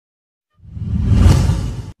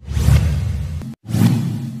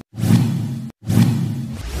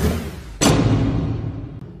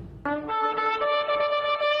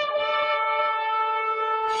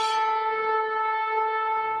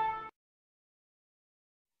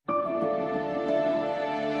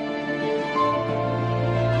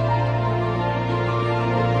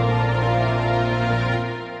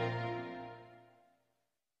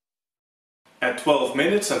At 12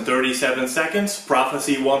 minutes and 37 seconds,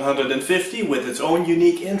 Prophecy 150 with its own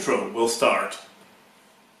unique intro will start.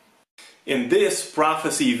 In this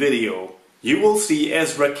prophecy video, you will see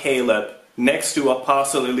Ezra Caleb next to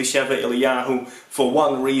Apostle Elisheva Eliyahu for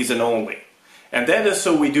one reason only. And that is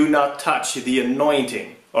so we do not touch the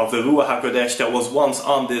anointing of the Ruach HaKodesh that was once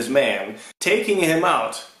on this man. Taking him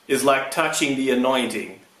out is like touching the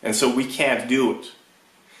anointing, and so we can't do it.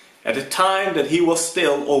 At the time that he was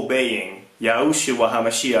still obeying Yahushua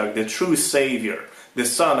HaMashiach, the true Savior, the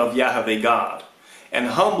Son of Yahweh God, and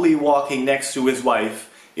humbly walking next to his wife,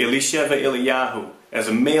 Elisheva Eliyahu, as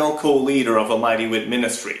a male co-leader of a Mighty Wind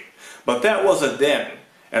ministry. But that was a then,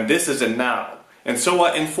 and this is a now. And so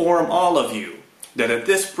I inform all of you that at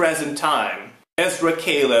this present time, Ezra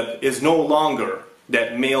Caleb is no longer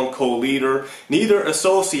that male co-leader, neither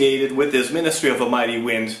associated with this ministry of a Mighty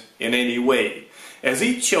Wind in any way, as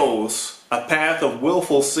he chose a path of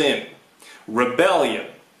willful sin, rebellion,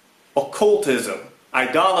 occultism,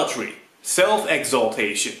 idolatry,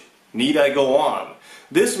 self-exaltation. Need I go on?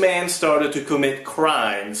 This man started to commit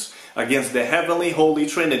crimes against the Heavenly Holy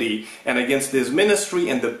Trinity and against this ministry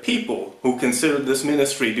and the people who considered this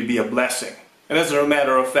ministry to be a blessing. And as a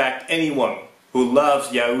matter of fact, anyone who loves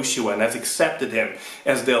Yahushua and has accepted him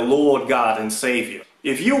as their Lord God and Savior.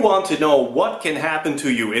 If you want to know what can happen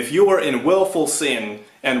to you if you are in willful sin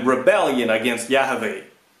and rebellion against Yahweh,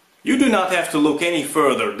 you do not have to look any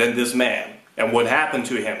further than this man and what happened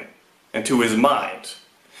to him and to his mind.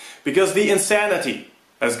 Because the insanity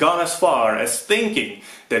has gone as far as thinking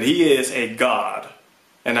that he is a God.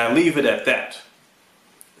 And I leave it at that.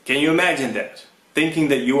 Can you imagine that? Thinking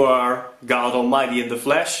that you are God Almighty in the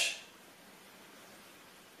flesh?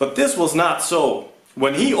 But this was not so.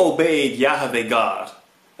 When he obeyed Yahweh God,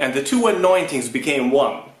 and the two anointings became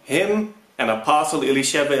one, him and Apostle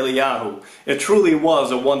Elisheva Eliyahu, it truly was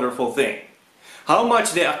a wonderful thing. How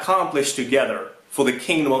much they accomplished together for the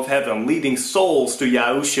kingdom of heaven, leading souls to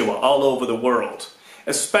Yahushua all over the world,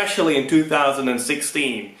 especially in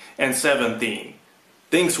 2016 and 17.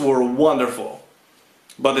 Things were wonderful.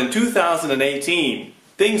 But in 2018,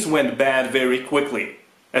 things went bad very quickly,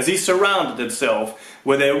 as he surrounded himself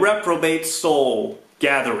with a reprobate soul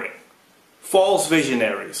gathering, false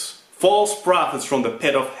visionaries, false prophets from the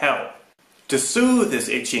pit of hell, to soothe his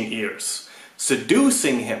itching ears,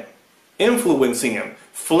 seducing him, influencing him,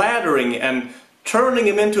 flattering and turning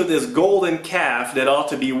him into this golden calf that ought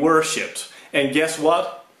to be worshipped. And guess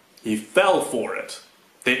what? He fell for it.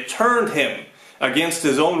 They turned him against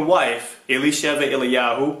his own wife, Elisheva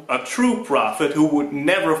Eliyahu, a true prophet who would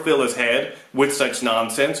never fill his head with such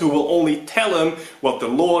nonsense, who will only tell him what the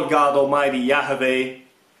Lord God Almighty Yahweh,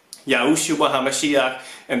 Yahushua HaMashiach,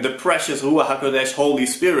 and the precious Ruach HaKodesh Holy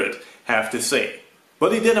Spirit have to say.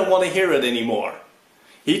 But he didn't want to hear it anymore.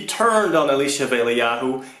 He turned on Elisheva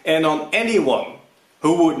Eliyahu and on anyone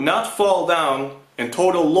who would not fall down in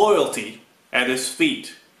total loyalty at his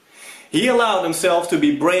feet. He allowed himself to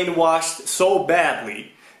be brainwashed so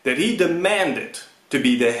badly that he demanded to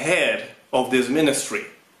be the head of this ministry,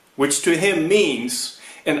 which to him means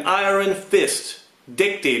an iron fist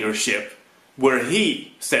dictatorship where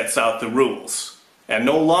he sets out the rules, and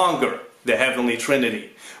no longer the Heavenly Trinity,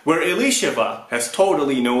 where Elisheva has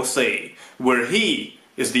totally no say, where he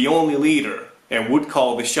is the only leader and would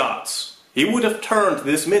call the shots. He would have turned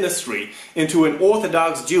this ministry into an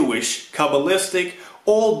Orthodox Jewish, Kabbalistic,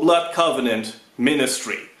 all-blood covenant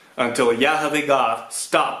ministry until Yahweh God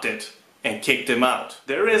stopped it and kicked him out.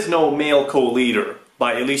 There is no male co-leader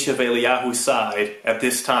by Elisheva Eliyahu's side at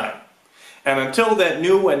this time. And until that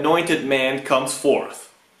new anointed man comes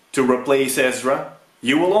forth to replace Ezra,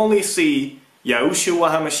 you will only see Yahushua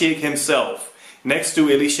HaMashiach himself next to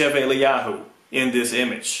Elisheva Eliyahu in this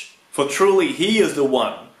image. For truly he is the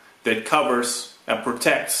one that covers and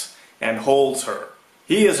protects and holds her.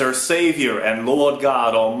 He is her Savior and Lord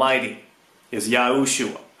God Almighty, is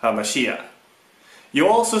Yahushua HaMashiach. You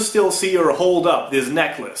also still see her hold up this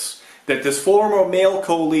necklace that this former male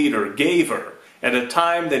co-leader gave her at a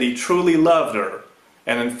time that he truly loved her,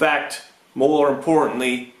 and in fact, more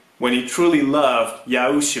importantly, when he truly loved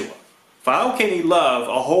Yahushua. For how can he love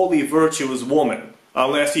a holy, virtuous woman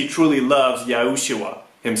unless he truly loves Yahushua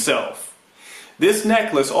himself? This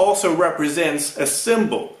necklace also represents a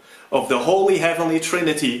symbol of the Holy Heavenly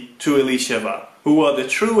Trinity to Elisheva, who are the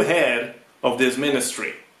true head of this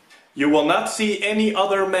ministry. You will not see any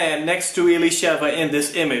other man next to Elisheva in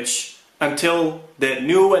this image until that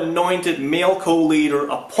new anointed male co-leader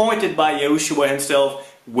appointed by Yahushua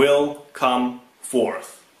himself will come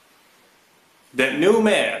forth. That new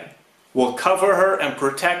man will cover her and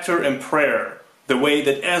protect her in prayer the way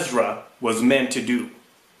that Ezra was meant to do.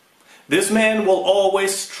 This man will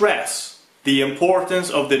always stress the importance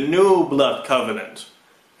of the new blood covenant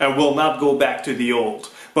and will not go back to the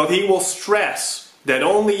old. But he will stress that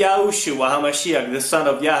only Yahushua HaMashiach, the Son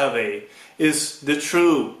of Yahweh, is the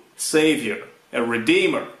true Savior and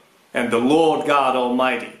Redeemer and the Lord God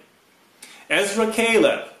Almighty. Ezra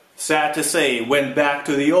Caleb, sad to say, went back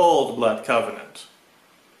to the old blood covenant,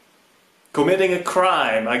 committing a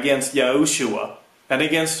crime against Yahushua and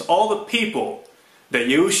against all the people that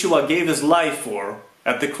Yahushua gave his life for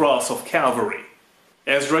at the cross of Calvary.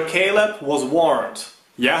 Ezra Caleb was warned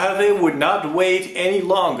Yahweh would not wait any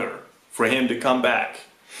longer for him to come back.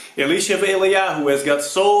 Elisha Eliyahu has got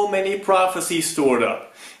so many prophecies stored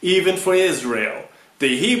up, even for Israel,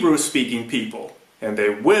 the Hebrew-speaking people, and they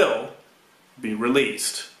will be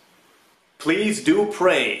released. Please do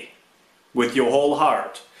pray with your whole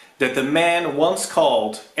heart that the man once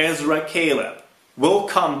called Ezra Caleb will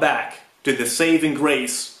come back to the saving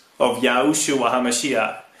grace of Yahushua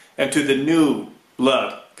HaMashiach and to the new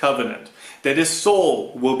blood covenant, that his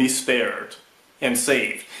soul will be spared and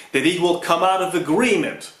saved, that he will come out of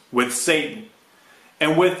agreement with Satan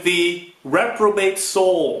and with the reprobate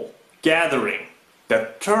soul gathering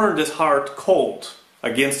that turned his heart cold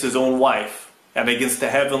against his own wife and against the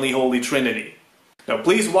heavenly Holy Trinity. Now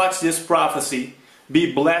please watch this prophecy,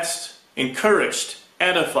 be blessed, encouraged,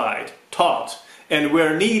 edified, taught, and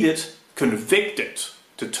where needed, convicted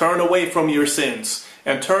to turn away from your sins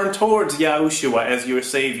and turn towards Yahushua as your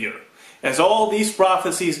Savior. As all these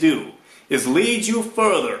prophecies do, is lead you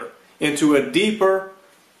further into a deeper,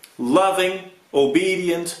 loving,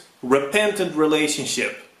 obedient, repentant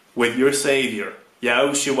relationship with your Savior,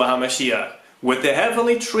 Yahushua HaMashiach, with the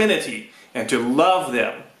heavenly Trinity, and to love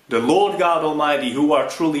them, the Lord God Almighty, who are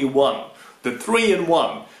truly one, the three in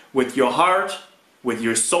one, with your heart, with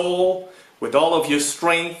your soul, with all of your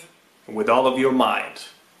strength, and with all of your mind.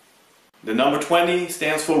 The number 20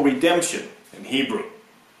 stands for redemption in Hebrew.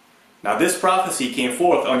 Now this prophecy came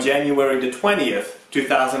forth on January the 20th,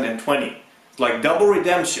 2020. It's like double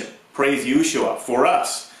redemption, praise Yeshua, for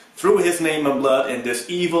us, through his name and blood in this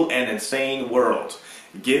evil and insane world.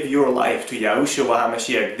 Give your life to Yahushua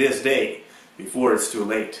HaMashiach this day, before it's too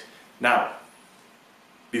late. Now,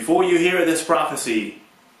 before you hear this prophecy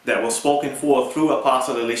that was spoken forth through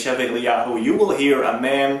Apostle Elisha Eliyahu, you will hear a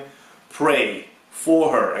man pray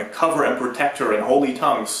for her and cover and protect her in holy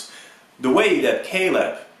tongues, the way that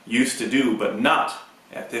Caleb used to do, but not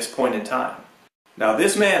at this point in time. Now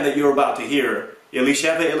this man that you're about to hear,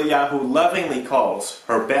 Elisha Eliyahu lovingly calls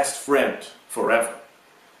her best friend forever.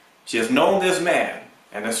 She has known this man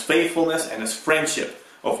and his faithfulness and his friendship,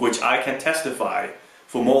 of which I can testify,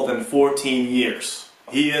 for more than 14 years.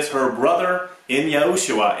 He is her brother in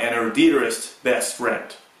Yahushua and her dearest best friend.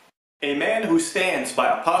 A man who stands by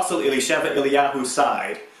Apostle Elisha Eliyahu's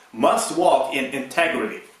side must walk in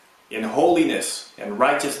integrity, in holiness and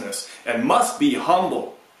righteousness, and must be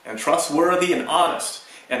humble and trustworthy and honest,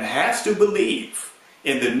 and has to believe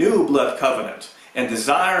in the new blood covenant and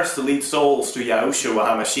desires to lead souls to Yahushua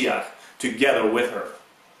HaMashiach together with her.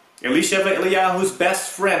 Elisha Eliyahu's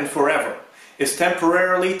best friend forever is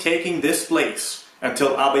temporarily taking this place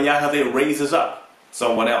until Abba Yahweh raises up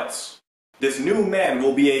someone else. This new man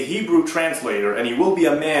will be a Hebrew translator, and he will be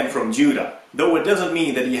a man from Judah, though it doesn't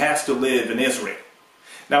mean that he has to live in Israel.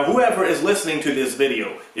 Now whoever is listening to this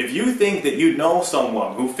video, if you think that you know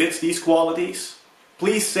someone who fits these qualities,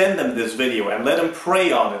 please send them this video and let them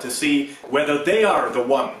pray on it to see whether they are the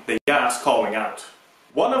one that YAH is calling out.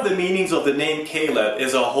 One of the meanings of the name Caleb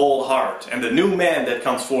is a whole heart, and the new man that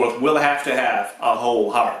comes forth will have to have a whole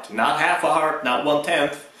heart. Not half a heart, not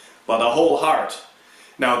 1/10, but a whole heart.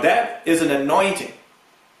 Now that is an anointing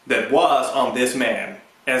that was on this man,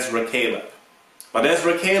 Ezra Caleb. But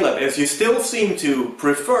Ezra Caleb, as you still seem to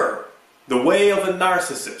prefer the way of a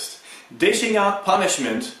narcissist, dishing out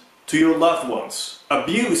punishment to your loved ones,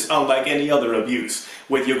 abuse unlike any other abuse,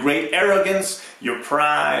 with your great arrogance, your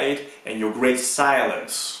pride, and your great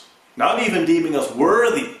silence, not even deeming us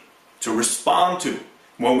worthy to respond to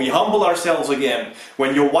when we humble ourselves again,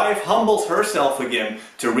 when your wife humbles herself again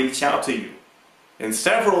to reach out to you. In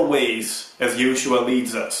several ways, as Yeshua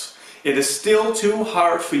leads us, it is still too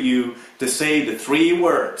hard for you to say the 3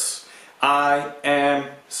 words, I am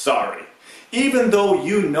sorry. Even though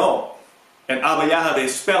you know, and Abba Yahweh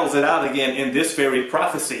spells it out again in this very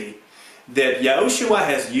prophecy, that Yahushua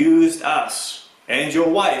has used us and your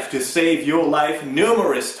wife to save your life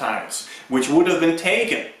numerous times, which would have been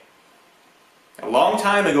taken a long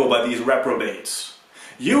time ago by these reprobates.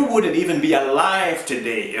 You wouldn't even be alive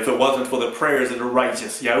today if it wasn't for the prayers of the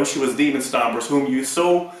righteous, Yahushua's demon stompers, whom you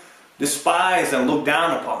so despise and look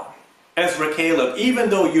down upon. Ezra Caleb, even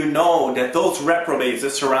though you know that those reprobates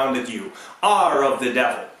that surrounded you are of the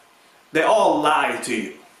devil, they all lied to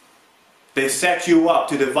you. They set you up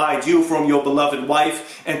to divide you from your beloved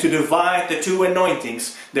wife and to divide the two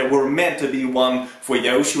anointings that were meant to be one for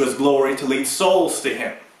Yahushua's glory to lead souls to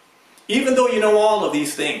Him. Even though you know all of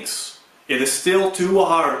these things, it is still too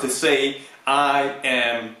hard to say, I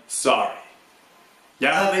am sorry.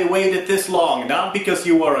 Yahweh waited this long, not because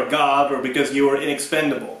you are a god or because you are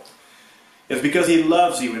inexpendable. It's because He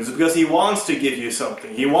loves you. It's because He wants to give you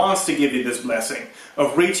something. He wants to give you this blessing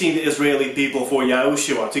of reaching the Israeli people for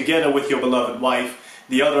Yahushua together with your beloved wife,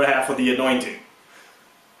 the other half of the anointing.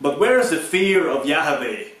 But where is the fear of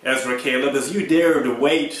Yahweh, Ezra Caleb, as you dare to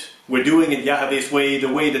wait? We're doing it Yahweh's way,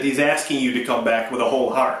 the way that He's asking you to come back with a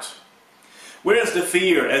whole heart. Where is the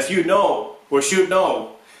fear, as you know, or should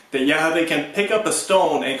know, that Yahweh can pick up a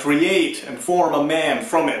stone and create and form a man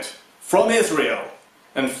from it, from Israel,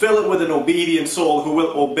 and fill it with an obedient soul who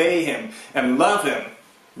will obey Him and love Him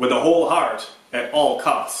with a whole heart at all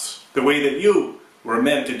costs, the way that you were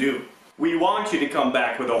meant to do. We want you to come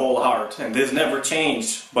back with a whole heart, and this never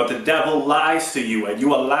changed, but the devil lies to you and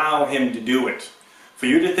you allow him to do it. For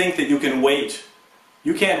you to think that you can wait.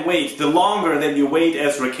 You can't wait. The longer that you wait,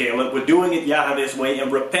 Ezra Caleb, with doing it Yahweh's way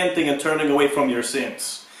and repenting and turning away from your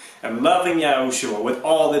sins and loving Yahushua with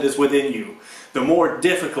all that is within you, the more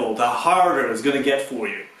difficult, the harder it's going to get for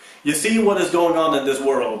you. You see what is going on in this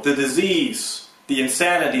world, the disease, the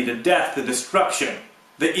insanity, the death, the destruction,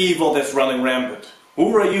 the evil that's running rampant.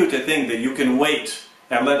 Who are you to think that you can wait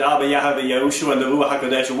and let Abba Yahweh Yahushua and the Ruach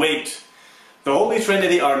HaKodesh wait? The Holy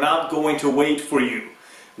Trinity are not going to wait for you.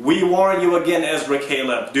 We warn you again, Ezra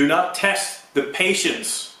Caleb, do not test the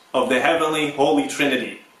patience of the Heavenly Holy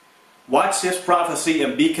Trinity. Watch this prophecy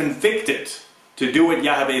and be convicted to do it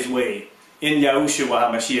Yahweh's way, in Yahushua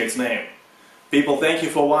HaMashiach's name. People, thank you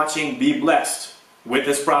for watching. Be blessed with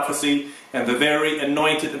this prophecy and the very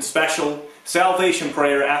anointed and special salvation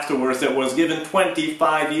prayer afterwards that was given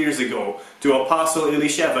 25 years ago to Apostle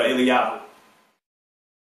Elisheva Eliyahu.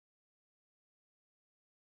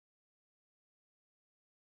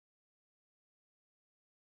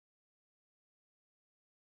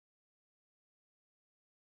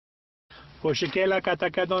 Koshikela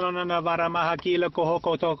katakado na vara mahakila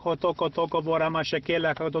kohoko toko toko toko vara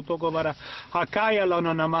mashakela kotoko vara hakaya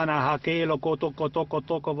lono namana hakelo kotoko toko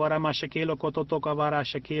toko vara mashakelo kotoko vara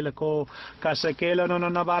shakela ko kasakela no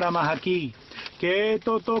na vara mahaki ke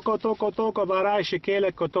toko toko toko vara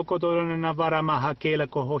shakela kotoko na vara mahakela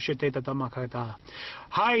kohoshete tamakata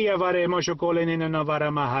haya vare moshokole na vara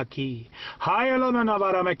mahaki haya lono na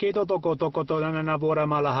vara maketo toko toko na vara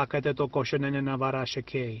malahakate toko shene na vara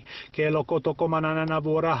shake ke Toko manana na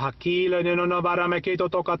bora hakila no na vara meketo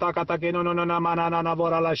toka taka take no na manana na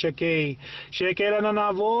bora la sheke shekela no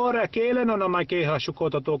na bora kele no na make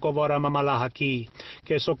hashukoto toko vara mamala haki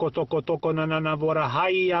ke soko toko toko na na bora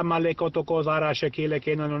haya maleko toko vara shekele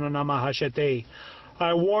ke no na mahashete.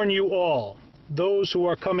 I warn you all, those who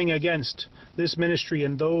are coming against this ministry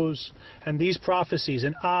and these prophecies,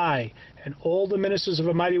 and I and all the ministers of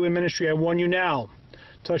a Mighty Way ministry, I warn you now,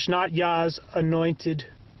 touch not Yah's anointed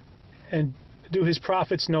and do his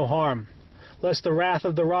prophets no harm, lest the wrath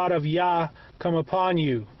of the rod of Yah come upon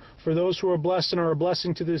you. For those who are blessed and are a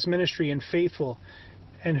blessing to this ministry and faithful,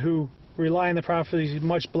 and who rely on the prophecies,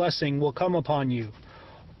 much blessing will come upon you.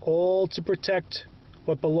 All to protect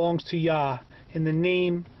what belongs to Yah in the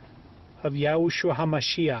name of Yahushua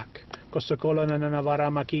HaMashiach. Kosokola na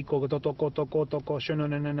navara makiko toko toko toko shono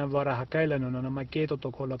na navara hakaila no na maketo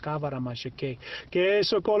toko la kavara mashike ke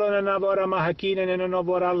sokola na navara mahakina na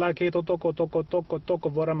navara la keto toko toko toko toko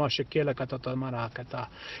vara mashike la katata marakata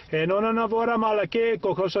e no na navara malake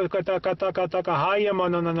kokoso kata kata kata kahaya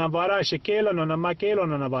no na navara shikela no na makelo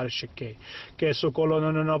no navara shike ke sokola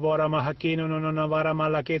no na navara mahakina no na navara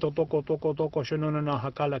malaketo toko toko toko shono na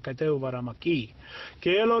hakala kateu vara maki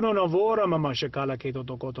kelo no navara mamashikala keto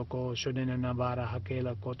toko toko Shunina Navara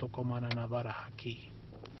Hakela Kotoko Mana Navara Haki.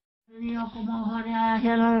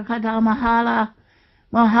 Mahala,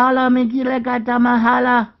 Mahala, Mikila Kata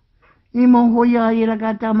Mahala, Imohoya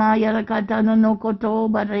Irakata Maya Kata no Koto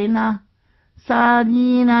Barena,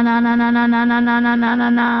 Sadina na na na na na na na na na na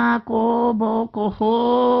na Koboko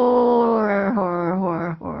horror.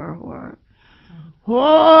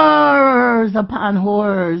 Horrors upon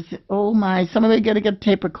horrors. Oh my, somebody gotta get a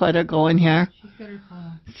tape recorder going here.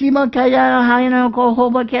 Sima kaya hayana ko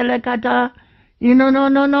hoba kele kata. No.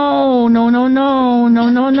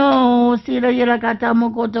 Sila yara kata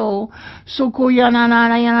mokoto. Suku yana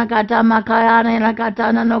yana kata makaya yana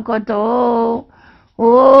kata no koto.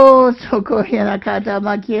 Oh, sokoyana kata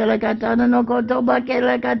makiela katana no koto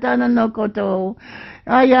bakela katana no koto.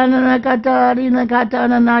 Ayana nakata, rina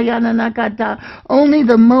katana nayana nakata. Only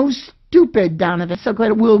the most stupid, Donovan,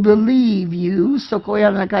 Sokoya will believe you,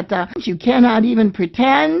 Sokoyana nakata. You cannot even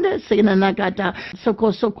pretend, Sina nakata,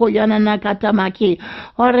 Sokoyana nakata maki.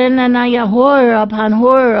 Horena naya horror upon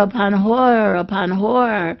horror upon horror upon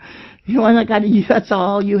horror. You want to, that's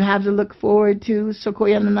all you have to look forward to.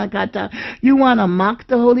 Sokoyana nakata. You want to mock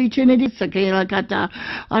the Holy Trinity. Sokoyana nakata.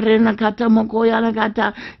 Arena kata mokoyana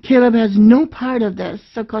nakata. Caleb has no part of this.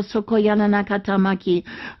 Sokoyana nakata maki.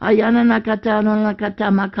 Ayana nakata no nakata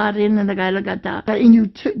makarin nakata. And you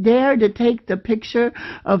dare to take the picture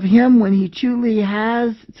of him when he truly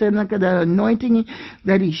has the anointing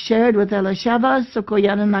that he shared with Elisheva.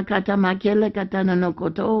 Sokoyana nakata makele katana no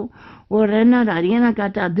koto.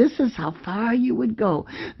 This is how far you would go.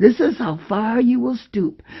 This is how far you will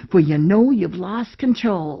stoop. For you know you've lost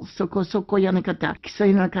control.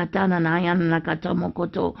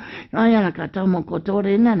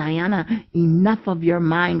 Enough of your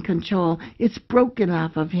mind control. It's broken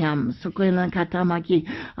off of him. I'm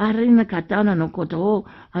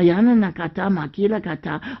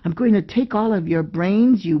going to take all of your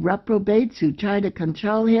brains, you reprobates who try to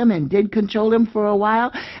control him and did control him for a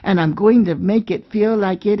while, and I'm going to make it feel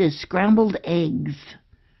like it is scrambled eggs.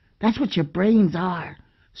 That's what your brains are.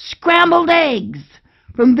 Scrambled eggs.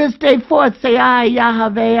 From this day forth, say I,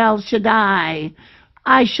 Yahweh El Shaddai.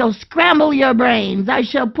 I shall scramble your brains. I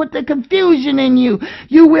shall put the confusion in you.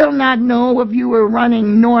 You will not know if you were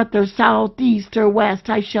running north or south, east or west.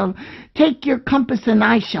 I shall take your compass and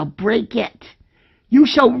I shall break it. You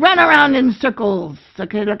shall run around in circles.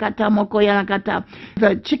 The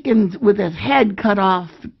chickens with his head cut off.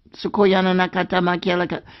 That's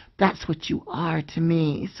what you are to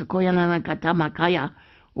me.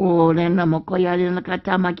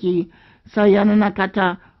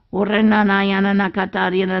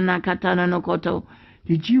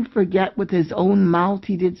 Did you forget with his own mouth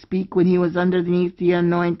he did speak when he was underneath the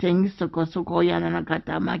anointing?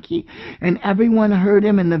 And everyone heard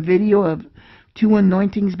him in the video of two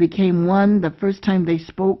anointings became one the first time they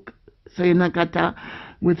spoke.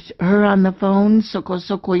 With her on the phone.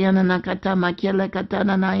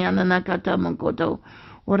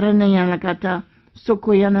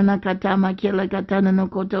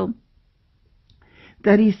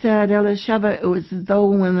 That he said, Elisheva, it was as though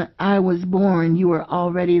when I was born, you were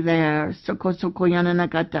already there.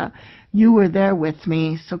 You were there with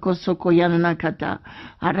me.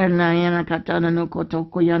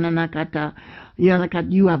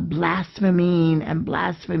 You have blasphemy and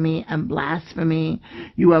blasphemy and blasphemy.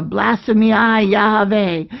 You have blasphemy, I,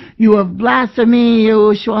 Yahweh. You have blasphemy,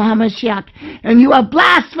 Yeshua HaMashiach. And you have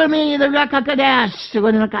blasphemy, the Rekakadesh,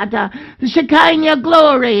 the Shekinah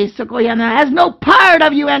glory, has no part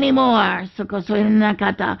of you anymore.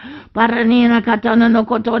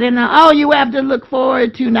 All you have to look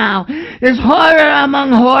forward to now is horror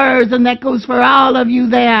among horrors, and that goes for all of you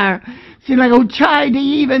there. Who tried to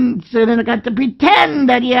even to pretend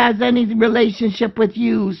that he has any relationship with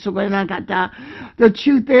you. The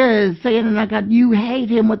truth is, you hate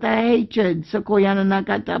him with a hatred.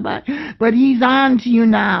 But he's on to you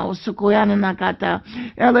now.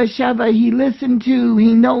 Elisheva, he listened to,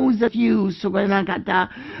 he knows of you.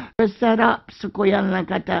 Set up.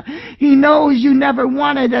 He knows you never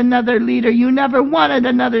wanted another leader. You never wanted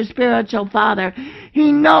another spiritual father.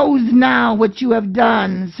 He knows now what you have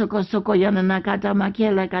done.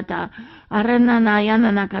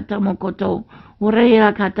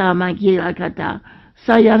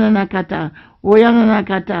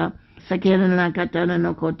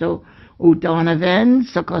 Donovan,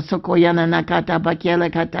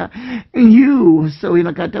 you,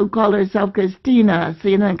 who call herself Christina,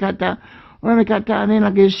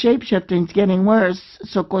 his shape-shifting's getting worse.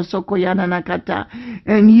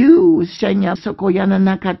 And you, Shenya,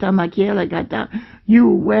 you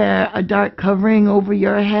wear a dark covering over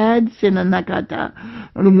your head,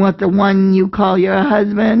 and what the one you call your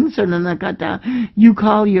husband, you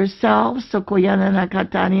call yourself, the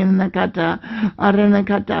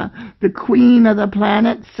queen of the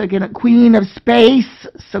planets, queen of space,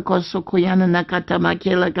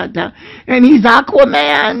 and he's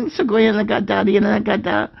Aquaman,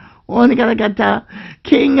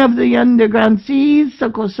 king of the underground seas,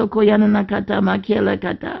 for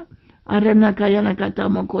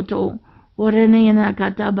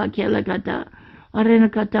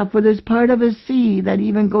this part of his sea that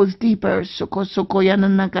even goes deeper.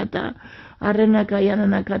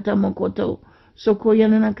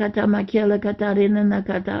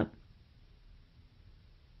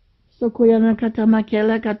 Sokoyana kata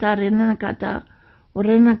makela kata rena kata.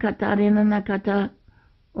 Orena kata rena nakata.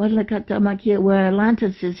 Orla kata makia, where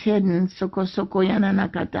Atlantis is hidden. Sokoyana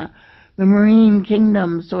nakata. The marine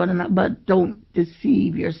kingdom, but don't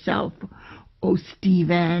deceive yourself. O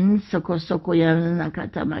Stephen, Sokoyana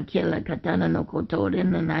nakata makela katana no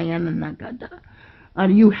kotorena nayana nakata.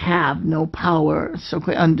 You have no power,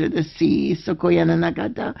 under the sea, Sokoyana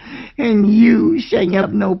nakata, and you shall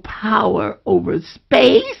have no power over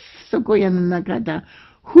space, Sokoyana nakata.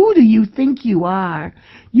 Who do you think you are?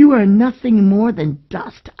 You are nothing more than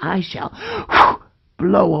dust. I shall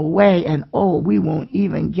blow away, and we won't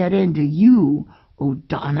even get into you. Oh,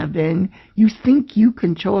 Donovan, you think you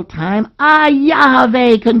control time?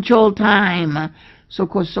 Yahweh control time. You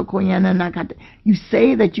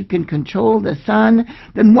say that you can control the sun?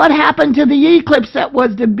 Then what happened to the eclipse that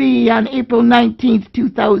was to be on April 19th,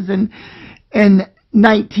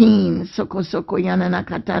 2019?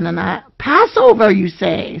 Passover, you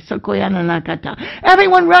say.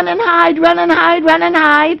 Everyone run and hide, run and hide, run and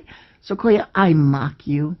hide. I mock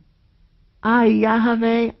you. I,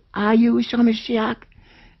 Yahweh, I, Yeshua Mashiach,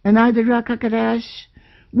 and I, the Ruach HaKodesh,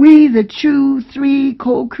 we, the true three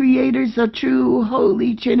co-creators, the true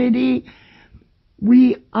Holy Trinity,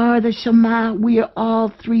 we are the Shema, we are all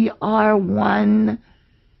three are one.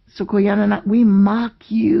 We mock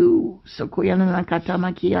you.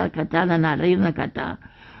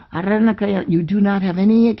 You do not have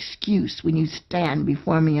any excuse when you stand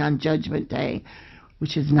before me on Judgment Day,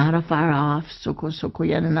 which is not afar off. It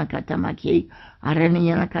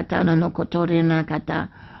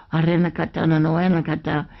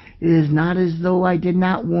is not as though I did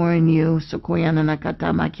not warn you.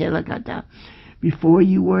 Before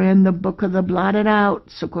you were in the book of the blotted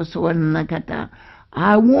out,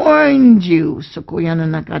 I warned you,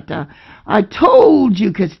 I told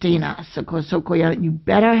you, Christina, you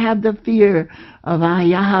better have the fear of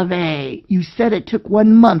Yahweh. You said it took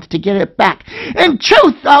 1 month to get it back. In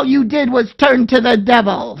truth, all you did was turn to the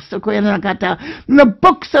devil, the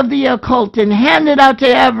books of the occult, and hand it out to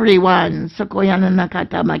everyone.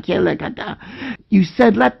 You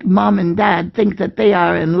said, let mom and dad think that they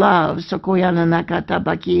are in love.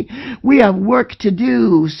 We have work to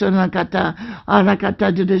do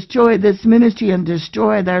to destroy this ministry and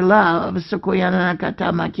destroy their love. Let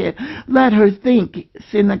her think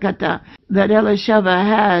that Elisheva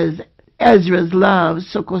has Ezra's love.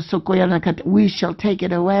 We shall take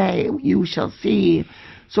it away. You shall see.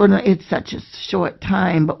 It's such a short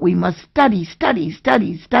time, but we must study.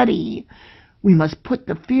 We must put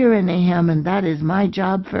the fear into him, and that is my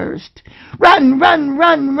job first. Run,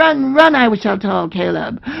 I shall tell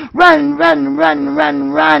Caleb. Run.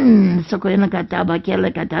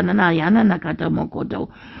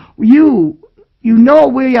 You know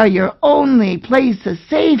we are your only place of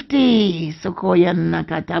safety. Lies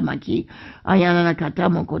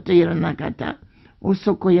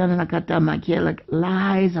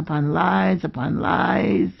upon lies upon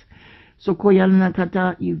lies.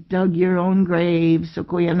 You dug your own grave.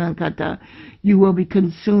 You will be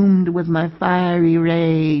consumed with my fiery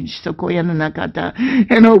rage.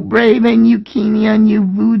 And oh, brave and you Kenyan, you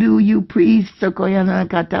voodoo, you priest.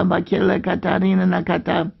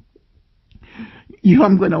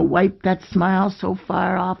 I'm going to wipe that smile so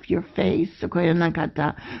far off your face, for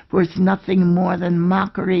it's nothing more than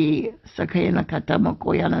mockery. And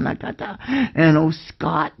oh,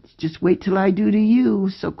 Scott, just wait till I do to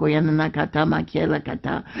you.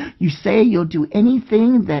 You say you'll do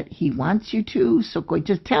anything that he wants you to.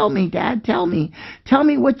 Just tell me, Dad, tell me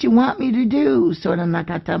what you want me to do.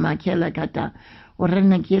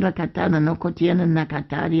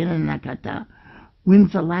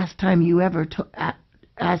 When's the last time you ever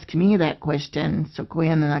asked me that question?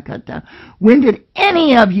 When did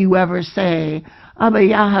any of you ever say, Abba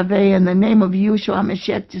Yahweh, in the name of Yeshua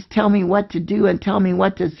Mashiach, just tell me what to do and tell me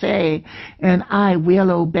what to say, and I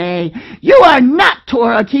will obey? You are not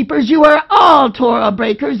Torah keepers. You are all Torah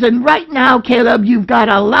breakers, and right now, Caleb, you've got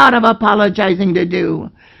a lot of apologizing to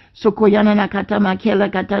do.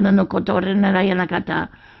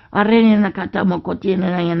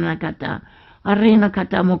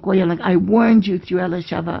 I warned you through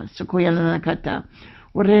Elisheva.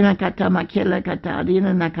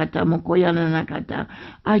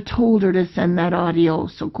 I told her to send that audio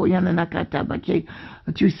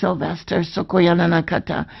to Sylvester,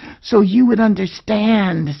 so you would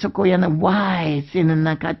understand why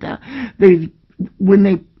when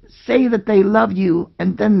they say that they love you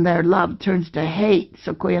and then their love turns to hate.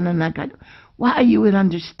 Why you would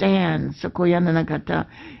understand,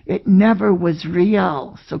 it never was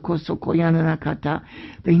real.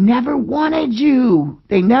 They never wanted you.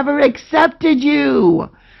 They never accepted you.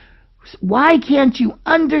 Why can't you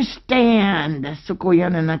understand?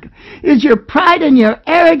 Is your pride and your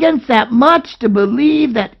arrogance that much to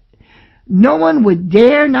believe that no one would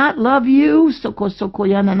dare not love you?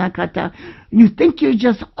 You think you're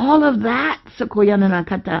just all of that?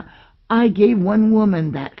 I gave one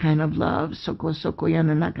woman that kind of love,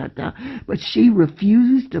 but she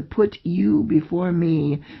refused to put you before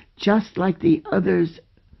me, just like the others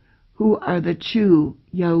who are the true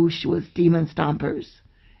Yahushua's demon stompers,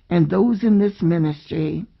 and those in this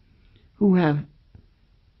ministry who have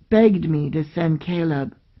begged me to send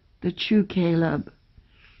Caleb, the true Caleb,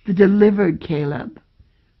 the delivered Caleb,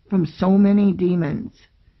 from so many demons.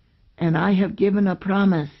 And I have given a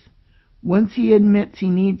promise. Once he admits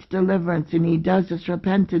he needs deliverance and he does this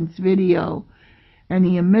repentance video and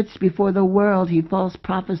he admits before the world he false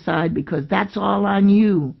prophesied, because that's all on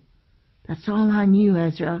you. That's all on you,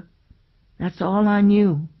 Ezra. That's all on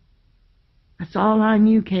you. That's all on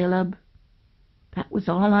you, Caleb. That was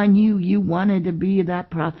all on you. You wanted to be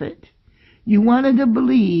that prophet. You wanted to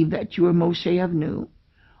believe that you were Moshe of Nu.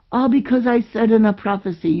 All because I said in a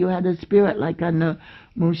prophecy you had a spirit like on the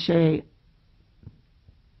Moshe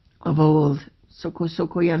of old.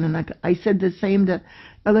 I said the same to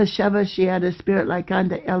Elisheva. She had a spirit like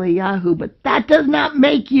unto Eliyahu, but that does not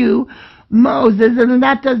make you Moses, and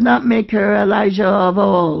that does not make her Elijah of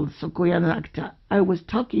old. I was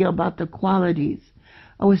talking about the qualities.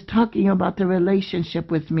 I was talking about the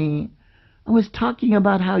relationship with me. I was talking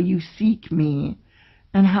about how you seek me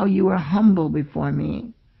and how you are humble before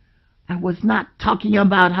me. I was not talking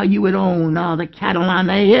about how you would own all the cattle on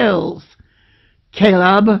the hills,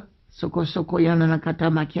 Caleb.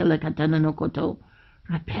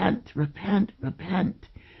 Repent, repent, repent.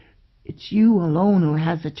 It's you alone who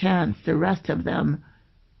has a chance. The rest of them,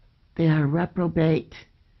 they are reprobate.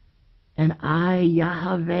 And I,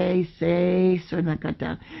 Yahweh, say,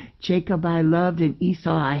 Jacob I loved and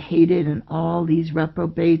Esau I hated, and all these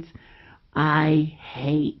reprobates I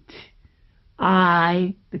hate.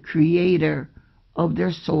 I, the creator of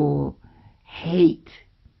their soul, hate.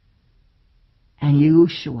 And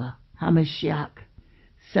Yahushua HaMashiach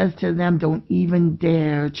says to them, don't even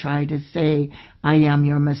dare try to say, I am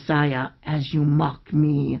your Messiah, as you mock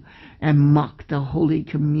me and mock the Holy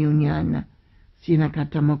Communion. And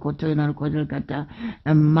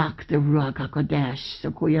mock the Ruach HaKodesh.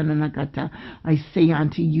 I say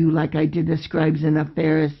unto you, like I did the scribes and the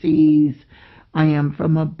Pharisees, I am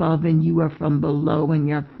from above and you are from below, and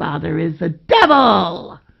your father is the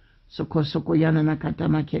devil.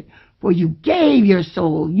 For you gave your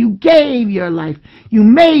soul, you gave your life, you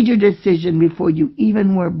made your decision before you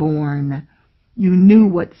even were born. You knew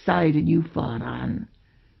what side you fought on,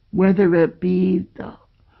 whether it be the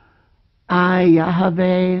I,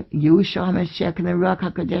 Yahweh, Yahushua HaMashiach, and the Ruach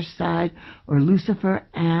HaKodesh side, or Lucifer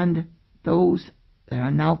and those that are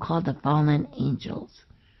now called the fallen angels.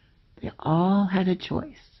 They all had a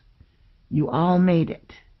choice. You all made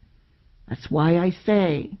it. That's why I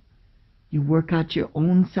say, you work out your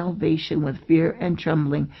own salvation with fear and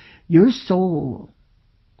trembling. Your soul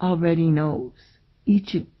already knows.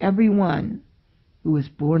 Each and every one who is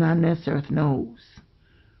born on this earth knows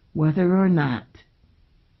whether or not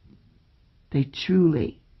they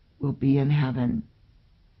truly will be in heaven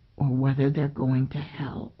or whether they're going to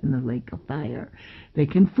hell in the lake of fire. They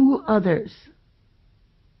can fool others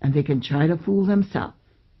and they can try to fool themselves,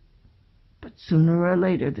 but sooner or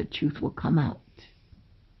later the truth will come out.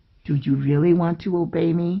 Do you really want to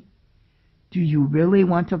obey me? Do you really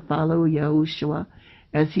want to follow Yahushua?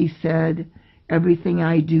 As he said, everything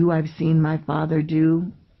I do, I've seen my Father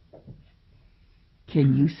do.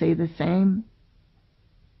 Can you say the same?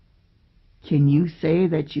 Can you say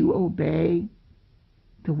that you obey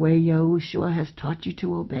the way Yahushua has taught you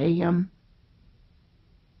to obey him?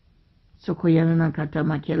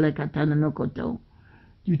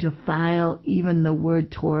 You defile even the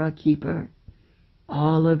word Torah keeper.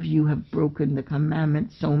 All of you have broken the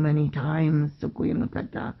commandments so many times. The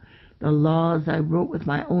laws I wrote with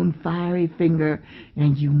my own fiery finger,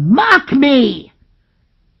 and you mock me.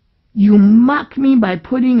 You mock me by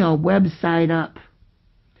putting a website up.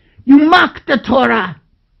 You mock the Torah.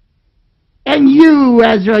 And you,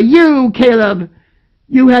 Ezra, you, Caleb,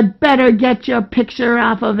 you had better get your picture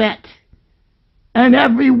off of it. And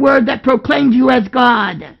every word that proclaimed you as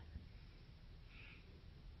God.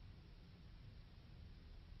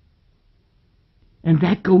 And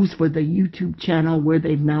that goes for the YouTube channel where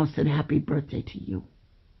they've now said happy birthday to you.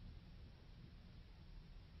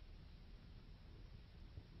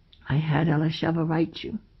 I had Elisheva write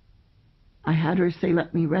you. I had her say,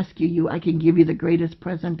 let me rescue you. I can give you the greatest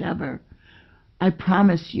present ever. I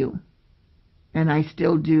promise you, and I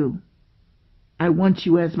still do. I want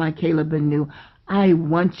you as my Caleb and Nu. I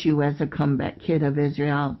want you as a comeback kid of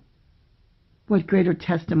Israel. What greater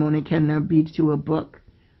testimony can there be to a book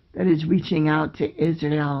that is reaching out to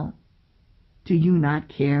Israel? Do you not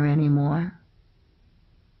care anymore?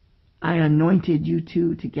 I anointed you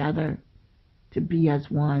two together to be as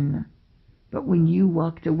one. But when you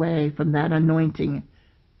walked away from that anointing,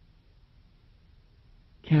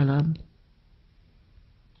 Caleb,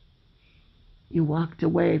 you walked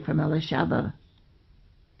away from Elisheva,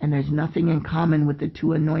 and there's nothing in common with the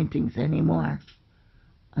two anointings anymore.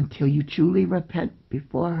 Until you truly repent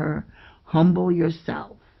before her, humble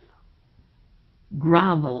yourself,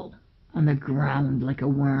 grovel on the ground like a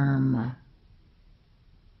worm,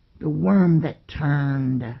 the worm that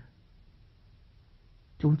turned.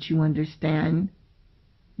 Don't you understand?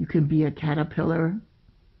 You can be a caterpillar,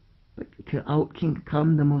 but out can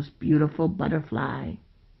come the most beautiful butterfly.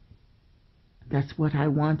 That's what I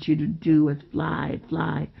want you to do, is fly,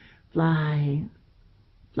 fly, fly,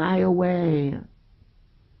 fly away,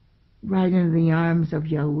 right into the arms of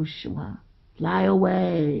Yahushua. Fly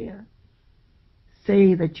away.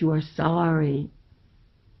 Say that you are sorry.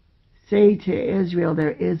 Say to Israel,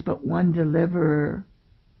 there is but one deliverer.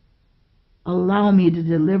 Allow me to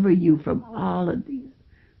deliver you from all of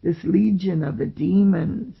this legion of the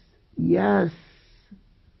demons. Yes.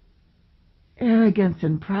 Arrogance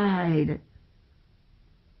and pride.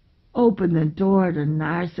 Open the door to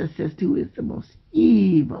narcissist, who is the most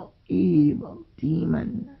evil, evil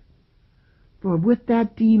demon. For with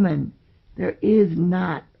that demon, there is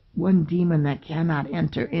not one demon that cannot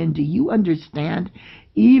enter in. Do you understand?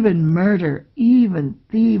 Even murder, even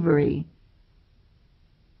thievery,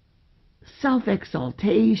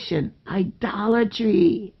 self-exaltation,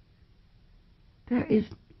 idolatry. There is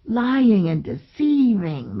lying and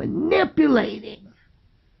deceiving, manipulating.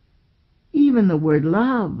 Even the word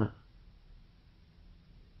love.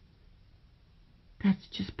 That's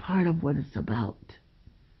just part of what it's about.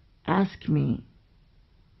 Ask me.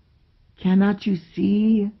 Cannot you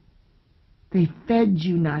see? They fed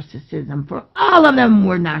you narcissism, for all of them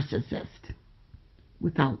were narcissists,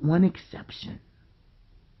 without one exception.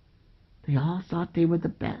 They all thought they were the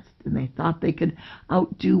best, and they thought they could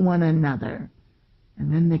outdo one another,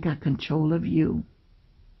 and then they got control of you.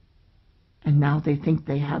 And now they think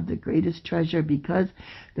they have the greatest treasure because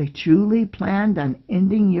they truly planned on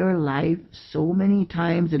ending your life so many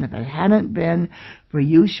times. And if it hadn't been for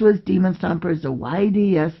Yeshua's demon stompers, the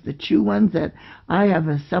YDS, the true ones that I have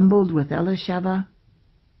assembled with Elisheva,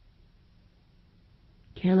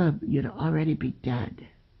 Caleb, you'd already be dead.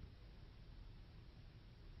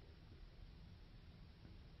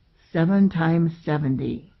 7 times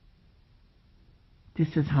 70.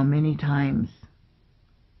 This is how many times.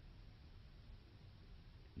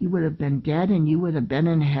 You would have been dead and you would have been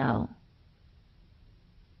in hell.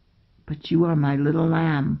 But you are my little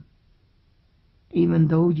lamb, even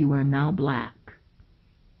though you are now black.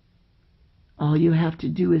 All you have to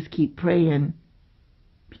do is keep praying,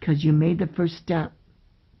 because you made the first step.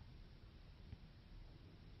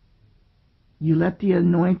 You let the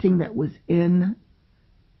anointing that was in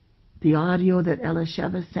the audio that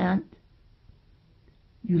Elisheva sent,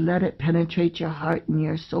 you let it penetrate your heart and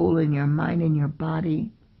your soul and your mind and your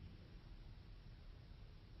body.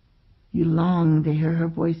 You long to hear her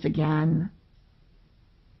voice again.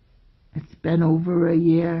 It's been over a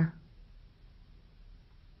year,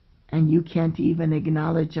 and you can't even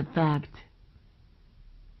acknowledge the fact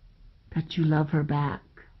that you love her back.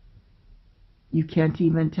 You can't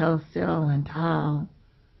even tell Sil and Tal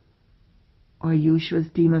or Yeshua's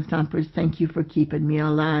demon stompers, thank you for keeping me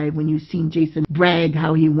alive, when you seen Jason brag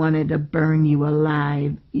how he wanted to burn you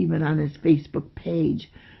alive, even on his Facebook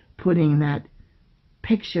page, putting that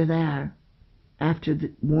picture there after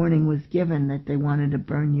the warning was given that they wanted to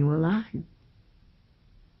burn you alive.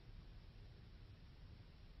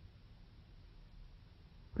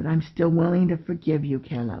 But I'm still willing to forgive you,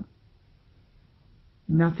 Caleb.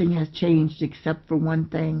 Nothing has changed except for one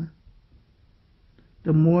thing.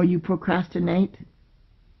 The more you procrastinate,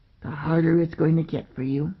 the harder it's going to get for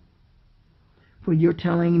you. For you're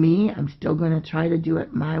telling me I'm still going to try to do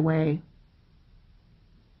it my way.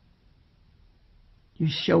 You're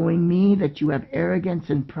showing me that you have arrogance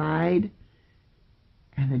and pride,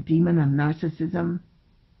 and the demon of narcissism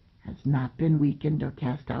has not been weakened or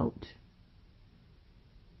cast out.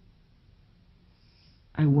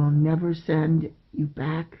 I will never send you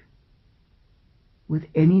back with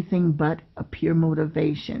anything but a pure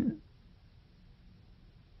motivation.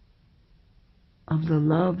 of the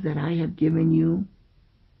love that I have given you,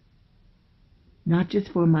 not just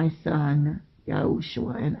for my son,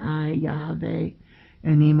 Yahushua, and I, Yahweh,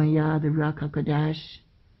 and YAH, the Ruach HaKodesh,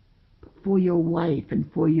 but for your wife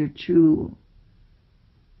and for your true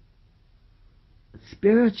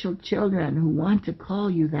spiritual children who want to call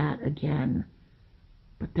you that again,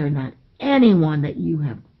 but they're not anyone that you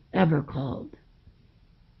have ever called.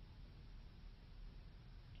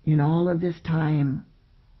 In all of this time,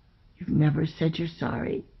 you've never said you're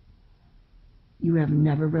sorry. You have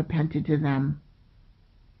never repented to them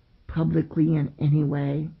publicly in any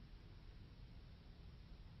way.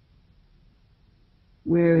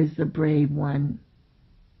 Where is the brave one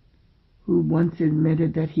who once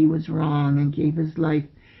admitted that he was wrong and gave his life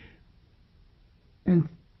and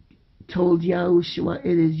told Yahushua,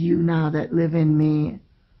 it is you now that live in me.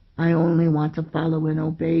 I only want to follow and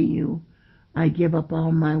obey you. I give up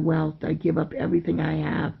all my wealth. I give up everything I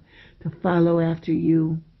have to follow after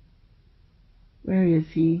you. Where is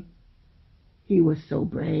he? He was so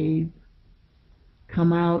brave.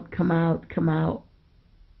 Come out, come out, come out.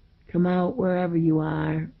 Come out wherever you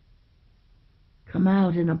are. Come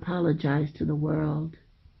out and apologize to the world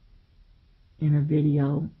in a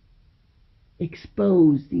video.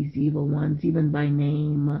 Expose these evil ones, even by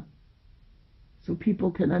name, so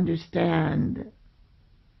people can understand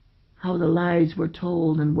how the lies were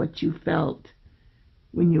told and what you felt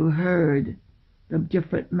when you heard the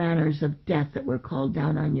different manners of death that were called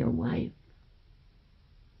down on your wife.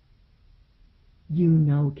 You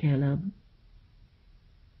know, Caleb.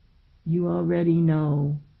 You already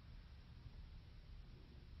know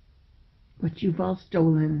what you've all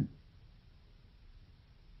stolen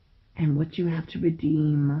and what you have to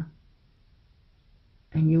redeem.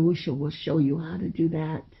 And Yahushua will show you how to do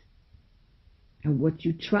that. And what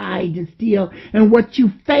you tried to steal and what you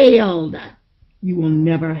failed, you will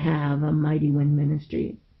never have a Mighty Wind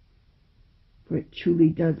ministry. For it truly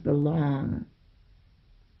does belong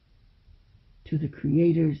to the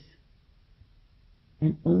creators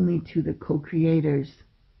and only to the co-creators.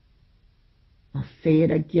 I'll say it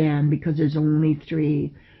again because there's only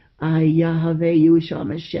three. I, Yahweh, Yahushua,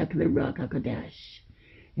 Mashiach, the Ruach HaKodesh.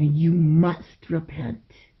 And you must repent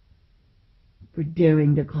for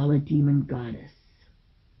daring to call a demon goddess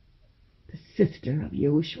the sister of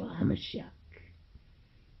Yahushua HaMashiach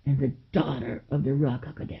and the daughter of the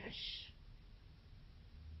Ruach HaKodesh.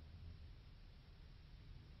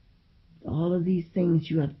 All of these things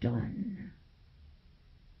you have done.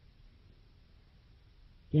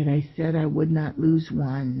 Yet I said I would not lose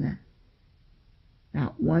one.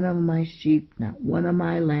 Not one of my sheep, not one of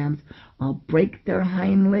my lambs. I'll break their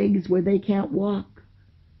hind legs where they can't walk.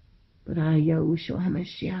 But I, Yahushua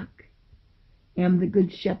HaMashiach, am the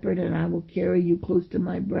good shepherd, and I will carry you close to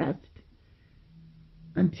my breast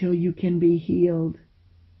until you can be healed,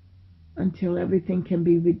 until everything can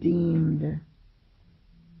be redeemed,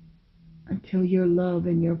 until your love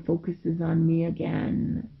and your focus is on me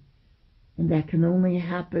again. And that can only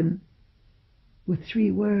happen with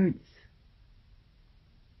 3 words.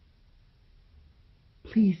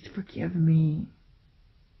 Please forgive me.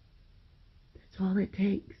 That's all it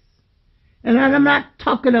takes. And I'm not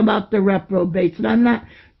talking about the reprobates, and I'm not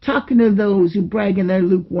talking to those who brag in their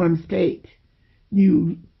lukewarm state.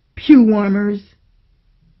 You pew warmers,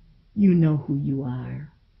 you know who you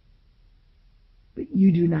are. But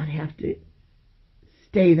you do not have to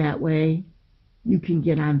stay that way. You can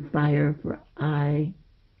get on fire for I,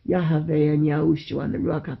 Yahweh, and Yahushua, and the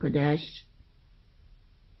Ruach HaKodesh.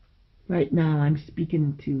 Right now I'm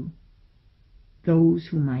speaking to those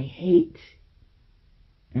whom I hate,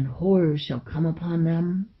 and horror shall come upon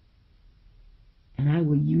them, and I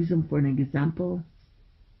will use them for an example,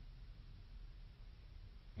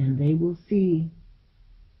 and they will see,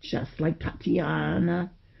 just like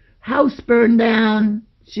Tatiana, house burned down.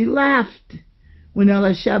 She laughed when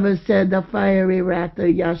Elisheva said, the fiery wrath of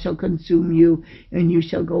YAH shall consume you, and you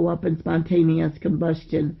shall go up in spontaneous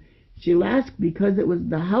combustion. She laughed because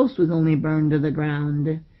the house was only burned to the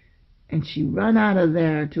ground, and she ran out of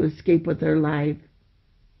there to escape with her life.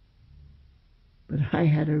 But I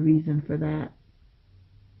had a reason for that.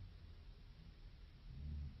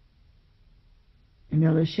 And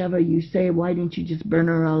Elisheva, you say, why didn't you just burn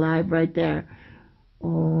her alive right there?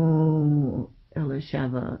 Oh,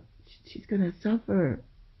 Elisheva, she's going to suffer.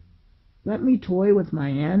 Let me toy with my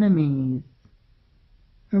enemies.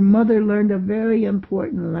 Her mother learned a very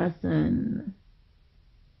important lesson.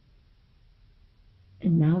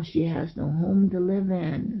 And now she has no home to live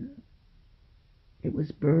in. It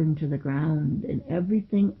was burned to the ground, and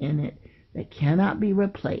everything in it that cannot be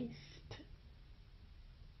replaced.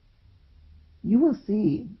 You will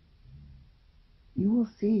see. you will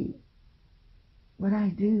see what I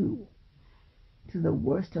do to the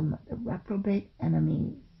worst of the reprobate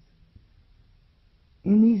enemies.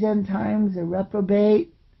 In these end times, the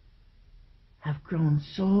reprobate have grown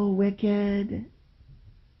so wicked,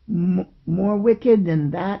 more wicked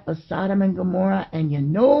than that of Sodom and Gomorrah, and you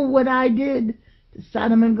know what I did to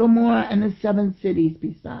Sodom and Gomorrah and the 7 cities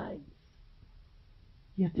besides.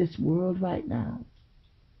 Yet this world right now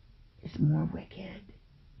is more wicked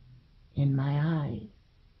in my eyes.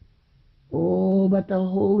 Oh, but the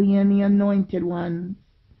holy and the anointed ones.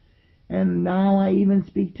 And now I even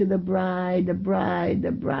speak to the bride of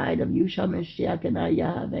Yeshua Mashiach and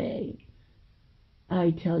Yahweh.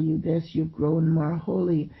 I tell you this, you've grown more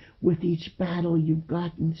holy. With each battle, you've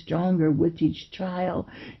gotten stronger. With each trial,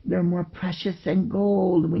 they're more precious than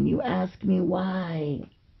gold. When you ask me why,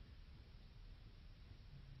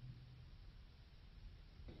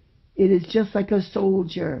 it is just like a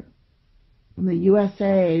soldier from the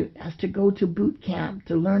USA has to go to boot camp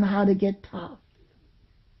to learn how to get tough.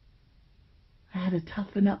 I had to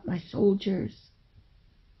toughen up my soldiers.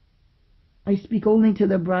 I speak only to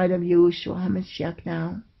the bride of Yeshua HaMashiach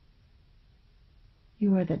now.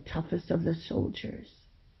 You are the toughest of the soldiers.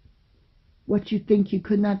 What you think you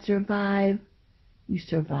could not survive, you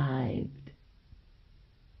survived.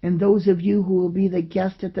 And those of you who will be the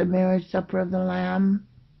guest at the marriage supper of the Lamb,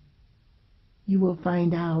 you will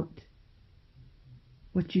find out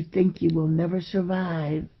what you think you will never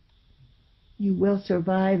survive. You will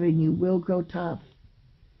survive, and you will grow tough,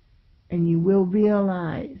 and you will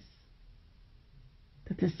realize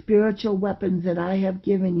that the spiritual weapons that I have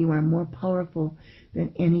given you are more powerful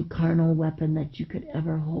than any carnal weapon that you could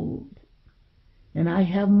ever hold. And I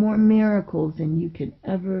have more miracles than you could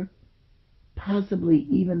ever possibly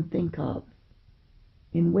even think of,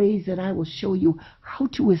 in ways that I will show you how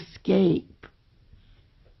to escape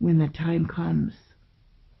when the time comes.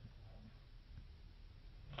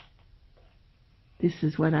 This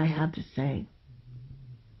is what I have to say.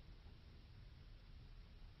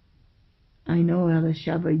 I know,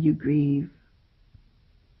 Elisheva, you grieve.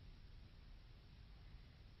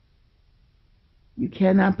 You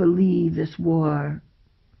cannot believe this war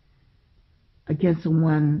against the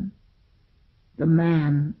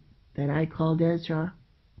man that I called Ezra.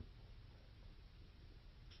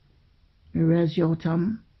 Erez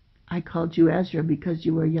Yotam. I called you Ezra because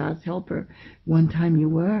you were Yah's helper. One time you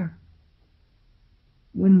were.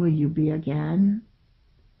 When will you be again?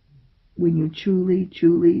 When you truly,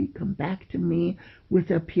 truly come back to me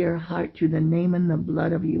with a pure heart through the name and the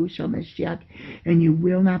blood of Yeshua Mashiach, and you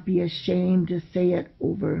will not be ashamed to say it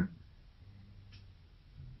over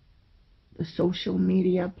the social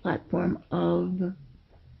media platform of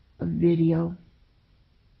a video.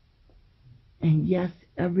 And yes,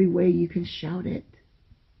 every way you can shout it.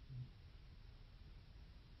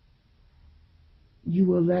 You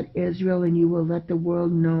will let Israel and you will let the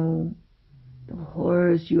world know the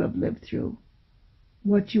horrors you have lived through,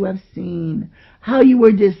 what you have seen, how you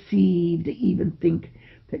were deceived to even think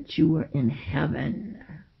that you were in heaven.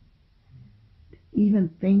 To even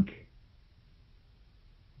think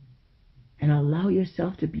and allow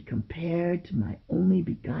yourself to be compared to my only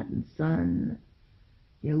begotten Son,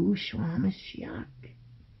 Yeshua Mashiach.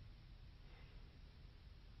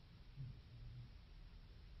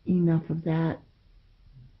 Enough of that.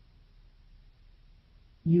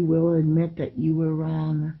 You will admit that you were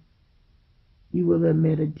wrong. You will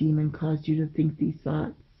admit a demon caused you to think these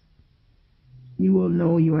thoughts. You will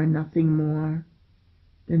know you are nothing more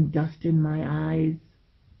than dust in my eyes.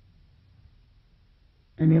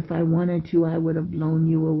 And if I wanted to, I would have blown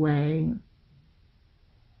you away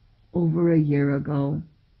over a year ago.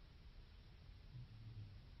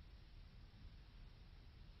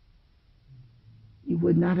 You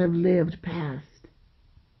would not have lived past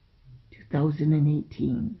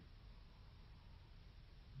 2018.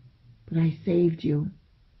 But I saved you.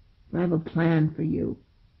 For I have a plan for you.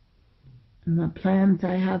 And the plans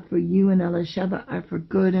I have for you and Elisheva are for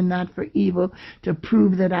good and not for evil, to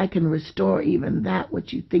prove that I can restore even that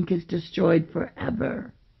which you think is destroyed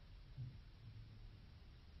forever.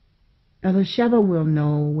 Elisheva will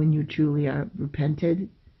know when you truly are repented.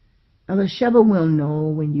 Elisheva will know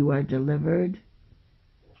when you are delivered.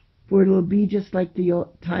 For it will be just like the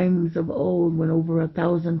times of old when over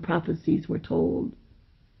 1,000 prophecies were told.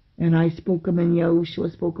 And I spoke them and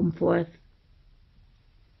Yahushua spoke them forth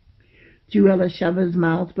through Elisheva's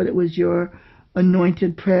mouth, but it was your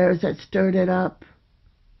anointed prayers that stirred it up.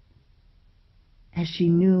 As she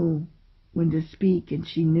knew when to speak and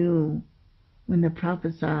she knew when to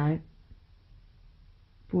prophesy.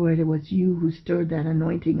 For it was you who stirred that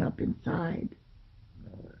anointing up inside.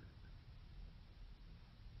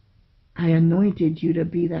 I anointed you to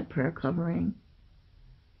be that prayer covering.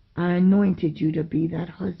 I anointed you to be that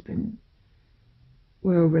husband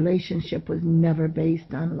where a relationship was never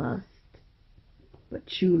based on lust, but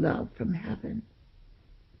true love from heaven.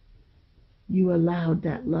 You allowed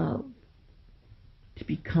that love to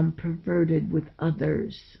become perverted with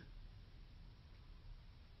others.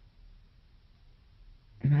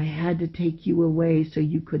 And I had to take you away so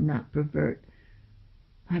you could not pervert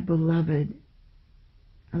my beloved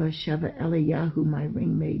Elisheva Eliyahu, my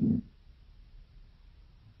ring maiden,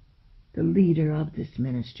 the leader of this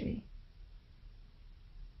ministry.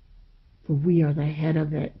 For we are the head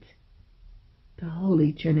of it, the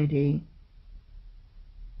Holy Trinity.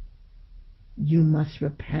 You must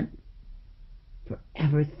repent for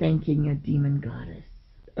ever thanking a demon goddess,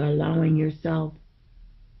 allowing yourself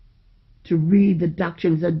to read the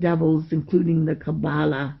doctrines of devils, including the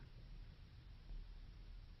Kabbalah.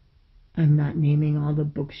 I'm not naming all the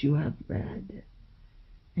books you have read.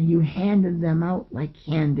 And you handed them out like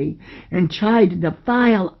candy and tried to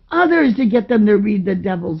defile others to get them to read the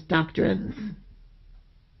devil's doctrines.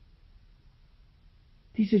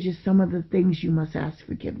 These are just some of the things you must ask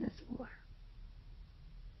forgiveness for.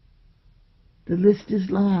 The list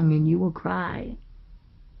is long and you will cry.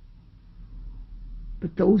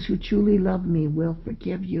 But those who truly love me will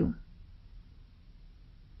forgive you.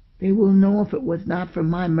 They will know if it was not for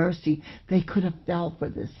my mercy, they could have fell for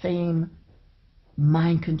the same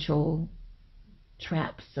mind control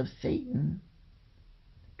traps of Satan.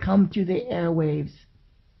 Come through the airwaves,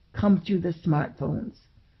 come through the smartphones,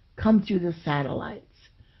 come through the satellites,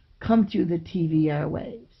 come through the TV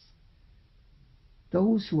airwaves.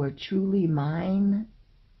 Those who are truly mine,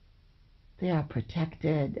 they are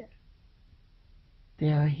protected.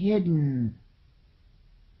 They are hidden,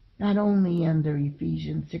 not only under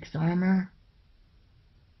Ephesians 6 armor,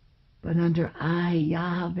 but under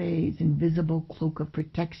Yahweh's invisible cloak of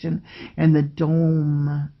protection, and the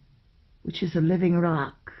dome, which is a living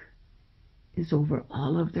rock, is over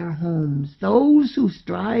all of their homes. Those who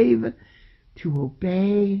strive to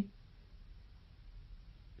obey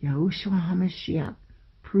Yahushua HaMashiach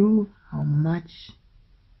prove how much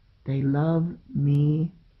they love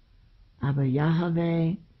me, Abba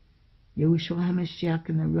Yahweh, Yahushua HaMashiach,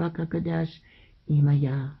 and the Ruach HaKodesh,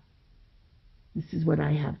 Imaya. This is what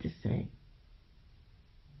I have to say.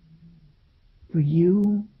 For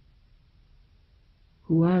you,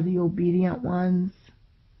 who are the obedient ones,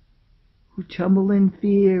 who tremble in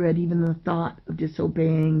fear at even the thought of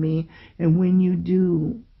disobeying me, and when you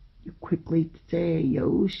do, you quickly say,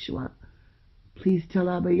 Yahushua, please tell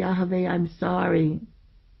Abba Yahweh I'm sorry.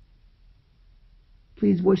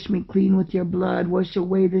 Please wash me clean with your blood. Wash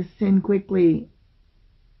away this sin quickly.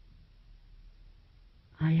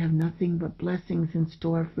 I have nothing but blessings in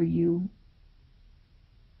store for you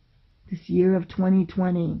this year of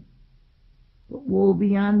 2020. But woe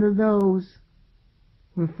be unto those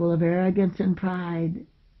who are full of arrogance and pride.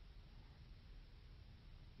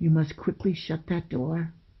 You must quickly shut that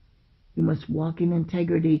door. You must walk in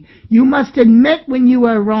integrity. You must admit when you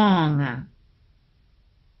are wrong.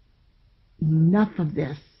 Enough of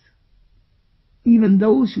this. Even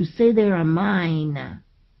those who say they are mine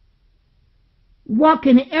walk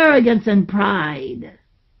in arrogance and pride.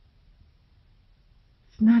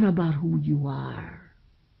 It's not about who you are.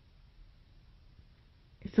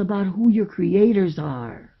 It's about who your creators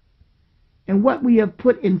are and what we have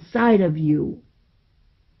put inside of you.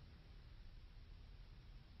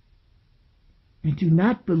 And do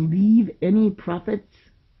not believe any prophets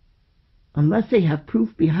unless they have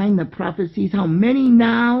proof behind the prophecies. How many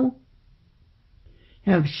now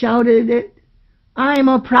have shouted it, I'm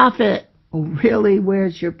a prophet. Oh, really?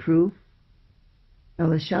 Where's your proof?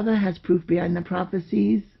 Elisheva has proof behind the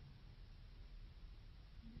prophecies.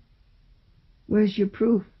 Where's your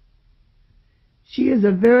proof? She is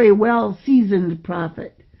a very well-seasoned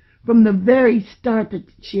prophet. From the very start that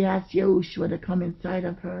she asked Yahushua to come inside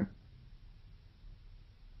of her.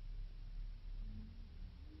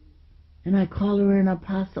 And I call her an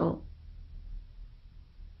apostle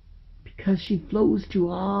because she flows to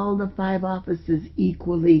all the 5 offices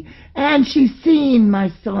equally. And she's seen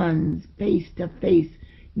my son's face to face,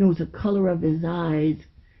 knows the color of his eyes,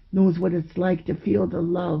 knows what it's like to feel the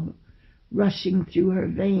love rushing through her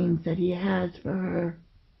veins that he has for her.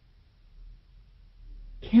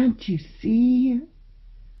 Can't you see?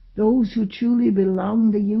 Those who truly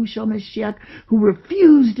belong to Yahushua Mashiach, who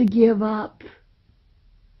refuse to give up,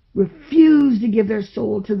 refuse to give their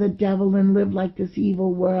soul to the devil and live like this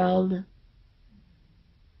evil world.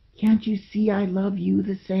 Can't you see I love you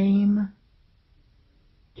the same?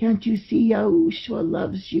 Can't you see Yahushua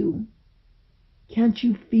loves you? Can't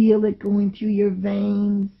you feel it going through your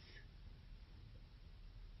veins?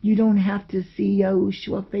 You don't have to see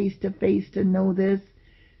Yahushua face to face to know this.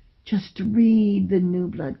 Just read the new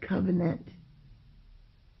blood covenant.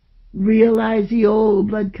 Realize the old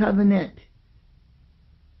blood covenant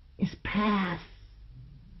is past.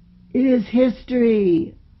 It is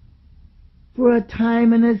history for a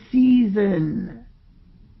time and a season.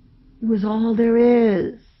 It was all there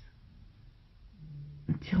is.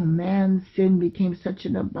 Until man's sin became such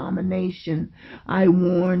an abomination, I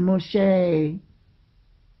warned Moshe,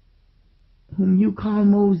 whom you call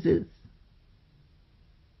Moses.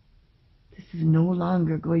 This is no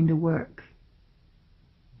longer going to work.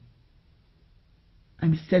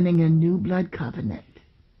 I'm sending a new blood covenant,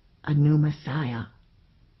 a new Messiah.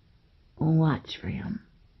 Watch for him.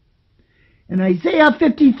 And Isaiah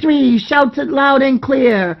 53 shouts it loud and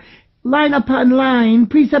clear, line upon line,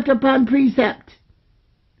 precept upon precept.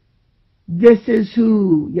 This is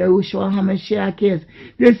who Yahushua HaMashiach is.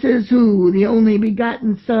 This is who the only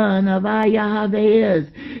begotten Son of YAH is.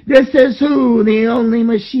 This is who the only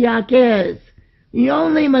Mashiach is. The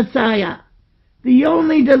only Messiah. The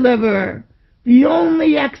only deliverer. The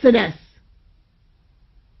only Exodus.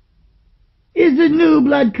 Is a new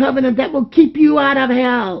blood covenant that will keep you out of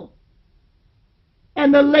hell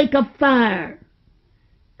and the lake of fire,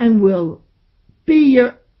 and will be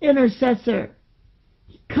your intercessor.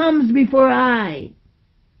 Comes before I,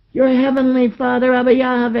 your heavenly Father, Abba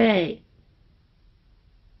Yahweh.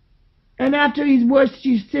 And after he's washed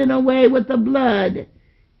your sin away with the blood,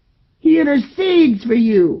 he intercedes for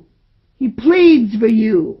you. He pleads for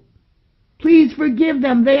you. Please forgive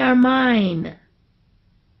them, they are mine.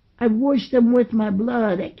 I washed them with my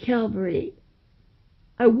blood at Calvary.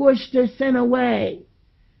 I washed their sin away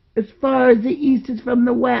as far as the east is from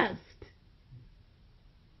the west.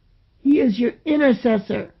 He is your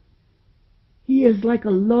intercessor. He is like a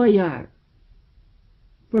lawyer.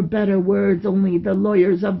 For better words, only the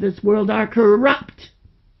lawyers of this world are corrupt.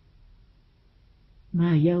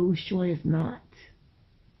 My Yahushua is not.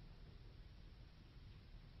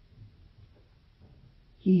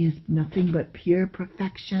 He is nothing but pure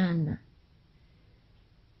perfection.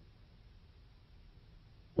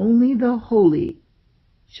 Only the holy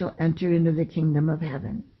shall enter into the kingdom of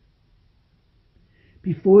heaven.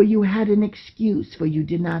 Before you had an excuse, for you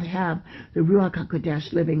did not have the Ruach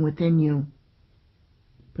HaKodesh living within you.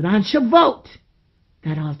 But on Shavuot,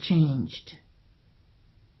 that all changed.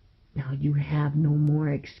 Now you have no more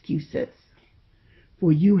excuses,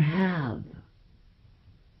 for you have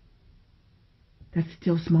that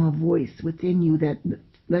still small voice within you that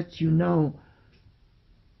lets you know,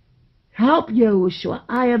 help Yahushua,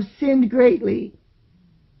 I have sinned greatly.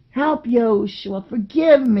 Help Yahushua,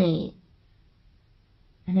 forgive me.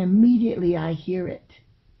 And immediately I hear it.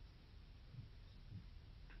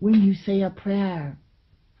 When you say a prayer,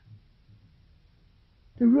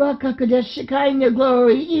 the Ruach HaKodesh, Shekinah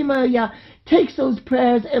glory, YAH, takes those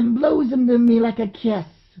prayers and blows them to me like a kiss.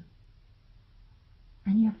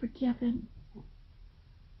 And you're forgiven.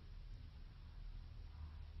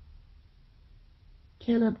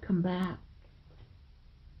 Caleb, come back.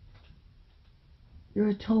 You're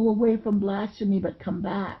a toe away from blasphemy, but come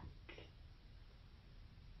back.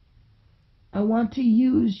 I want to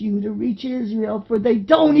use you to reach Israel, for they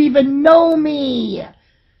don't even know me.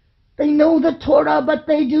 They know the Torah, but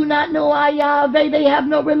they do not know Yahweh. They have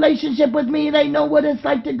no relationship with me. They know what it's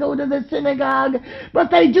like to go to the synagogue,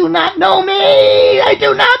 but they do not know me. They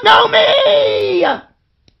do not know me.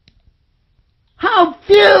 How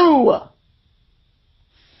few!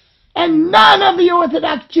 And none of the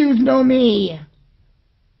Orthodox Jews know me.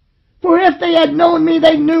 For if they had known me,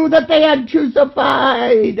 they knew that they had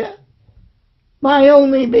crucified my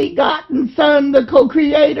only begotten Son, the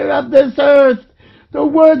co-creator of this earth, the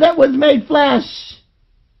Word that was made flesh.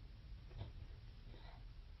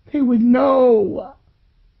 They would know.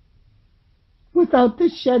 Without the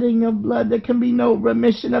shedding of blood, there can be no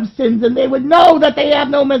remission of sins, and they would know that they have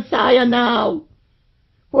no Messiah now.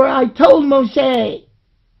 For I told Moshe,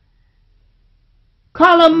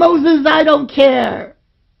 call him Moses, I don't care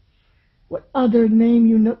what other name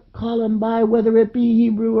you call him by, whether it be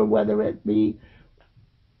Hebrew or whether it be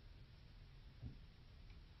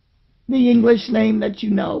the English name that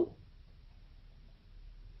you know.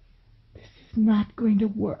 This is not going to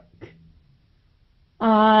work.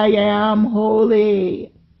 I am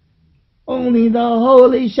holy. Only the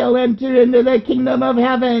holy shall enter into the kingdom of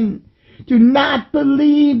heaven. Do not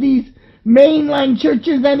believe these mainline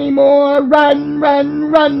churches anymore. Run,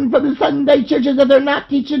 run, run from the Sunday churches if they're not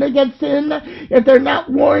teaching against sin, if they're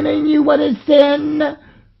not warning you what is sin.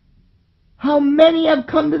 How many have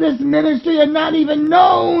come to this ministry and not even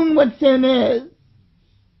known what sin is?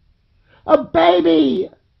 A baby,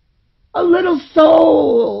 a little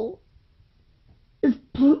soul, is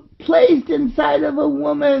placed inside of a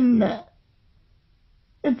woman.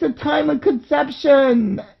 It's a time of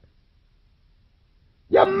conception.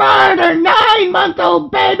 You murder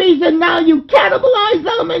 9-month-old babies and now you cannibalize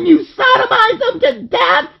them and you sodomize them to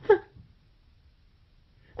death.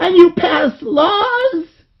 And you pass laws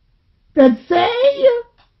that say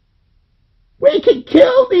we can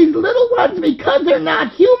kill these little ones because they're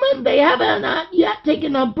not human. They haven't not yet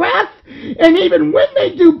taken a breath. And even when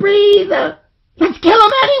they do breathe, let's kill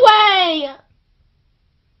them anyway.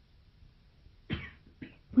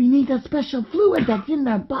 We need a special fluid that's in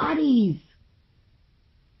their bodies.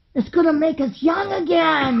 It's going to make us young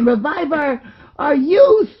again, revive our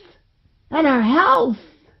youth and our health.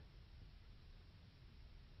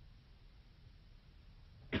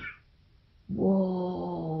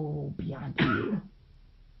 Whoa, beyond you.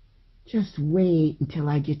 Just wait until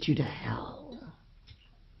I get you to hell.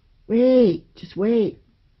 Wait, just wait.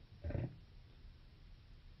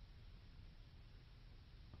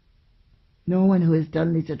 No one who has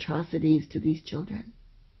done these atrocities to these children,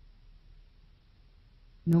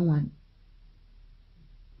 no one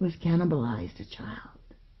who has cannibalized a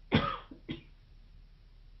child,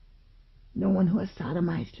 no one who has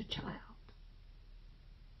sodomized a child,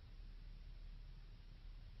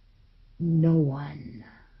 no one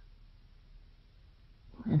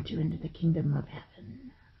will enter into the kingdom of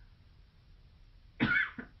heaven.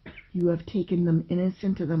 You have taken them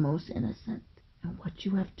innocent to the most innocent, and what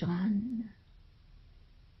you have done,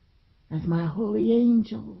 as my holy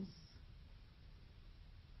angels,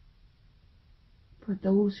 for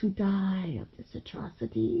those who die of these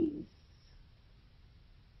atrocities,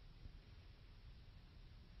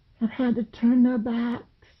 have had to turn their backs,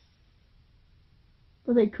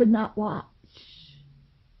 for they could not watch.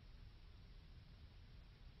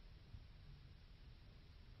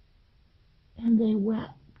 And they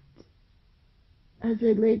wept as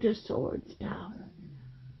they laid their swords down.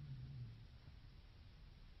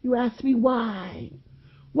 You ask me why?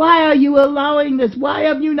 Why are you allowing this? Why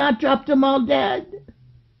have you not dropped them all dead?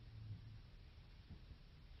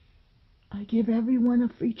 I give everyone a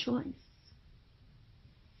free choice.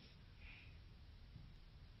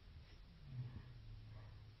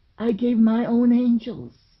 I gave my own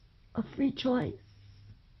angels a free choice.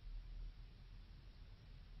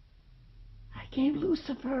 I gave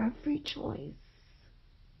Lucifer a free choice,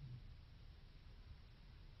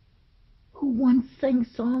 who once sang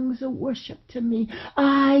songs of worship to me.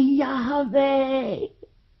 Yahweh,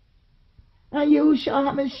 Yahushua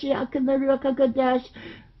HaMashiach and the Ruach HaKodesh,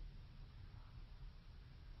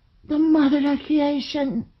 the mother of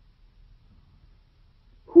creation.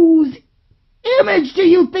 Whose image do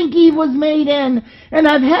you think Eve was made in? And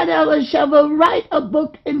I've had Elisheva write a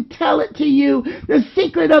book and tell it to you, the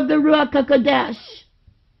secret of the Ruach HaKodesh.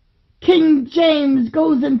 King James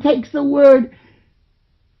goes and takes the word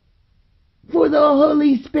for the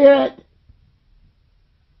Holy Spirit,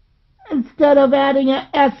 instead of adding an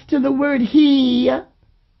S to the word he.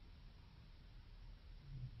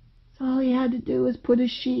 So all he had to do was put a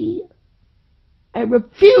she. I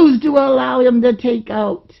refuse to allow him to take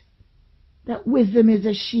out that wisdom is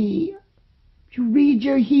a she. If you read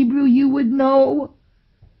your Hebrew, you would know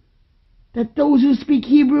that those who speak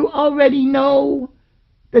Hebrew already know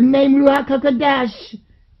the name Ruach HaKodesh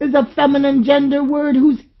is a feminine gender word.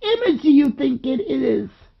 Whose image do you think it is?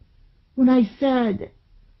 When I said,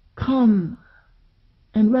 come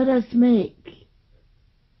and let us make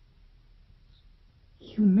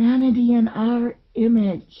humanity in our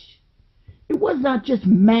image. It was not just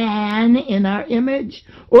man in our image,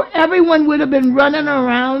 or everyone would have been running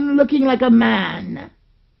around looking like a man.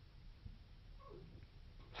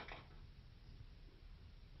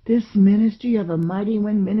 This ministry of a Mighty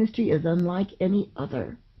Wind ministry is unlike any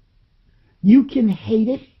other. You can hate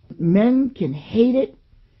it, men can hate it,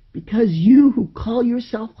 because you who call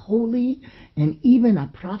yourself holy and even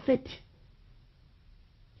a prophet,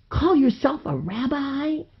 call yourself a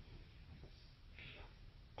rabbi,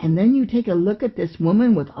 and then you take a look at this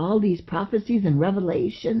woman with all these prophecies and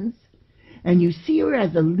revelations, and you see her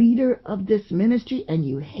as a leader of this ministry, and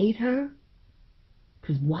you hate her.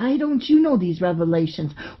 Because why don't you know these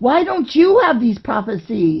revelations? Why don't you have these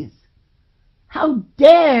prophecies? How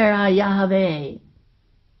dare Yahweh?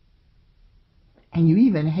 And you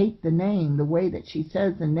even hate the name, the way that she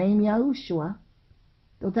says the name Yahushua,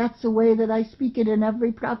 though that's the way that I speak it in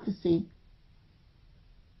every prophecy.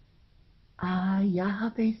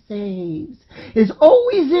 Yahweh saves is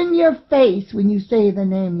always in your face when you say the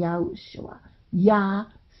name Yahushua. Yah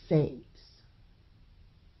saves.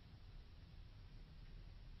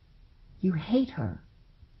 You hate her.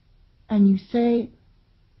 And you say,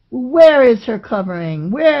 where is her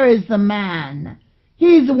covering? Where is the man?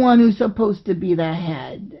 He's the one who's supposed to be the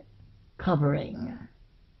head covering.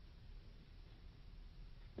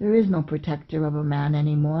 There is no protector of a man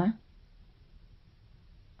anymore.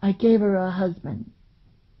 I gave her a husband,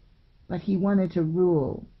 but he wanted to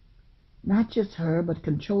rule. Not just her, but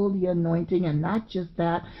control the anointing, and not just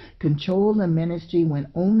that, control the ministry,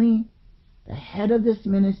 when only the head of this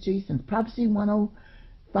ministry, since Prophecy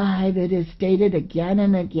 105, it is stated again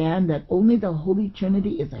and again that only the Holy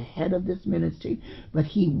Trinity is the head of this ministry, but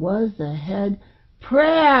he was the head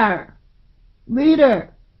prayer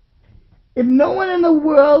leader. If no one in the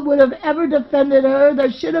world would have ever defended her,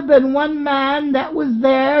 there should have been one man that was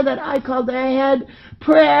there that I called the head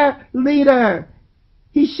prayer leader.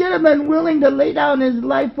 He should have been willing to lay down his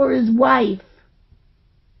life for his wife.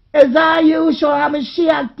 As Yahushua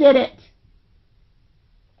HaMashiach did it.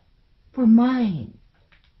 For mine.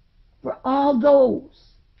 For all those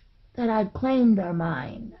that I've claimed are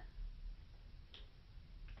mine.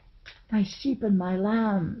 My sheep and my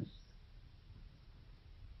lambs.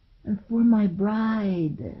 And for my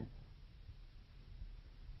bride.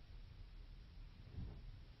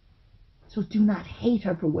 So do not hate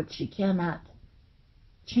her for what she cannot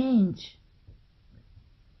change.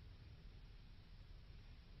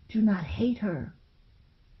 Do not hate her.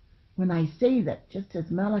 When I say that, just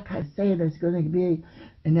as Malachi say there's going to be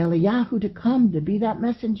an Eliyahu to come to be that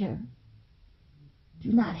messenger,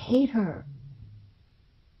 do not hate her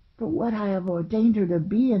for what I have ordained her to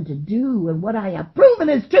be and to do, and what I have proven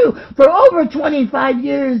is true for over 25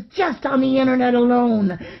 years just on the internet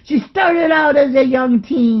alone. She started out as a young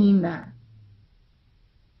teen,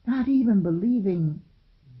 not even believing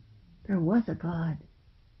there was a God.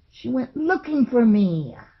 She went looking for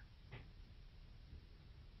me.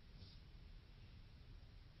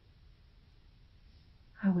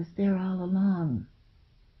 I was there all along.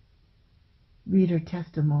 Read her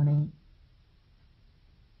testimony,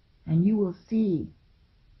 and you will see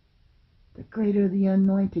the greater the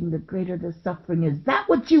anointing, the greater the suffering. Is that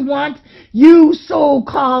what you want, you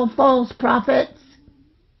so-called false prophets?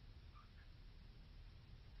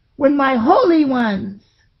 When my holy ones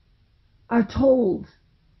are told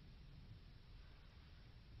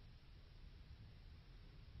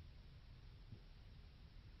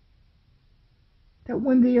that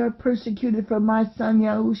when they are persecuted for my son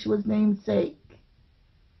Yahushua's name's sake,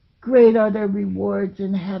 great are their rewards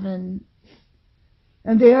in heaven,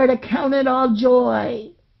 and they are to count it all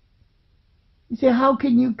joy. You say, how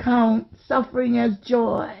can you count suffering as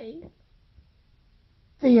joy?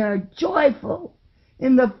 They are joyful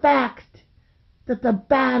in the fact that the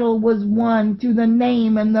battle was won through the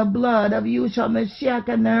name and the blood of Yahshua Mashiach,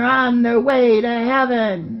 and they're on their way to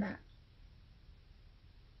heaven.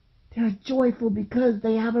 They're joyful because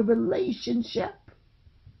they have a relationship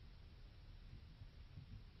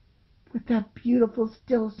with that beautiful,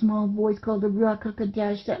 still, small voice called the Ruach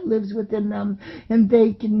HaKodesh that lives within them, and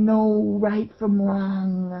they can know right from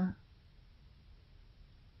wrong.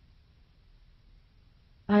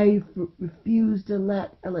 I refuse to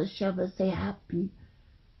let Elisheva say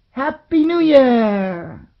Happy New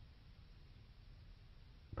Year.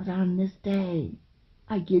 But on this day,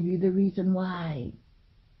 I give you the reason why.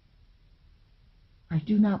 I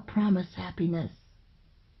do not promise happiness.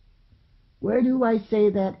 Where do I say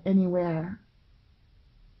that anywhere?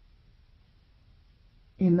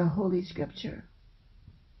 In the Holy Scripture.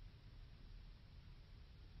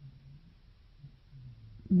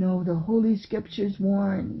 No, the Holy Scriptures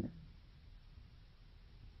warn.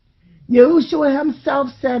 Yahushua himself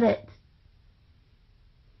said it.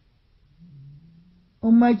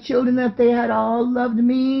 Oh, my children, if they had all loved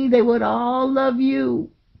me, they would all love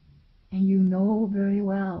you. And you know very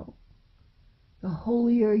well, the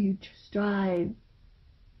holier you strive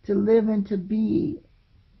to live and to be,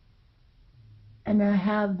 and to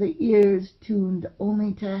have the ears tuned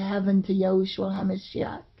only to heaven, to Yahushua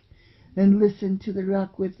HaMashiach, and listen to the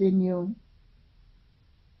Ruach within you,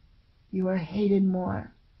 you are hated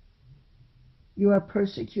more. You are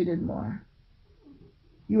persecuted more.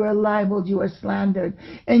 You are libeled. You are slandered.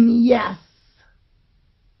 And yes,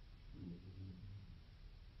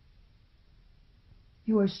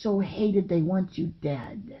 you are so hated they want you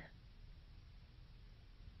dead.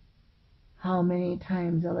 How many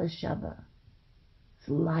times Elisheva's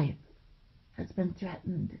life has been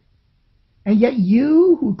threatened? And yet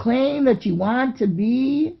you who claim that you want to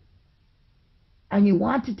be and you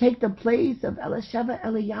want to take the place of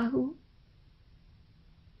Eliyahu,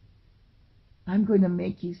 I'm going to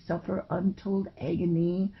make you suffer untold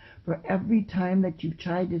agony for every time that you've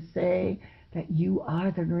tried to say that you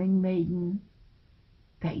are the ring maiden,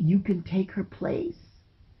 that you can take her place.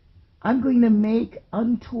 I'm going to make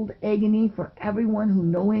untold agony for everyone who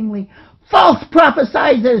knowingly false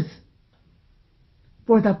prophesizes.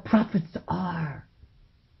 For the prophets are,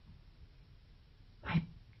 my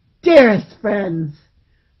dearest friends,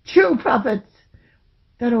 true prophets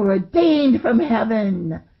that are ordained from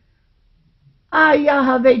heaven. I,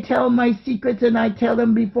 Yahweh, tell my secrets, and I tell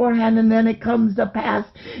them beforehand, and then it comes to pass.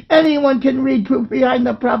 Anyone can read proof behind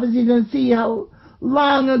the prophecies and see how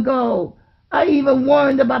long ago I even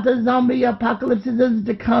warned about the zombie apocalypses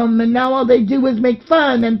to come, and now all they do is make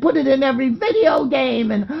fun and put it in every video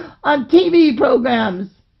game and on TV programs.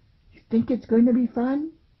 You think it's going to be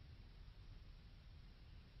fun?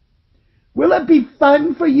 Will it be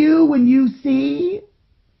fun for you when you see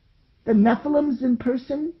the Nephilims in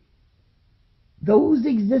person? Those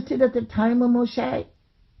existed at the time of Moshe.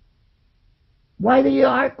 Why the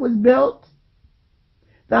ark was built?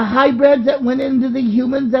 The hybrids that went into the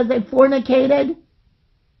humans as they fornicated?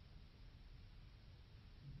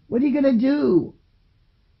 What are you going to do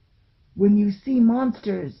when you see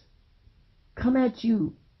monsters come at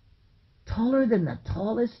you taller than the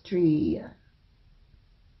tallest tree?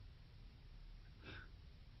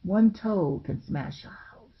 One toe can smash a house.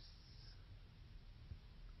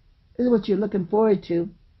 This is what you're looking forward to.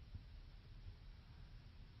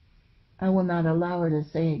 I will not allow her to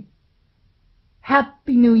say,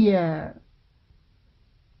 Happy New Year.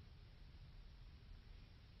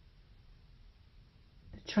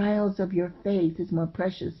 The trials of your faith is more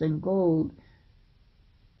precious than gold.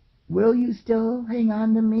 Will you still hang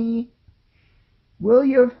on to me? Will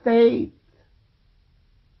your faith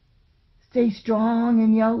stay strong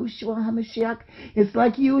in Yahushua HaMashiach? It's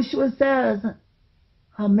like Yahushua says,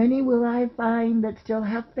 how many will I find that still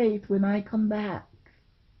have faith when I come back?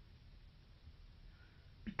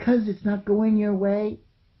 Because it's not going your way?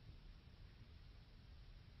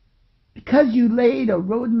 Because you laid a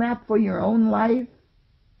roadmap for your own life?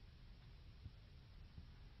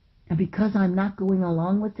 And because I'm not going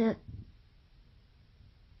along with it?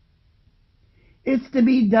 It's to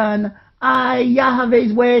be done, I,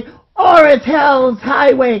 Yahweh's way, or it's hell's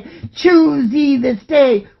highway. Choose ye this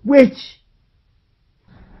day which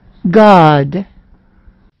God,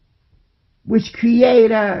 which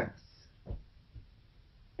Creator.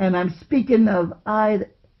 And I'm speaking of I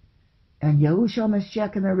and Yahushua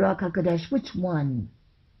Mashiach and the Ruach HaKodesh. Which one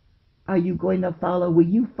are you going to follow? Will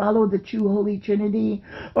you follow the true Holy Trinity?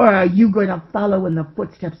 Or are you going to follow in the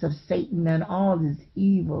footsteps of Satan and all his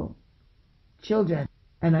evil children?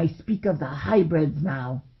 And I speak of the hybrids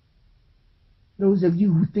now. Those of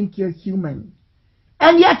you who think you're human.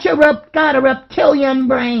 And yet you've got a reptilian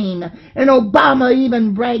brain. And Obama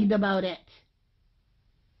even bragged about it.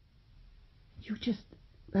 You just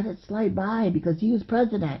let it slide by because he was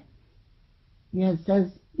president. Yeah, it says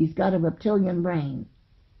he's got a reptilian brain.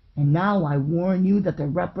 And now I warn you that the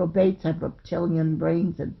reprobates have reptilian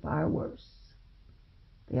brains and far worse.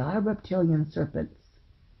 They are reptilian serpents.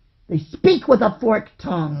 They speak with a forked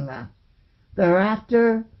tongue. They're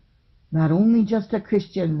after not only just the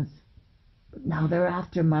Christians, but now they're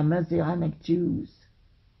after my Messianic Jews.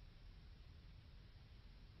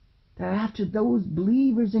 They're after those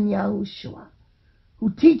believers in Yahushua who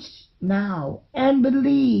teach now and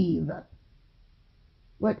believe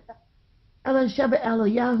what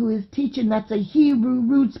Eliyahu is teaching. That's a Hebrew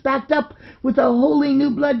roots backed up with the holy new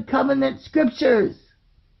blood covenant scriptures.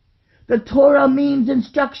 The Torah means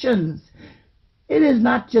instructions. It does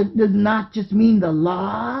not just mean the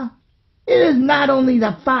law. It is not only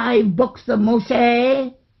the 5 books of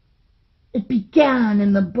Moshe. It began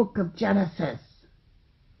in the book of Genesis.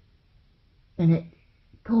 And it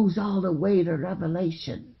goes all the way to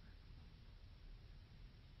Revelation.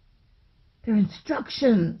 They're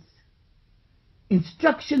instructions.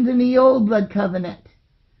 Instructions in the old blood covenant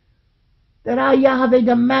that I, Yahweh,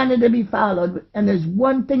 demanded to be followed. And there's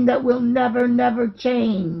one thing that will never, never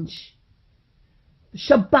change.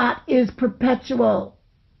 Shabbat is perpetual.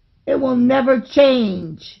 It will never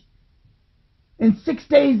change. In 6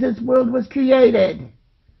 days this world was created.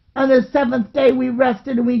 On the 7th day we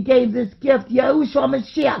rested and we gave this gift. Yahushua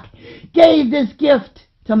Mashiach gave this gift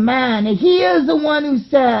to man. And he is the one who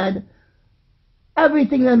said,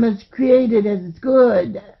 everything that was created is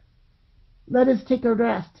good. Let us take a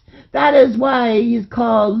rest. That is why he is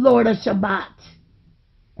called Lord of Shabbat.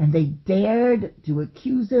 And they dared to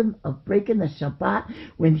accuse him of breaking the Shabbat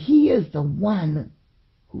when he is the one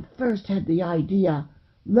who first had the idea,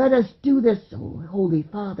 let us do this, oh, Holy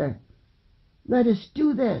Father. Let us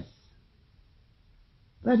do this.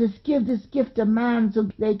 Let us give this gift to man so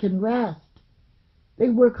they can rest. They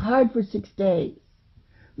work hard for 6 days.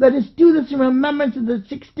 Let us do this in remembrance of the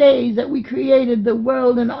 6 days that we created the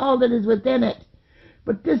world and all that is within it.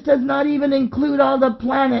 But this does not even include all the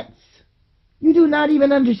planets. You do not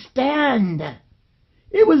even understand.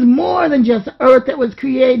 It was more than just Earth that was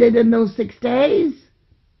created in those 6 days.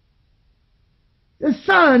 The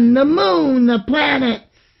sun, the moon, the planets.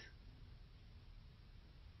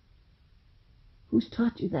 Who's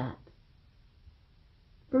taught you that?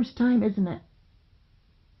 First time, isn't it?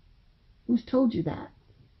 Who's told you that?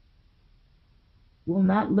 You will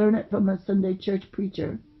not learn it from a Sunday church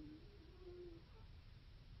preacher.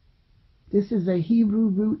 This is a Hebrew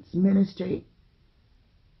roots ministry.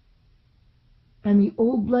 And the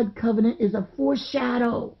old blood covenant is a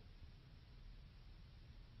foreshadow.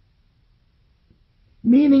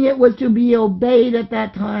 Meaning it was to be obeyed at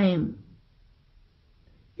that time.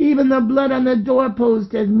 Even the blood on the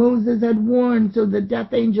doorpost, as Moses had warned, so the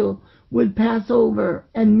death angel would pass over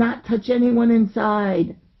and not touch anyone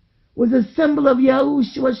inside, was a symbol of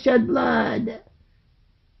Yahushua's shed blood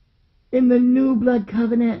in the new blood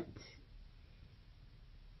covenant.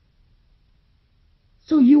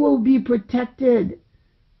 So you will be protected,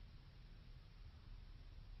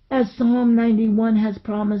 as Psalm 91 has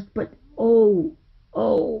promised. But oh,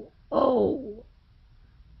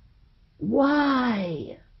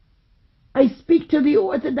 why? I speak to the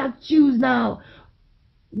Orthodox Jews now.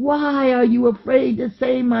 Why are you afraid to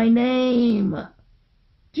say my name?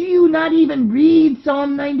 Do you not even read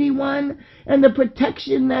Psalm 91 and the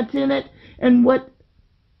protection that's in it? And what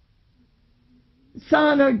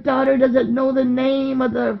son or daughter doesn't know the name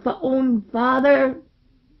of their own father?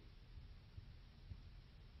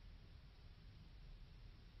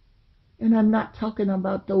 And I'm not talking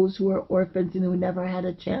about those who are orphans and who never had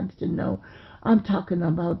a chance to know. I'm talking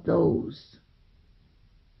about those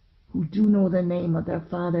who do know the name of their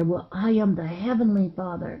Father. Well, I am the Heavenly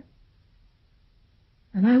Father.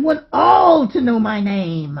 And I want all to know my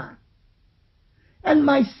name. And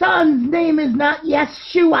my son's name is not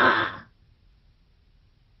Yeshua.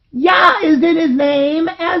 YAH is in his name,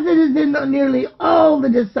 as it is in nearly all the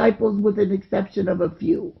disciples, with an exception of a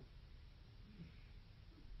few.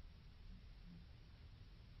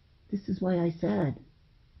 This is why I said,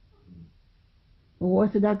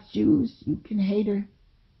 Orthodox Jews, you can hate her.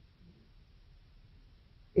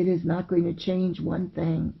 It is not going to change one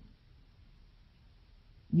thing.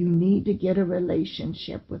 You need to get a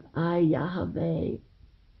relationship with Yahweh.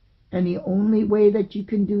 And the only way that you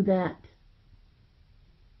can do that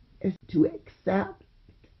is to accept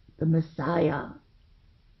the Messiah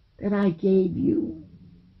that I gave you.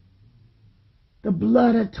 The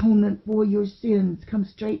blood atonement for your sins comes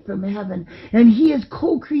straight from heaven. And he is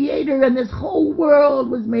co-creator, and this whole world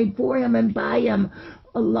was made for him and by him,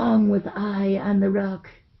 along with I and the Rock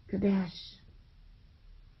Kadesh.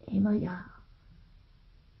 YAH.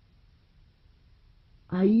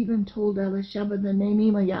 I even told Elisheva the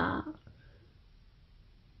name YAH.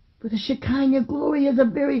 For the Shekinah glory is a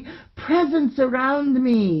very presence around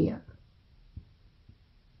me.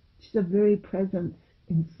 She's a very presence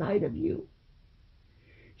inside of you.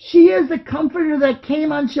 She is the comforter that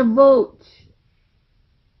came on Shavuot.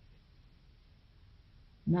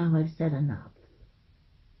 Now I've said enough.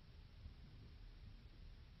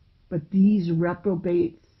 But these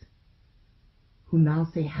reprobates who now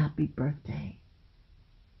say happy birthday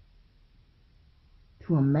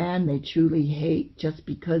to a man they truly hate just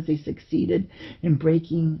because they succeeded in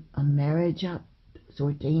breaking a marriage up that was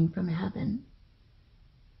ordained from heaven.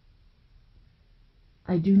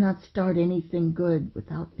 I do not start anything good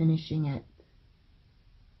without finishing it.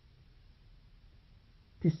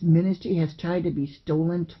 This ministry has tried to be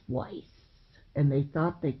stolen twice, and they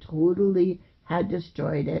thought they totally had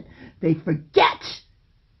destroyed it. They forget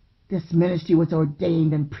this ministry was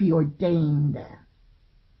ordained and preordained,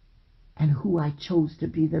 and who I chose to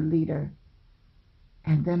be the leader.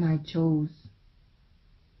 And then I chose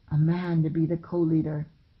a man to be the co-leader.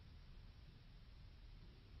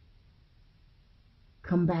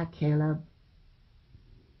 Come back, Caleb.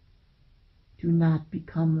 Do not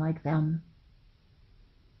become like them.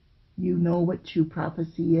 You know what true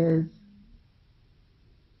prophecy is.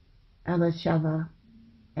 Elisheva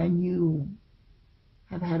and you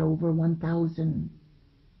have had over 1,000,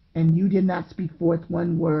 and you did not speak forth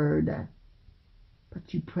one word,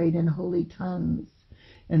 but you prayed in holy tongues,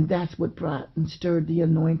 and that's what brought and stirred the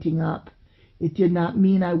anointing up It did not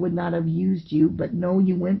mean I would not have used you, but no,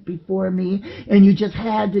 you went before me, and you just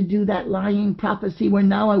had to do that lying prophecy where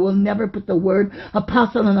now I will never put the word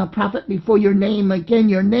apostle and a prophet before your name again.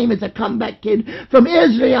 Your name is a comeback kid from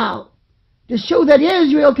Israel, to show that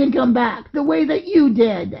Israel can come back the way that you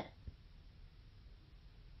did.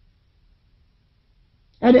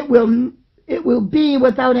 And it will be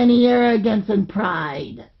without any arrogance and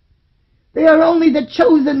pride. They are only the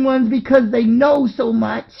chosen ones because they know so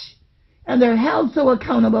much, and they're held so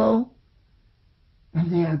accountable,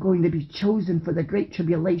 and they are going to be chosen for the great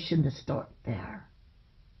tribulation to start there.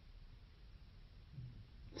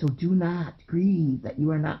 So do not grieve that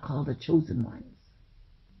you are not called the chosen ones.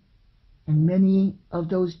 And many of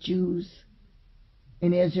those Jews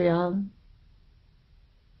in Israel,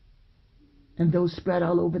 and those spread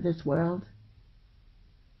all over this world,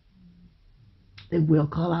 they will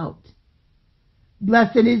call out,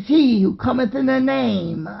 "Blessed is he who cometh in the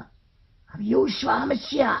name of Yahushua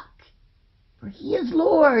HaMashiach, for he is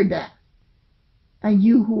Lord." And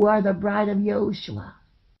you who are the bride of Yahushua,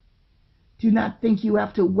 do not think you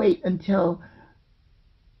have to wait until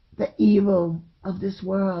the evil of this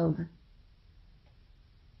world,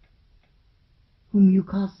 whom you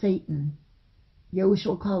call Satan,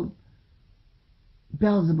 Yahushua called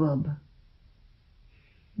Beelzebub,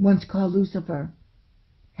 once called Lucifer,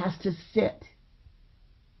 has to sit.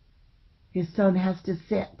 His son has to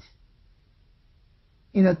sit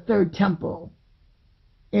in a third temple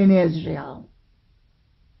in Israel.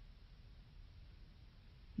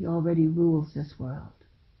 He already rules this world.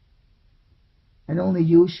 And only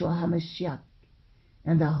Yahushua HaMashiach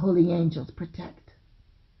and the holy angels protect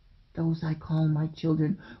those I call my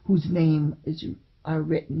children, whose name are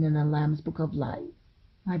written in the Lamb's Book of Life.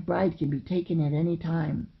 My bride can be taken at any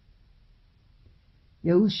time.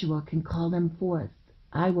 Yahushua can call them forth.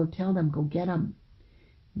 I will tell them, go get them.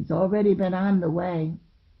 He's already been on the way.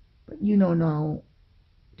 But you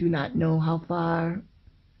do not know how far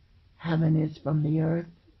heaven is from the earth.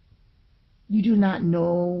 You do not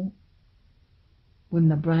know when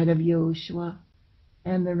the bride of Yahushua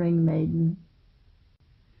and the ring maiden.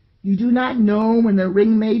 You do not know when the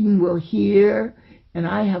ring maiden will hear, and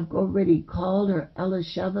I have already called her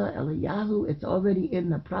Elisheva, Eliyahu. It's already in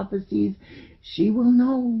the prophecies. She will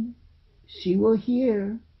know. She will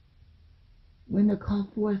hear when to call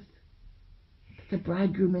forth that the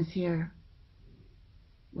bridegroom is here.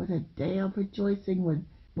 What a day of rejoicing,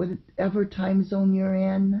 whatever time zone you're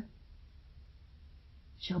in,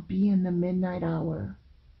 shall be in the midnight hour.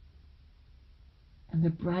 And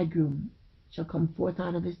the bridegroom shall come forth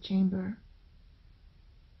out of his chamber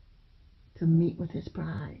to meet with his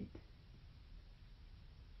bride.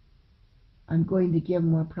 I'm going to give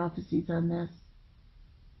more prophecies on this,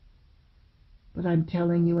 but I'm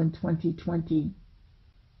telling you, in 2020,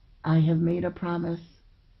 I have made a promise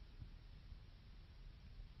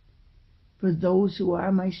for those who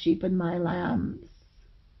are my sheep and my lambs.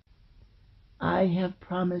 I have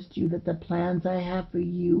promised you that the plans I have for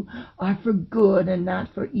you are for good and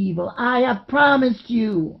not for evil. I have promised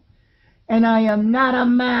you, and I am not a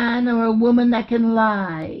man or a woman that can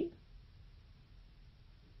lie,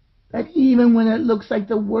 that even when it looks like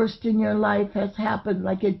the worst in your life has happened,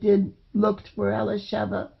 like it looked for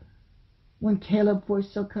Elisheva when Caleb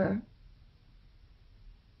forsook her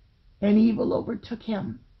and evil overtook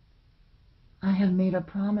him, I have made a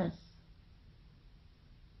promise.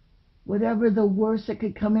 Whatever the worst that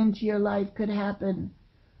could come into your life could happen,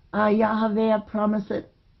 I, Yahweh, have promised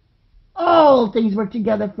it. All things work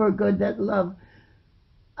together for good that love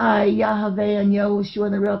I, Yahweh, and Yahushua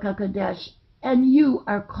and the Real HaKodesh. And you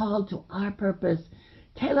are called to our purpose.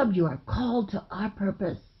 Caleb, you are called to our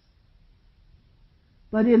purpose.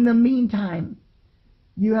 But in the meantime,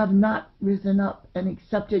 you have not risen up and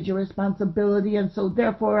accepted your responsibility, and so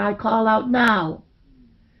therefore I call out now.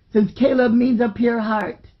 Since Caleb means a pure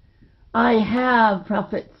heart, I have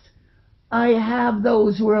prophets. I have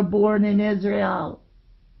those who are born in Israel.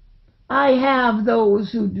 I have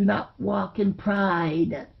those who do not walk in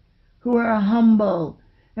pride, who are humble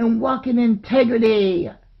and walk in integrity,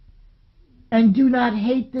 and do not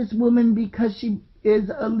hate this woman because she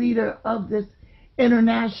is a leader of this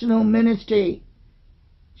international ministry.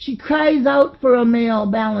 She cries out for a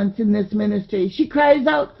male balance in this ministry. She cries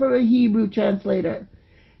out for a Hebrew translator.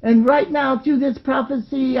 And right now, through this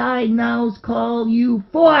prophecy, I now call you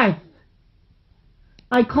forth.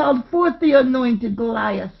 I called forth the anointed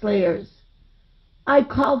Goliath slayers. I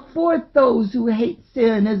call forth those who hate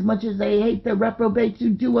sin as much as they hate the reprobates who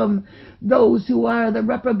do them, those who are the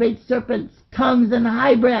reprobate serpents, tongues, and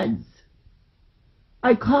hybrids.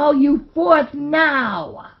 I call you forth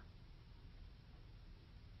now.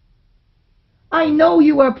 I know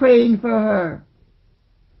you are praying for her.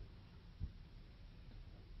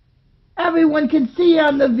 Everyone can see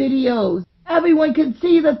on the videos. Everyone can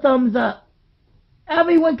see the thumbs up.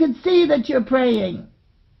 Everyone can see that you're praying.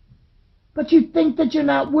 But you think that you're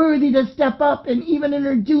not worthy to step up and even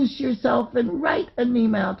introduce yourself and write an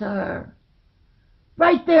email to her.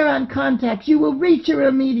 Right there on contacts, you will reach her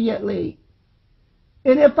immediately.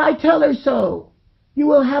 And if I tell her so, you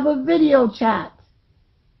will have a video chat.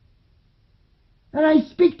 And I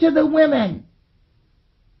speak to the women.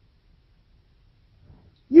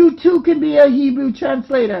 You too can be a Hebrew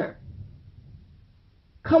translator.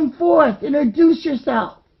 Come forth, introduce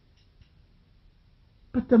yourself.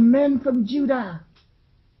 But the men from Judah,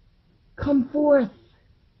 come forth.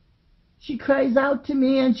 She cries out to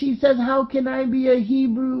me and she says, how can I be a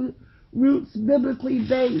Hebrew roots biblically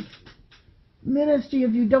based ministry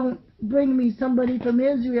if you don't bring me somebody from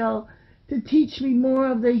Israel to teach me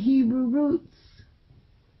more of the Hebrew roots?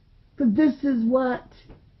 For this is what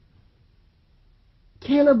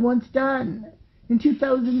Caleb once done in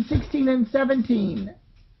 2016 and 17.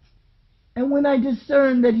 And when I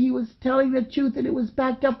discerned that he was telling the truth and it was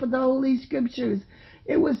backed up with the Holy Scriptures,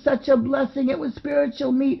 it was such a blessing. It was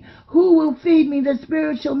spiritual meat. Who will feed me the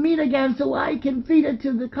spiritual meat again so I can feed it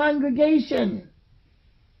to the congregation?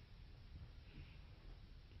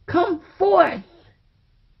 Come forth.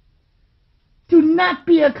 Do not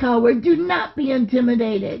be a coward. Do not be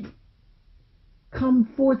intimidated. Come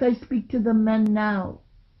forth, I speak to the men now.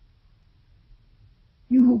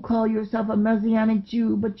 You who call yourself a Messianic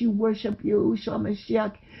Jew, but you worship Yahushua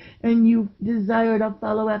Mashiach, and you desire to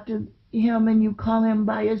follow after him, and you call him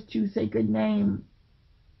by his true sacred name.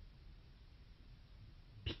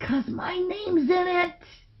 Because my name's in it.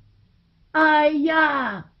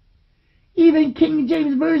 YAH. Even King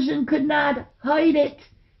James Version could not hide it.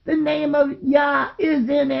 The name of YAH is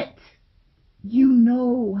in it. You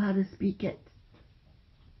know how to speak it.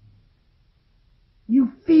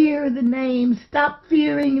 You fear the name. Stop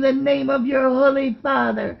fearing the name of your Holy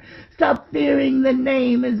Father. Stop fearing the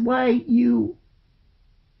name is why you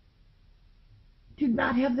do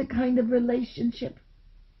not have the kind of relationship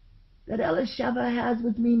that Elisheva has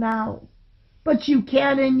with me now. But you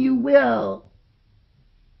can and you will.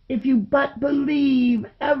 If you but believe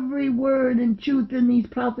every word and truth in these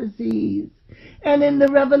prophecies and in the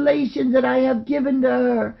revelations that I have given to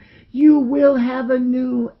her, you will have a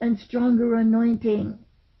new and stronger anointing.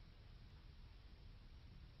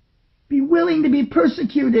 Be willing to be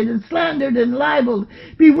persecuted and slandered and libeled.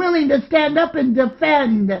 Be willing to stand up and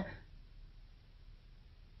defend.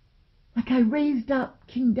 Like I raised up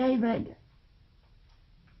King David.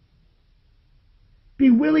 Be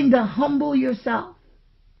willing to humble yourself.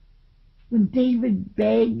 When David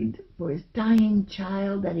begged for his dying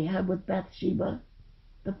child that he had with Bathsheba,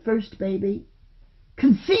 the first baby,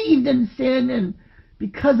 conceived in sin and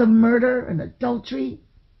because of murder and adultery,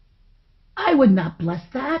 I would not bless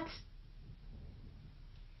that.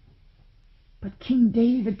 But King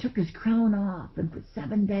David took his crown off, and for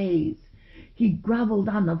 7 days he groveled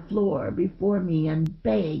on the floor before me and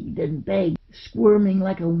begged, squirming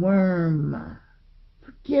like a worm.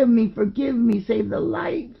 Forgive me, save the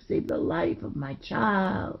life of my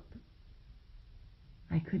child.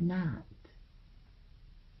 I could not.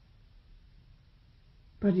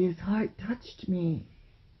 But his heart touched me.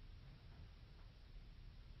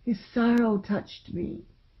 His sorrow touched me.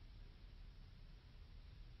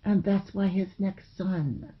 And that's why his next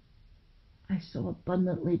son I so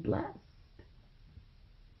abundantly blessed.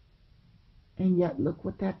 And yet look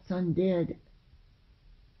what that son did.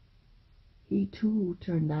 He too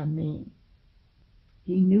turned on me.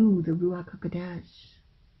 He knew the Ruach HaKodesh.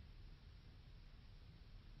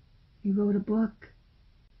 He wrote a book.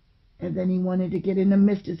 And then he wanted to get into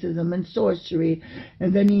mysticism and sorcery.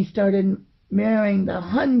 And then he started marrying the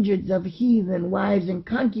hundreds of heathen wives, and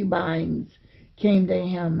concubines came to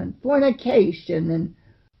him, and fornication. And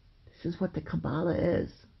this is what the Kabbalah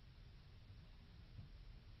is.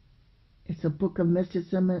 It's a book of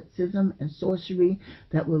mysticism and sorcery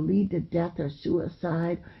that will lead to death or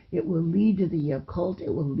suicide. It will lead to the occult.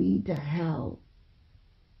 It will lead to hell.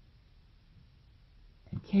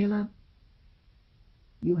 And Caleb,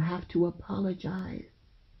 you have to apologize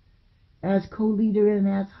as co-leader and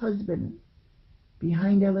as husband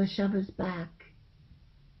behind Elisheva's back.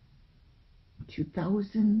 In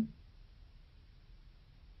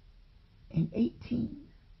 2018,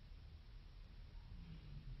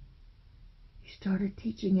 you started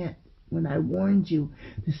teaching it when I warned you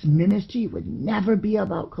this ministry would never be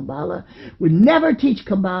about Kabbalah, would never teach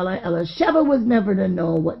Kabbalah. Elisheva was never to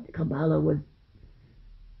know what Kabbalah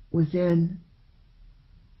was in.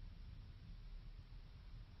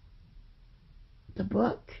 the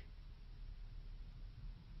book,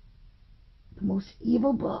 the most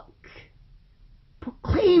evil book,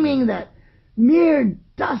 proclaiming that mere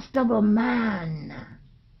dust of a man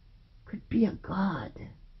could be a god.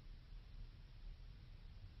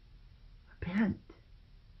 Repent,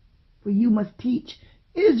 for you must teach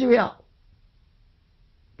Israel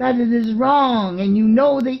that it is wrong, and you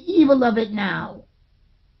know the evil of it now.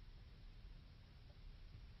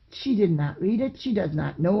 She did not read it. She does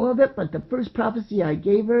not know of it, but the first prophecy I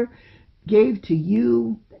gave to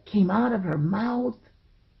you, that came out of her mouth,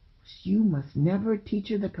 was, you must never teach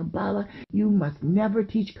her the Kabbalah. You must never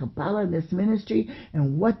teach Kabbalah in this ministry.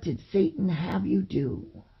 And what did Satan have you do?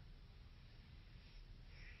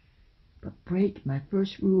 But break my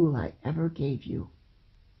first rule I ever gave you.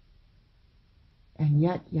 And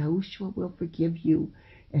yet Yahushua will forgive you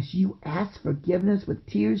as you ask forgiveness with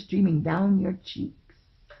tears streaming down your cheeks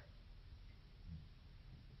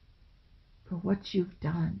for what you've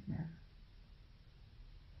done.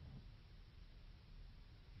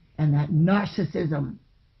 And that narcissism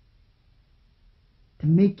to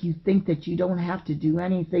make you think that you don't have to do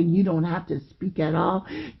anything, you don't have to speak at all,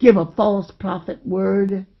 give a false prophet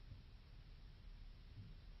word.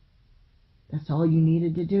 That's all you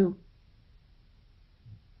needed to do.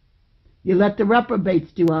 You let the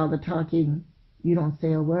reprobates do all the talking. You don't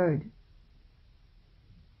say a word.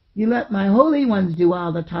 You let my holy ones do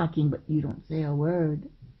all the talking, but you don't say a word.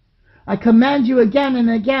 I command you again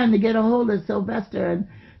and again to get a hold of Sylvester and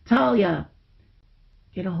Talia.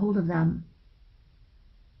 Get a hold of them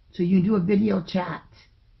so you do a video chat.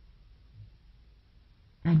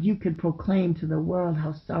 And you can proclaim to the world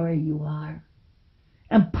how sorry you are.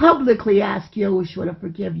 And publicly ask Yahushua to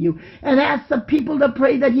forgive you. And ask the people to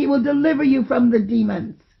pray that he will deliver you from the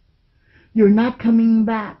demons. You're not coming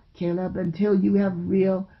back, Caleb, until you have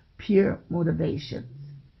real, pure motivations.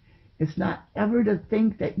 It's not ever to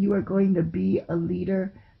think that you are going to be a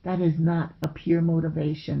leader. That is not a pure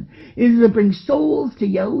motivation. It is to bring souls to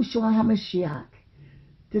Yahushua HaMashiach.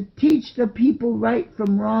 To teach the people right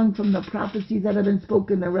from wrong, from the prophecies that have been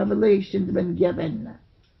spoken, the revelations have been given.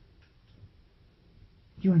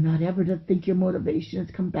 You are not ever to think your motivation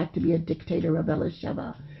is come back to be a dictator of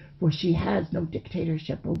Elisheva, for she has no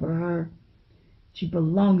dictatorship over her. She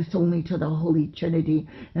belongs only to the Holy Trinity,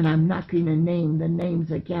 and I'm not going to name the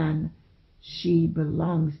names again. She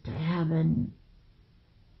belongs to heaven.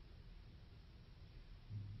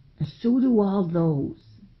 And so do all those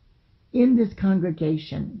in this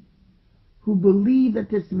congregation who believe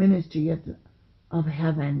that this ministry is of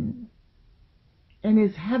heaven and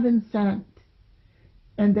is heaven sent.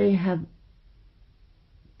 And they have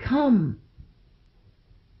come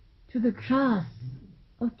to the cross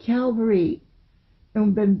of Calvary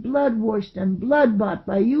and been blood washed and blood bought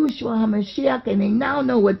by Yeshua HaMashiach, and they now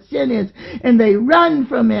know what sin is, and they run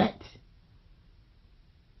from it.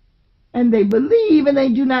 And they believe and they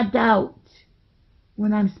do not doubt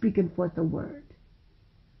when I'm speaking forth the word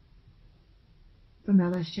from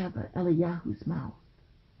Eliyahu's mouth.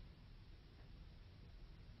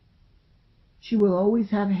 She will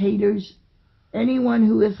always have haters. Anyone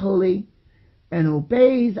who is holy and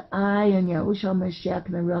obeys I and Yahushua Mashiach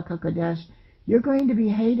and the Ruach HaKodesh, you're going to be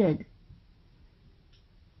hated.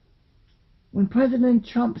 When President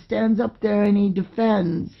Trump stands up there and he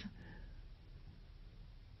defends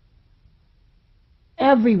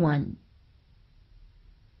everyone,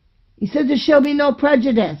 he says there shall be no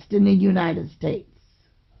prejudice in the United States.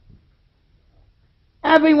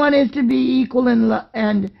 Everyone is to be equal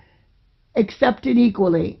and accepted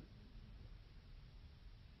equally.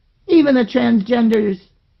 Even the transgenders,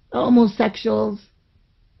 the homosexuals,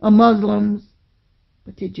 the Muslims.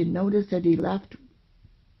 But did you notice that he left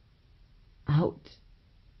out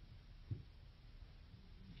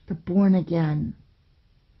the born again,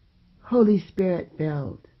 Holy Spirit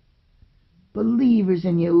filled believers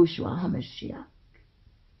in Yahushua HaMashiach,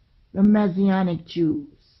 the Messianic Jews,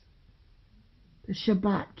 the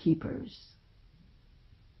Shabbat keepers?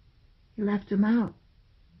 He left them out.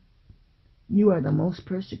 You are the most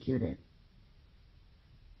persecuted.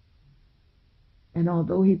 And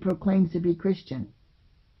although he proclaims to be Christian,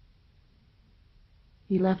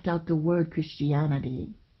 he left out the word Christianity.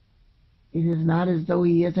 It is not as though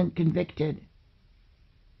he isn't convicted.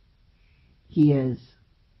 He is.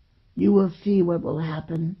 You will see what will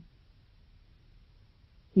happen.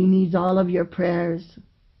 He needs all of your prayers.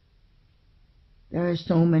 There are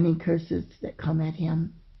so many curses that come at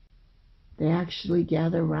him. They actually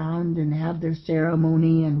gather around and have their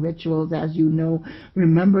ceremony and rituals, as you know.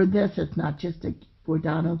 Remember this, it's not just for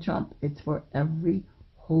Donald Trump, it's for every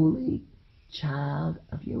holy child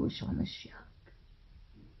of Yahushua Mashiach.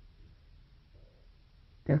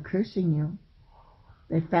 They're cursing you.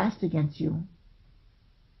 They fast against you.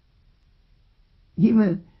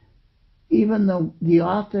 Even the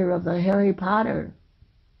author of the Harry Potter,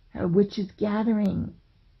 her witches gathering,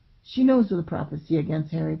 she knows the prophecy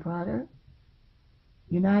against Harry Potter.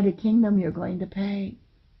 United Kingdom, you're going to pay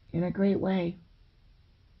in a great way.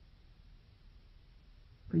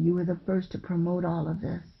 For you were the first to promote all of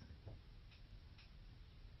this.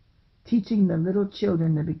 Teaching the little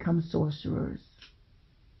children to become sorcerers.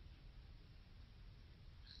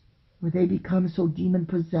 Where they become so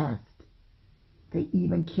demon-possessed, they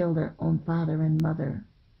even kill their own father and mother.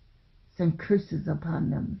 Send curses upon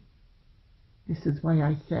them. This is why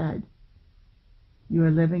I said, you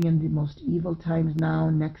are living in the most evil times now,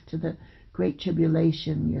 next to the Great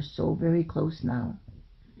Tribulation. You're so very close now.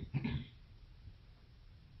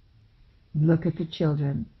 Look at the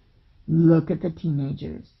children. Look at the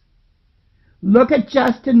teenagers. Look at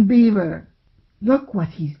Justin Bieber. Look what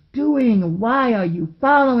he's doing. Why are you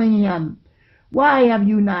following him? Why have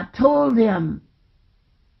you not told him?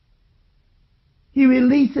 He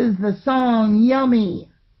releases the song Yummy,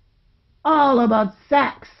 all about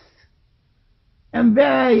sex and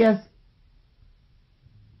various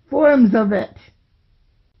forms of it.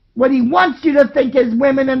 What he wants you to think is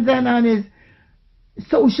women, and then on his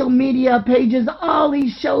social media pages, all he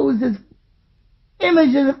shows is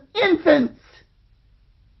images of infants.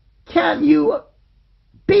 Can't you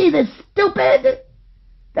be this stupid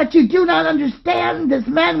that you do not understand this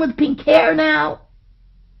man with pink hair now?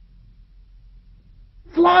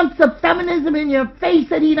 Flaunts the feminism in your face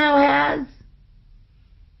that he now has.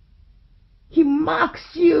 He mocks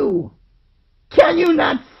you. Can you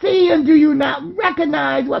not see, and do you not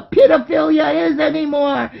recognize what pedophilia is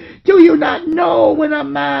anymore? Do you not know when a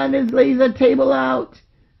man lays a table out?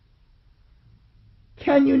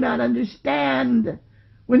 Can you not understand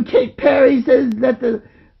when Kate Perry says that the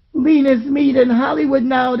leanest meat in Hollywood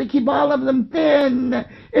now to keep all of them thin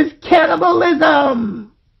is cannibalism?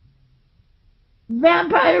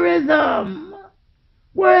 Vampirism.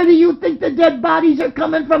 Where do you think the dead bodies are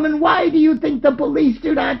coming from, and why do you think the police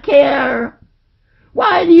do not care?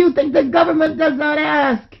 Why do you think the government does not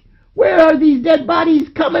ask? Where are these dead bodies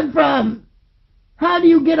coming from? How do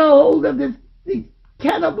you get a hold of this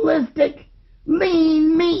cannibalistic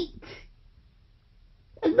lean meat?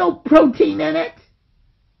 There's no protein in it.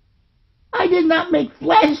 I did not make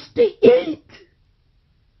flesh to eat.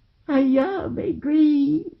 YAH, I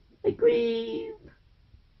grieve. I grieve.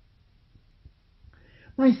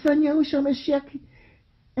 My son Yahushua Mashiach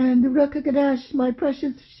and the Ruach HaKodesh, my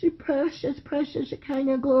precious, precious, precious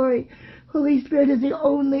Shekinah glory, Holy Spirit is the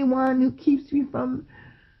only one who keeps me from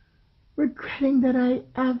regretting that I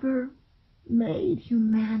ever made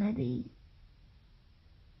humanity.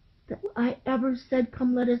 That I ever said,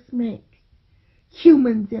 come let us make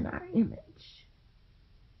humans in our image.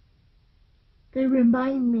 They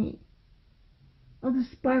remind me of the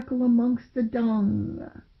sparkle amongst the dung.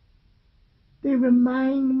 They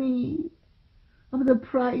remind me of the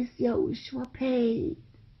price Yahushua paid.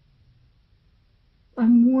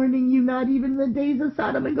 I'm warning you, not even in the days of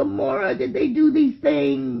Sodom and Gomorrah did they do these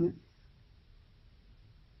things.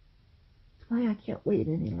 That's why I can't wait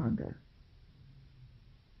any longer.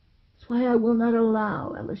 That's why I will not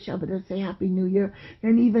allow Elisheba to say Happy New Year.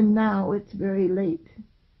 And even now, it's very late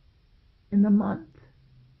in the month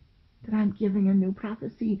that I'm giving a new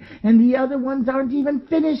prophecy. And the other ones aren't even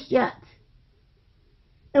finished yet.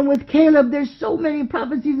 And with Caleb, there's so many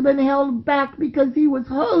prophecies been held back because he was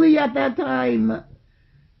holy at that time.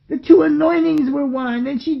 The two anointings were one,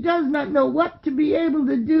 and she does not know what to be able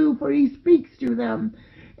to do, for he speaks through them.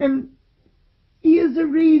 And he is the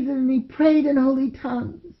reason he prayed in holy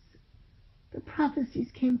tongues. The prophecies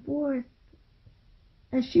came forth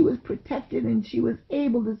as she was protected and she was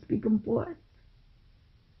able to speak them forth.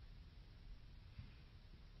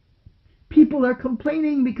 People are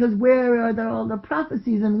complaining because where are all the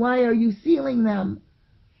prophecies and why are you sealing them?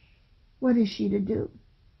 What is she to do?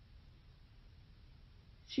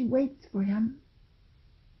 She waits for him.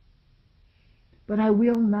 But I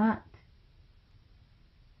will not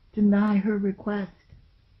deny her request.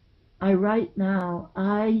 I write now,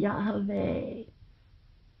 I, Yahweh,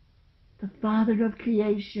 the Father of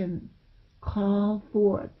creation, call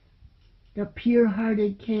forth the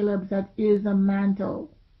pure-hearted Caleb that is a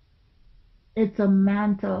mantle. It's a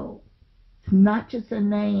mantle. It's not just a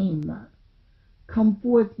name. Come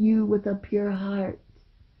forth you with a pure heart,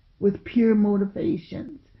 with pure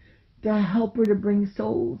motivations, to help her to bring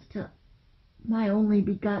souls to my only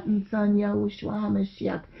begotten Son, Yahushua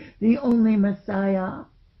HaMashiach, the only Messiah.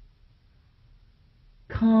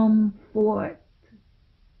 Come forth.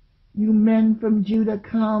 You men from Judah,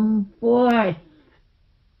 come forth.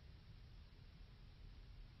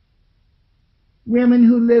 Women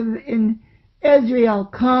who live in Israel,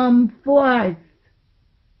 come forth.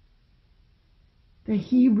 The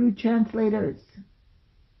Hebrew translators,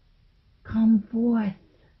 come forth.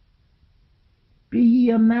 Be ye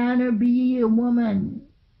a man or be ye a woman,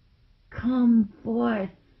 come forth.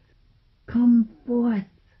 Come forth.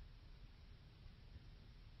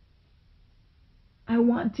 I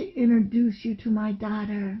want to introduce you to my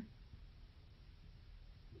daughter.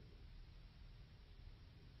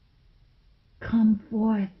 Come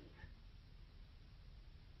forth.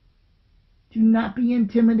 Do not be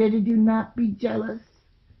intimidated. Do not be jealous.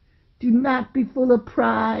 Do not be full of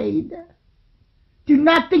pride. Do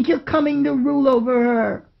not think you're coming to rule over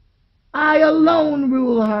her. I alone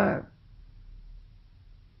rule her.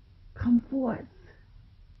 Come forth.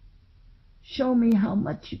 Show me how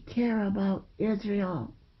much you care about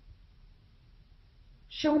Israel.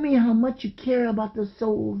 Show me how much you care about the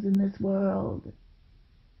souls in this world.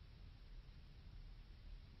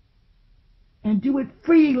 And do it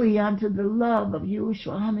freely unto the love of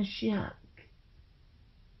Yahushua HaMashiach.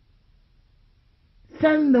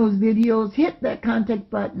 Send those videos, hit that contact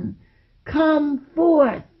button. Come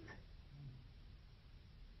forth.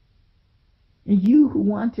 And you who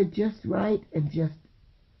want to just write and just,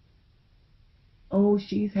 oh,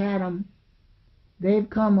 she's had them. They've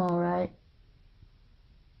come all right.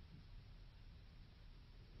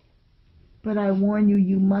 But I warn you,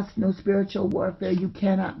 you must know spiritual warfare. You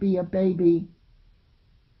cannot be a baby.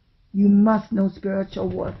 You must know spiritual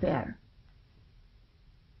warfare.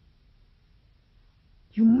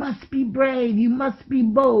 You must be brave. You must be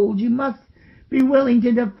bold. You must be willing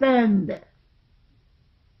to defend.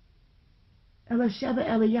 Elisheva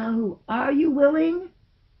Eliyahu, are you willing?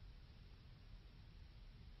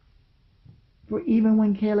 For even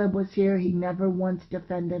when Caleb was here, he never once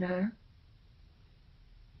defended her.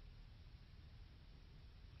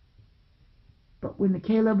 But when the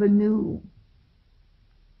Caleb anew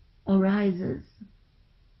arises,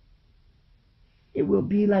 it will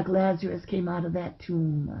be like Lazarus came out of that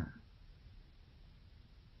tomb.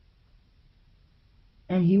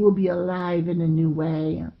 And he will be alive in a new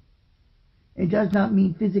way. It does not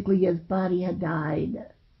mean physically his body had died.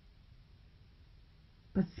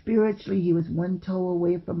 But spiritually he was one toe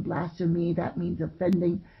away from blasphemy. That means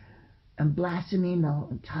offending and blaspheming the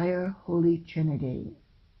entire Holy Trinity.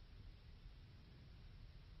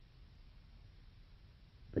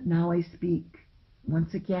 But now I speak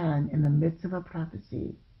once again in the midst of a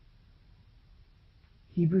prophecy.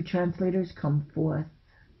 Hebrew translators, come forth.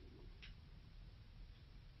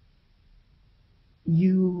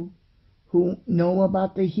 You who know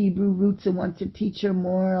about the Hebrew roots and want to teach her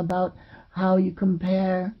more about how you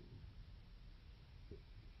compare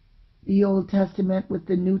the Old Testament with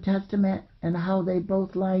the New Testament and how they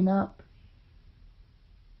both line up.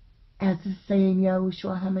 As the same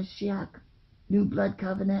Yahushua HaMashiach, new blood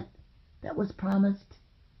covenant that was promised.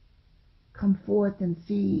 Come forth and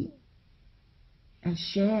see and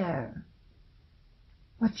share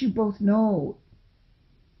what you both know.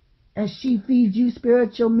 As she feeds you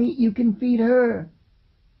spiritual meat, you can feed her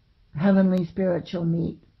heavenly spiritual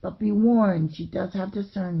meat. But be warned, she does have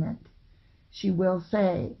discernment. She will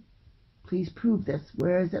say, please prove this.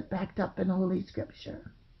 Where is it backed up in Holy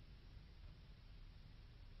Scripture?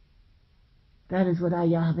 That is what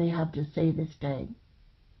Yahweh have to say this day.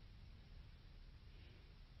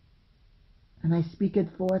 And I speak it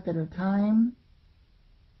forth at a time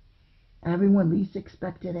everyone least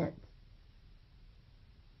expected it.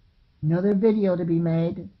 Another video to be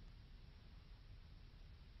made.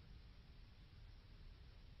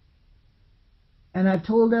 And I've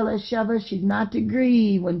told Elisheva she's not to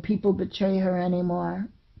grieve when people betray her anymore.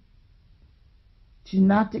 She's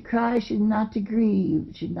not to cry, she's not to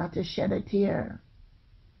grieve, she's not to shed a tear.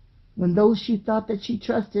 When those she thought that she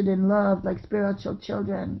trusted and loved like spiritual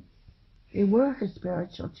children, they were her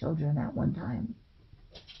spiritual children at one time.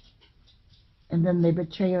 And then they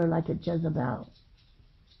betray her like a Jezebel.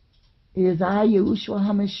 It is I, Yahushua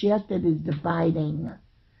HaMashiach, that is dividing.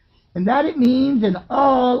 And that it means in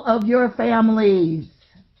all of your families.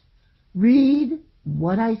 Read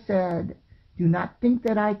what I said. Do not think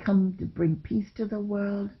that I come to bring peace to the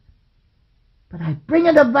world, but I bring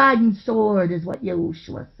a dividing sword, is what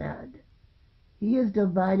Yahushua said. He is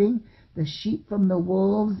dividing the sheep from the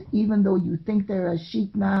wolves, even though you think they're a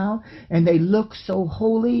sheep now, and they look so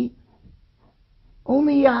holy.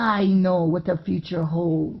 Only I know what the future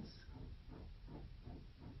holds.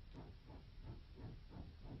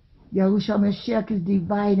 Yahushua Mashiach is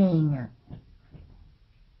dividing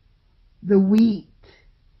the wheat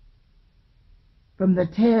from the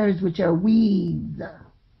tares which are weeds,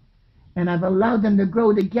 and I've allowed them to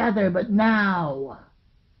grow together, but now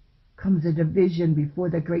comes a division before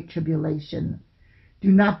the great tribulation.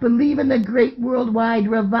 Do not believe in the great worldwide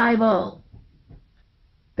revival.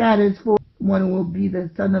 That is for one who will be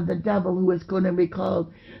the son of the devil, who is going to be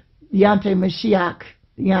called the Anti-Mashiach,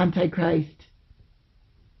 the Antichrist.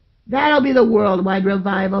 That'll be the worldwide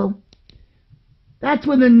revival. That's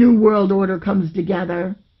when the new world order comes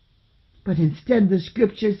together. But instead the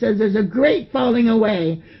scripture says there's a great falling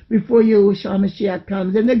away before Yahushua Mashiach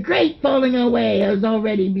comes. And the great falling away has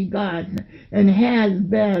already begun and has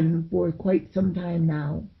been for quite some time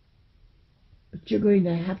now. But you're going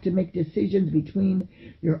to have to make decisions between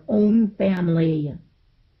your own family.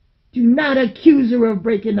 Do not accuse her of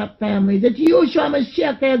breaking up families. It's Yahushua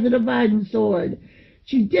Mashiach that has the dividing sword.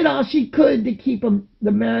 She did all she could to keep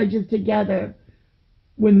the marriages together.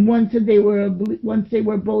 When once they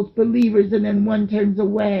were both believers, and then one turns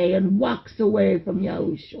away and walks away from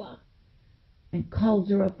Yahushua and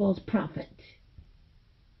calls her a false prophet.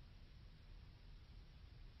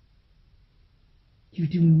 You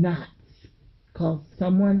do not call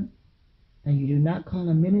someone, and you do not call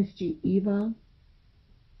a ministry evil,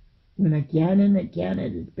 when again and again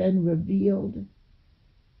it has been revealed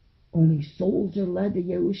only souls are led to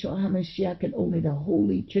Yahushua HaMashiach, and only the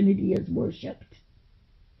Holy Trinity is worshipped.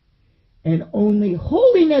 And only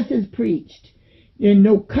holiness is preached, and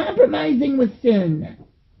no compromising with sin.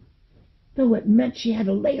 Though it meant she had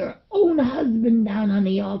to lay her own husband down on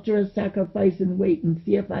the altar of sacrifice and wait and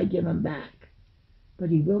see if I give him back.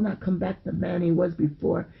 But he will not come back the man he was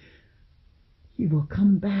before. He will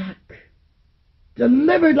come back,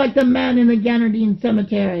 delivered like the man in the Ganardine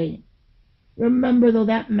cemetery. Remember, though,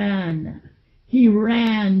 that man, he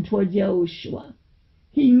ran towards Yahushua.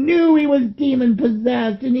 He knew he was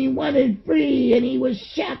demon-possessed, and he wanted free, and he was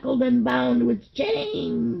shackled and bound with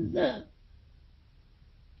chains.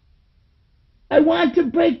 I want to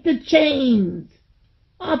break the chains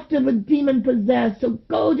off of a demon-possessed, so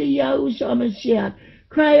go to Yahushua Mashiach.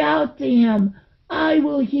 Cry out to him. I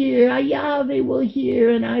will hear, Yahweh will hear,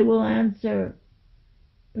 and I will answer.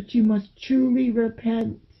 But you must truly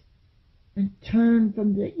repent and turn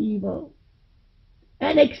from the evil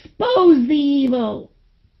and expose the evil.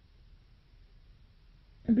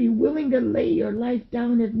 And be willing to lay your life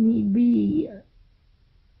down if need be.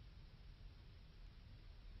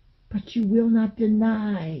 But you will not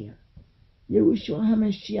deny Yahushua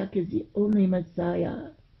HaMashiach is the only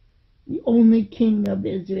Messiah, the only King of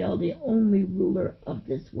Israel, the only ruler of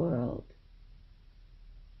this world,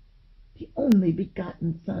 the only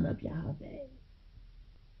begotten Son of Yahweh.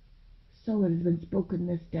 So it has been spoken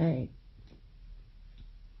this day.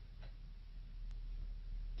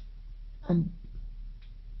 On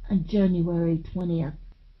January 20th,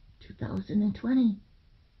 2020.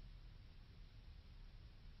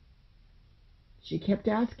 She kept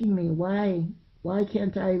asking me, why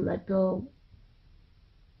can't I let go?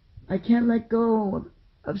 I can't let go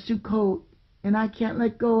of Sukkot, and I can't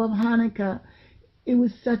let go of Hanukkah. It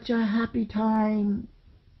was such a happy time.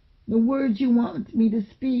 The words you want me to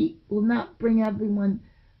speak will not bring everyone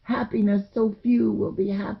happiness. So few will be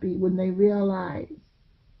happy when they realize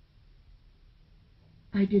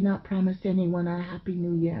I did not promise anyone a happy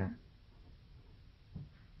new year.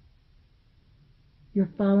 You're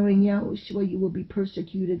following Yahushua, you will be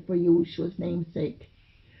persecuted for Yahushua's name's sake.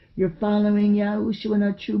 You're following Yahushua and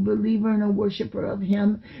a true believer and a worshiper of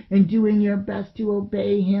him and doing your best to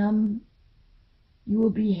obey him. You will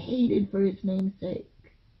be hated for his name's sake.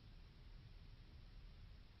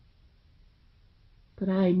 But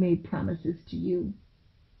I made promises to you.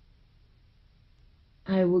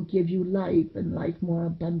 I will give you life and life more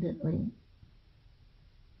abundantly.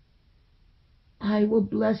 I will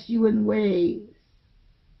bless you in ways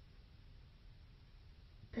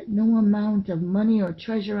that no amount of money or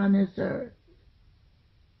treasure on this earth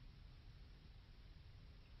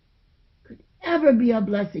could ever be a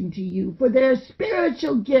blessing to you, for they are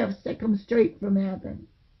spiritual gifts that come straight from heaven.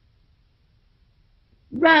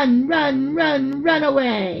 Run, run, run, run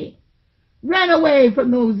away. Run away from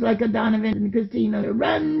those like a Donovan and Christina.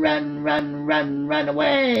 Run, run, run, run, run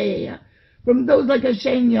away from those like a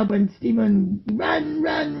Shania and Stephen. Run,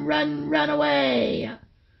 run, run, run away.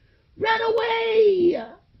 Run away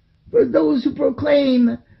for those who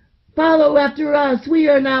proclaim, follow after us. We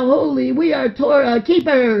are now holy. We are Torah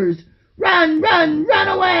keepers. Run, run, run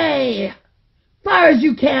away. Far as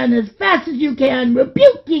you can, as fast as you can,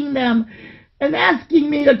 rebuking them and asking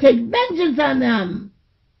me to take vengeance on them.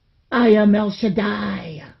 I am El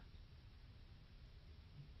Shaddai.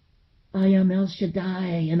 I am El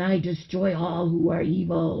Shaddai, and I destroy all who are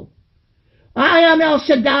evil. I am El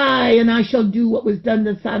Shaddai, and I shall do what was done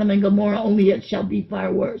to Sodom and Gomorrah, only it shall be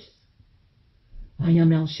far worse. I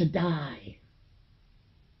am El Shaddai.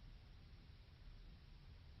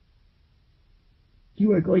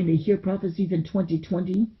 You are going to hear prophecies in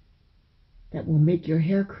 2020 that will make your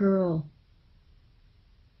hair curl.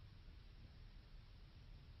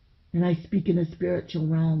 And I speak in the spiritual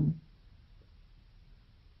realm.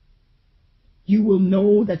 You will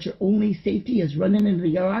know that your only safety is running into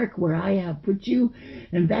the ark where I have put you,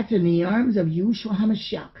 and that's in the arms of Yeshua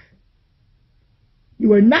HaMashiach.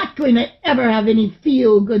 You are not going to ever have any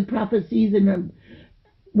feel-good prophecies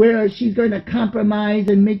where she's going to compromise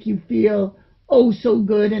and make you feel oh so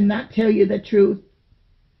good and not tell you the truth.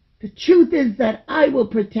 The truth is that I will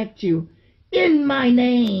protect you in my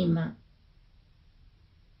name.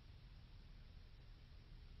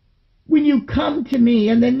 When you come to me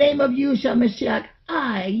in the name of Yeshua Mashiach,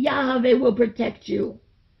 I, Yahweh, will protect you.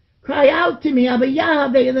 Cry out to me, Abba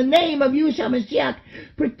Yahweh, in the name of Yeshua Mashiach.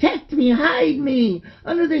 Protect me, hide me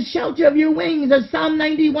under the shelter of your wings, as Psalm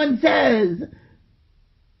 91 says.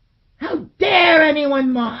 How dare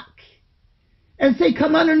anyone mock and say,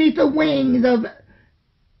 come underneath the wings of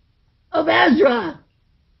Ezra,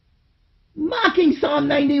 mocking Psalm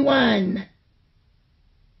 91.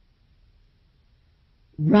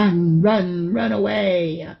 Run, run, run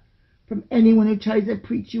away from anyone who tries to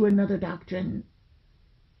preach you another doctrine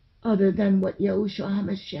other than what Yeshua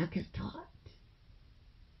HaMashiach has taught.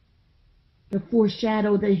 The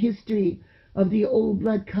foreshadow, the history of the old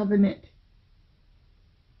blood covenant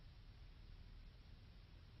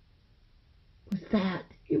was that.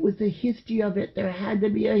 It was the history of it. There had to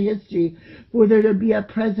be a history for there to be a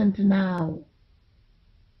present now.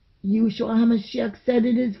 Yeshua HaMashiach said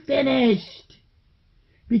it is finished.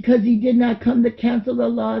 Because he did not come to cancel the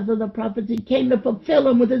laws of the prophets. He came to fulfill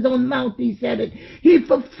them with his own mouth. He said it. He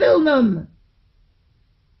fulfilled them.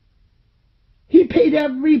 He paid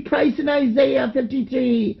every price in Isaiah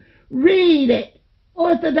 53. Read it.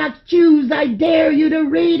 Orthodox Jews, I dare you to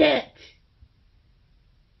read it.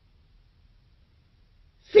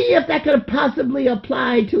 See if that could possibly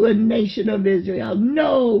apply to a nation of Israel.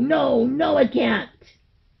 No, no, no, it can't.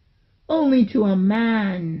 Only to a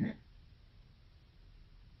man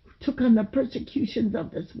took on the persecutions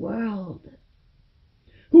of this world,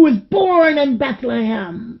 who was born in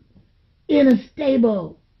Bethlehem, in a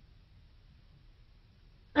stable,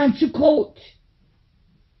 on Sukkot,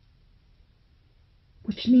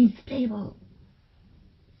 which means stable.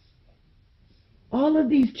 All of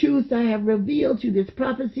these truths I have revealed through these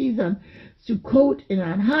prophecies on Sukkot and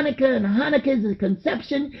on Hanukkah, and Hanukkah is a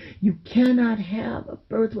conception. You cannot have a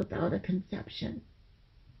birth without a conception.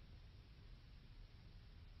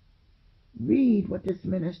 Read what this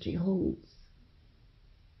ministry holds.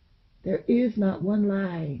 There is not one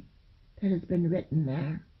lie that has been written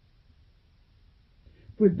there.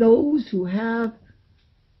 For those who have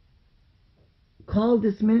called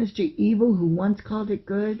this ministry evil, who once called it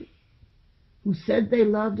good, who said they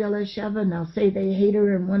loved Elisheva, now say they hate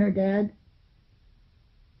her and want her dead,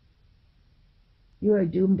 you are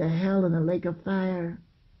doomed to hell and a lake of fire.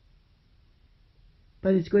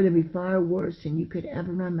 But it's going to be far worse than you could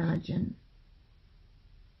ever imagine.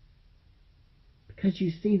 Because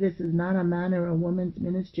you see, this is not a man or a woman's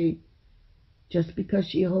ministry just because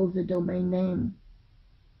she holds a domain name.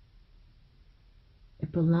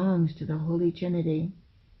 It belongs to the Holy Trinity.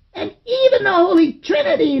 And even the Holy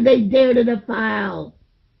Trinity they dare to defile.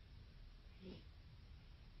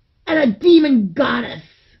 And a demon goddess.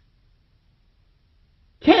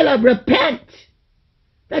 Caleb, repent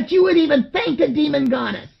that you would even think a demon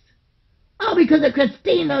goddess. All because of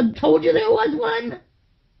Christina told you there was one.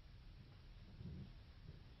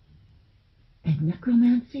 And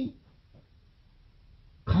necromancy?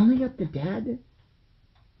 Calling up the dead?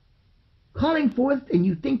 Calling forth, and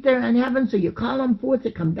you think they're in heaven, so you call them forth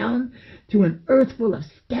to come down to an earth full of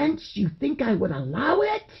stench? You think I would allow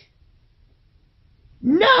it?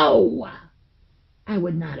 No! I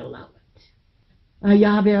would not allow it.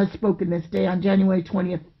 Yahweh has spoken this day on January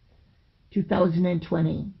 20th,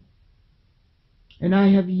 2020. And I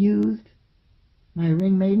have used my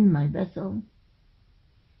ring maiden, my vessel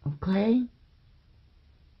of clay,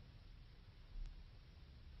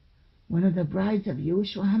 one of the brides of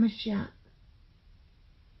Yeshua HaMashiach,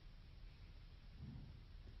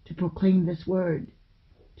 to proclaim this word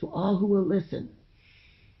to all who will listen.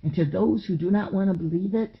 And to those who do not want to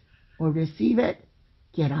believe it or receive it,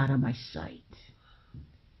 get out of my sight.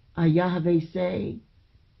 Yahweh say,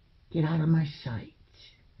 get out of my sight.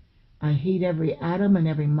 I hate every atom and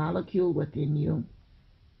every molecule within you.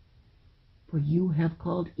 For you have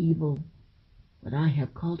called evil what I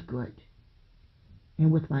have called good.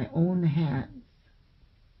 and with my own hands,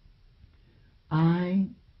 I,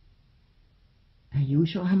 and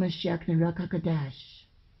Yeshua HaMashiach Ruach HaKodesh,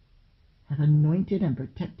 have anointed and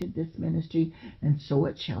protected this ministry, and so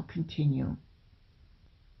it shall continue.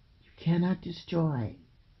 You cannot destroy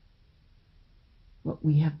what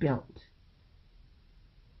we have built.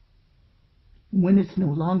 When it's no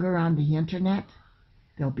longer on the internet,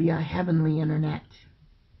 there'll be a heavenly internet.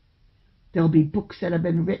 There'll be books that have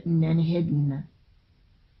been written and hidden.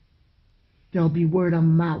 There'll be word of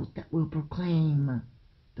mouth that will proclaim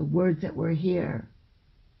the words that were here.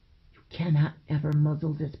 You cannot ever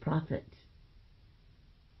muzzle this prophet,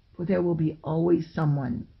 for there will be always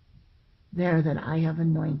someone there that I have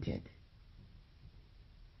anointed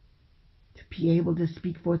to be able to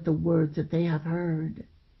speak forth the words that they have heard.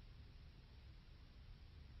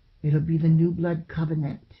 It'll be the New Blood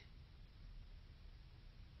Covenant,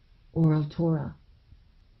 Oral Torah.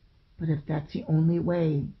 But if that's the only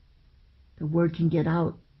way the word can get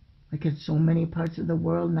out, like in so many parts of the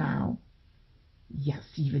world now, yes,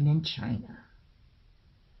 even in China,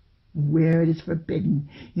 where it is forbidden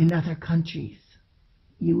in other countries,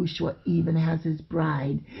 Yeshua even has his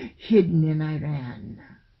bride hidden in Iran.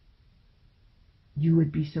 You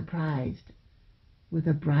would be surprised where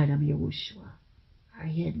the bride of Yeshua are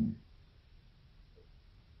hidden,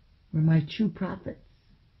 where my true prophets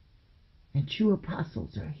and true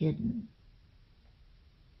apostles are hidden,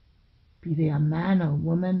 be they a man, a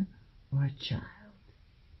woman, or a child.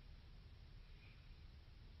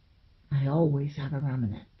 I always have a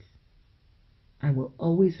remnant. I will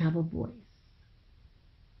always have a voice,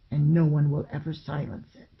 and no one will ever silence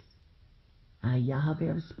it. I, Yahweh,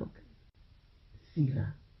 have spoken.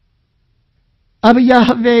 Selah. Abba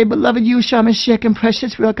Yahweh, beloved Yeshua Mashiach and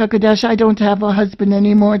precious Ruach HaKodesh, I don't have a husband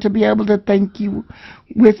anymore to be able to thank you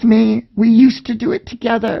with me. We used to do it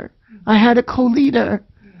together. I had a co-leader.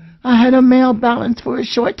 I had a male balance for a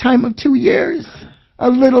short time of 2 years, a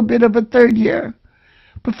little bit of a third year.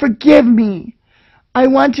 But forgive me. I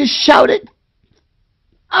want to shout it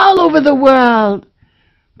all over the world.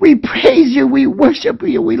 We praise you, we worship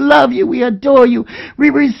you, we love you, we adore you. We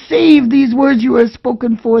receive these words you have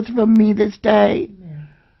spoken forth from me this day. Amen.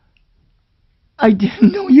 I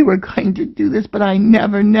didn't know you were going to do this, but I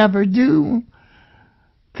never do.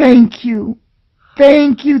 Thank you.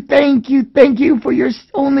 Thank you, thank you, thank you for your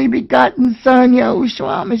only begotten Son,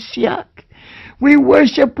 Yahushua Mashiach. We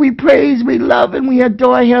worship, we praise, we love, and we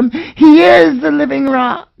adore him. He is the living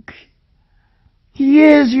rock. He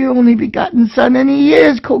is your only begotten Son, and he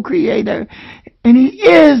is co-creator, and he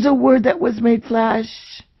is the Word that was made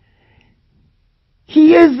flesh.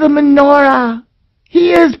 He is the menorah.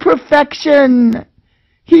 He is perfection.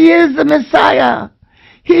 He is the Messiah.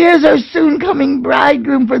 He is our soon-coming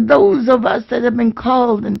bridegroom for those of us that have been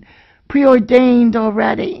called and preordained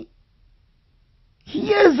already.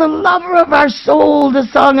 He is the lover of our soul, the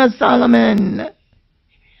Song of Solomon.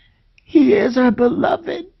 He is our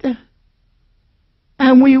beloved.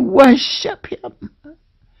 And we worship him.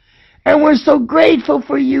 And we're so grateful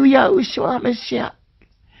for you, Yahushua Mashiach,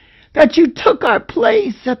 that you took our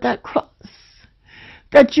place at that cross.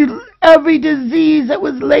 That every disease that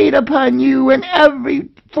was laid upon you and every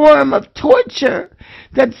form of torture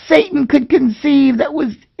that Satan could conceive that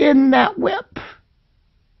was in that whip,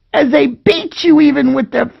 as they beat you even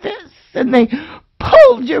with their fists, and they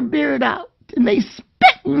pulled your beard out, and they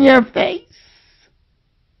spit in your face.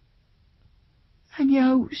 And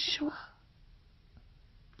Yahushua,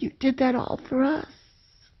 you did that all for us.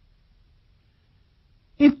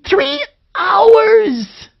 In 3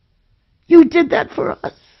 hours, you did that for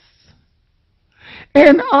us.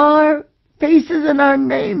 And our faces and our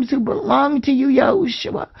names who belong to you,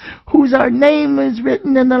 Yahushua, whose our name is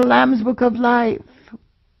written in the Lamb's Book of Life.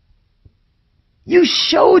 You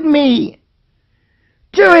showed me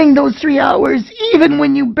during those 3 hours, even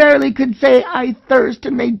when you barely could say, I thirst,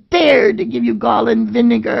 and they dared to give you gall and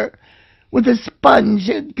vinegar with a sponge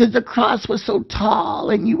because the cross was so tall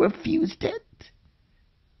and you refused it.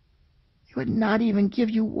 They would not even give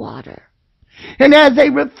you water. And as they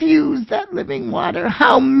refused that living water,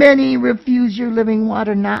 how many refuse your living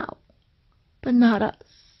water now? But not us.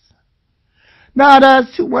 Not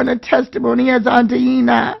us who want a testimony as unto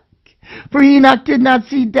Enoch. For Enoch did not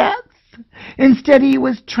see death. Instead, he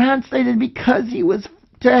was translated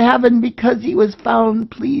to heaven because he was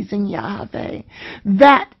found pleasing Yahweh.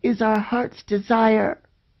 That is our heart's desire.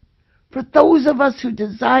 For those of us who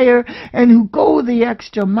desire and who go the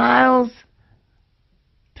extra miles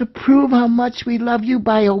to prove how much we love you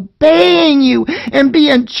by obeying you and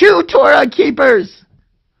being true Torah keepers.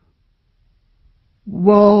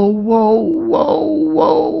 Whoa, whoa, whoa,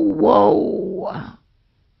 whoa, whoa.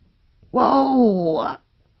 Whoa!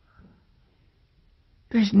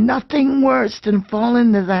 There's nothing worse than falling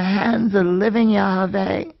into the hands of the living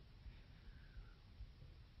Yahweh.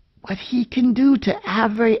 What he can do to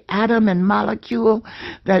every atom and molecule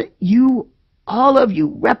that you, all of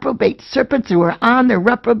you reprobate serpents who are on the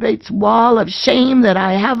reprobates wall of shame that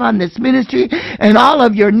I have on this ministry, and all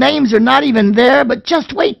of your names are not even there, but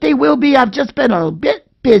just wait, they will be. I've just been a bit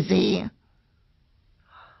busy.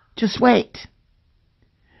 Just wait.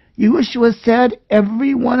 Yeshua said,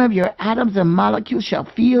 every one of your atoms and molecules shall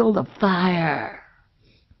feel the fire.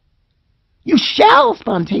 You shall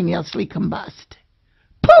spontaneously combust.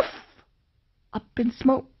 Poof! Up in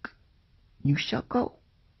smoke. You shall go.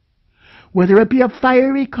 Whether it be a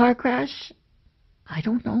fiery car crash, I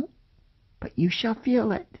don't know, but you shall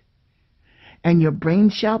feel it. And your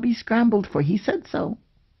brain shall be scrambled, for he said so.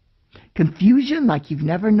 Confusion like you've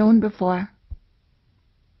never known before.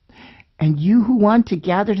 And you who want to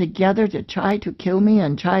gather together to try to kill me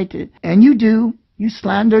and you do, you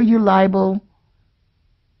slander, you libel,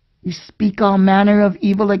 you speak all manner of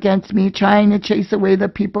evil against me, trying to chase away the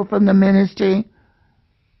people from the ministry.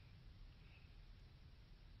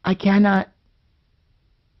 I cannot.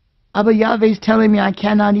 Abba Yahweh's telling me I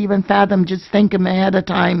cannot even fathom, just think him ahead of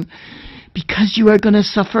time, because you are going to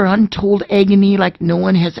suffer untold agony like no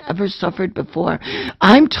one has ever suffered before.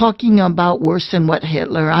 I'm talking about worse than what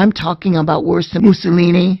Hitler. I'm talking about worse than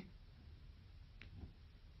Mussolini.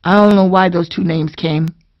 I don't know why those two names came.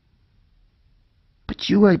 But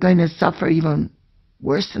you are going to suffer even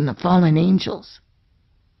worse than the fallen angels.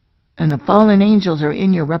 And the fallen angels are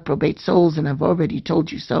in your reprobate souls, and I've already told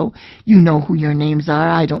you so. You know who your names are.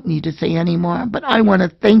 I don't need to say any more. But I want to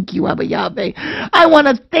thank you, Abba Yahweh. I want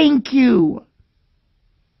to thank you.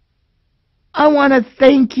 I want to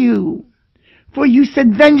thank you. For you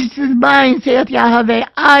said, vengeance is mine, saith Yahweh.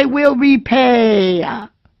 I will repay.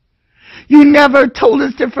 You never told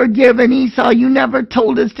us to forgive an Esau. You never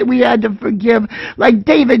told us that we had to forgive. Like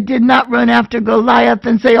David did not run after Goliath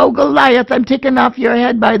and say, oh, Goliath, I'm taking off your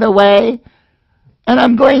head, by the way, and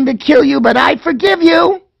I'm going to kill you, but I forgive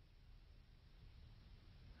you.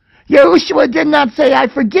 Yahushua did not say, I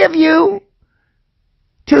forgive you,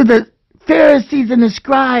 to the Pharisees and the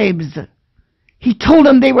scribes. He told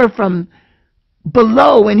them they were from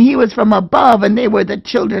below and he was from above, and they were the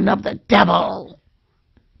children of the devil.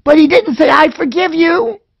 But he didn't say, I forgive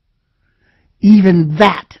you. Even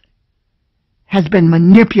that has been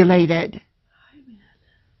manipulated.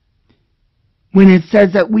 When it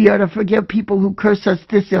says that we are to forgive people who curse us,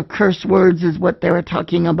 this are curse words is what they were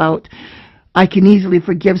talking about. I can easily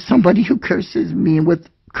forgive somebody who curses me with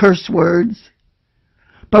curse words.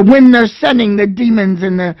 But when they're sending the demons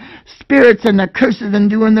and the spirits and the curses and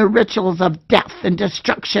doing the rituals of death and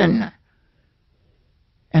destruction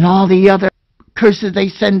and all the other curses they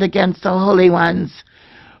send against the holy ones,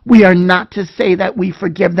 we are not to say that we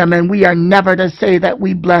forgive them, and we are never to say that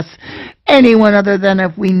we bless anyone other than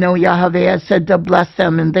if we know Yahweh has said to bless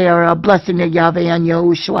them, and they are a blessing to Yahweh and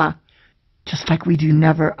Yahushua. Just like we do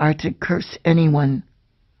never are to curse anyone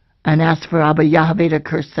and ask for Abba Yahweh to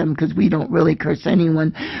curse them, because we don't really curse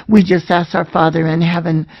anyone. We just ask our Father in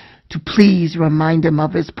heaven to please remind him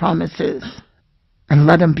of his promises. And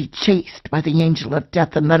let him be chased by the angel of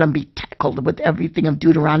death, and let him be tackled with everything of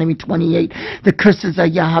Deuteronomy 28. The curses of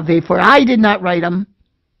Yahweh, for I did not write them.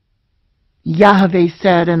 Yahweh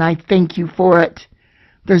said, and I thank you for it.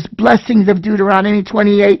 There's blessings of Deuteronomy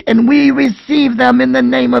 28, and we receive them in the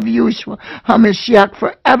name of Yeshua HaMashiach.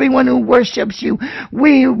 For everyone who worships you,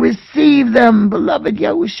 we receive them, beloved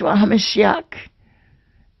Yeshua HaMashiach.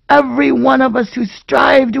 Every one of us who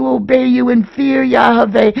strive to obey you in fear,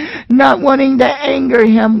 Yahweh, not wanting to anger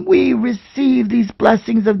him, we receive these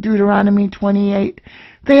blessings of Deuteronomy 28.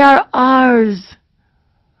 They are ours.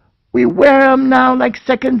 We wear them now like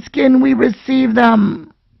second skin. We receive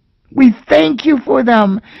them. We thank you for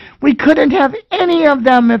them. We couldn't have any of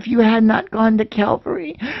them if you had not gone to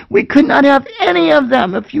Calvary. We could not have any of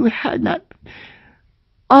them if you had not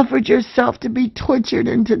offered yourself to be tortured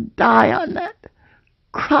and to die on that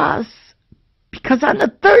cross, because on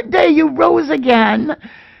the third day you rose again,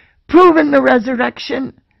 proving the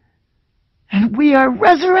resurrection, and we are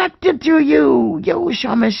resurrected through you,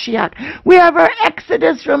 Yahushua Mashiach. We have our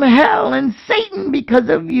exodus from hell and Satan because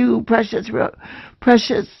of you, precious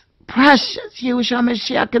Yahushua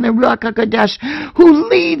Mashiach, and the Ruach HaKodesh, who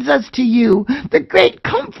leads us to you, the great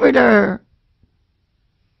comforter.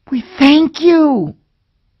 We thank you.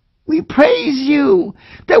 We praise you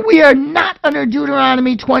that we are not under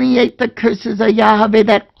Deuteronomy 28, the curses of Yahweh,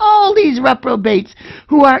 that all these reprobates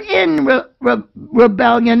who are in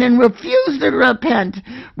rebellion and refuse to repent,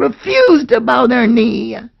 refuse to bow their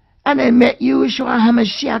knee, and admit Yeshua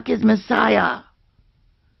HaMashiach is Messiah,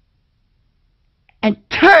 and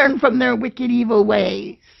turn from their wicked evil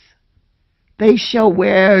ways, they shall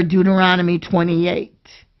wear Deuteronomy 28.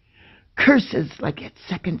 Curses like its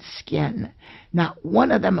second skin. Not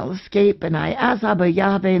one of them will escape, and I ask Abba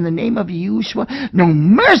Yahweh in the name of Yeshua, no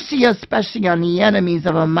mercy, especially on the enemies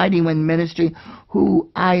of a Mighty Wind ministry,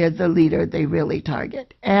 who I, as the leader, they really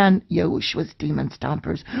target, and Yahushua's demon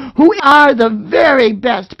stompers, who are the very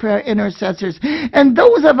best prayer intercessors, and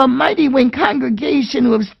those of a Mighty Wind congregation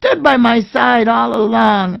who have stood by my side all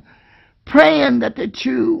along, praying that the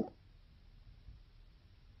true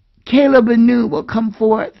Caleb and Nu will come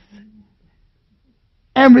forth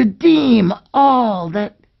and redeem all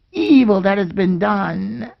that evil that has been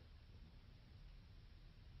done.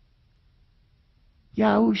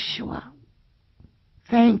 Yahushua,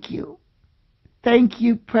 thank you. Thank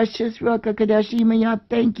you, precious Ruach HaKodesh Imaya.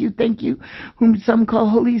 Thank you, whom some call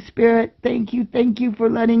Holy Spirit. Thank you for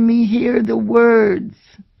letting me hear the words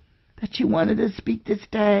that you wanted to speak this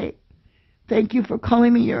day. Thank you for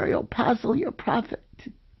calling me your apostle, your prophet,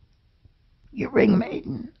 your ring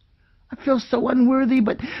maiden. I feel so unworthy,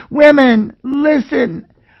 but women,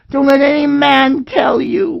 listen. Don't let any man tell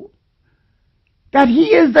you that he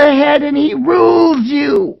is the head and he rules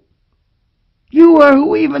you. You or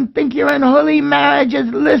who even think you're in holy marriages,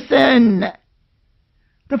 listen.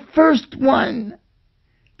 The first one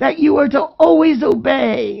that you are to always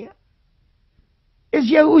obey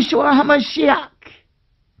is Yahushua HaMashiach.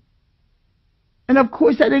 And of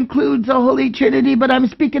course that includes the Holy Trinity, but I'm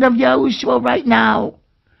speaking of Yahushua right now.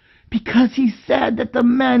 Because he said that the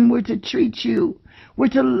men were to treat you, were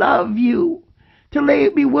to love you,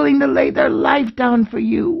 to be willing to lay their life down for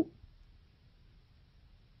you.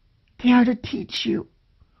 They are to teach you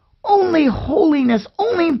only holiness,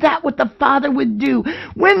 only that what the Father would do.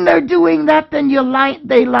 When they're doing that, then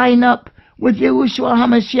they line up with Yahushua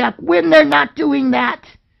HaMashiach. When they're not doing that,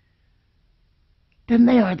 then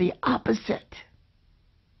they are the opposite.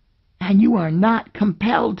 And you are not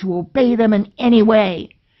compelled to obey them in any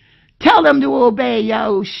way. Tell them to obey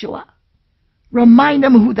Yahushua. Remind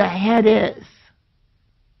them who the head is.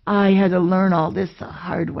 I had to learn all this the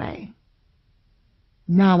hard way.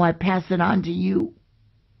 Now I pass it on to you.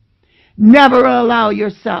 Never allow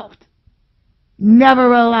yourself.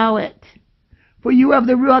 Never allow it. For you have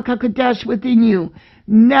the Ruach HaKodesh within you.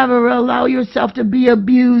 Never allow yourself to be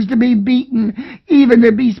abused, to be beaten, even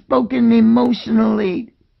to be spoken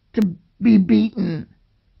emotionally, to be beaten.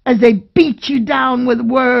 As they beat you down with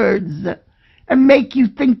words and make you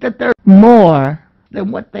think that they're more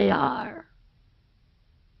than what they are.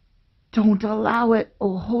 Don't allow it,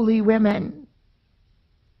 O holy women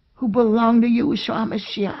who belong to Yeshua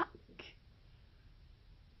HaMashiach.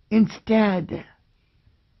 Instead,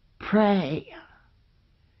 pray.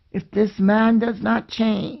 If this man does not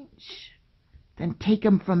change, then take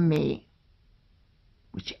him from me,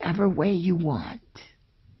 whichever way you want.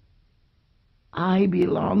 I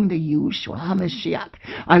belong to Yeshua HaMashiach.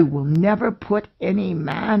 I will never put any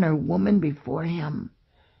man or woman before him.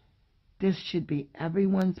 This should be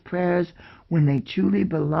everyone's prayers when they truly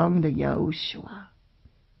belong to Yahushua.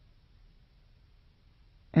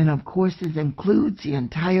 And of course this includes the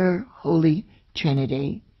entire Holy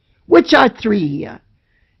Trinity, which are three.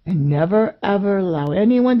 And never ever allow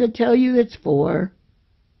anyone to tell you it's four.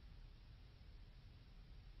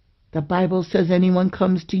 The Bible says anyone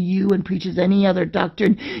comes to you and preaches any other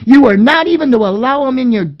doctrine, you are not even to allow them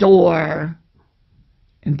in your door.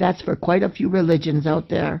 And that's for quite a few religions out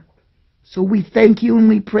there. So we thank you and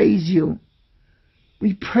we praise you.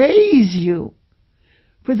 We praise you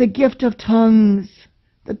for the gift of tongues,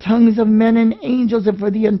 the tongues of men and angels, and for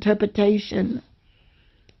the interpretation.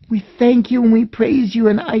 We thank you and we praise you,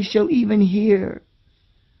 and I shall even hear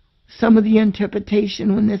some of the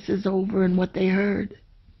interpretation when this is over and what they heard.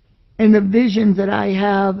 And the visions that I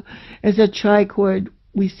have as a tricord,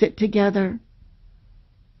 we sit together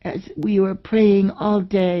as we were praying all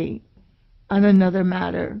day on another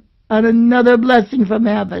matter, on another blessing from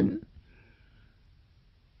heaven.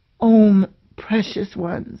 Oh, precious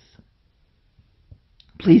ones,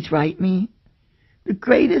 please write me. The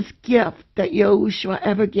greatest gift that Yahushua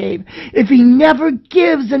ever gave, if he never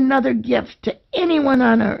gives another gift to anyone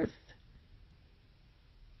on earth,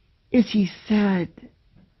 is he said,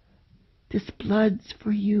 this blood's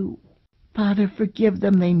for you. Father, forgive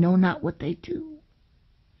them. They know not what they do.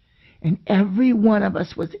 And every one of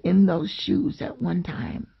us was in those shoes at one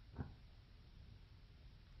time.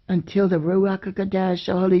 Until the Ruach HaKodesh,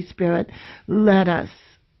 the Holy Spirit, led us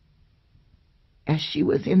as she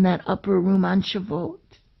was in that upper room on Shavuot.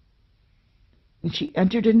 And she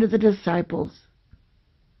entered into the disciples.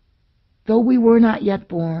 Though we were not yet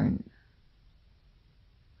born,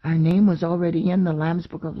 our name was already in the Lamb's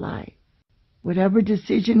Book of Life. Whatever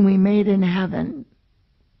decision we made in heaven,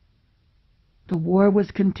 the war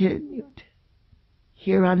was continued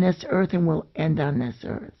here on this earth and will end on this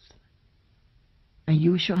earth. And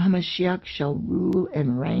Yeshua HaMashiach shall rule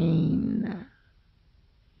and reign.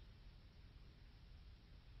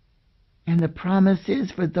 And the promise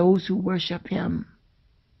is for those who worship him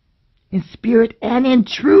in spirit and in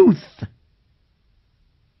truth.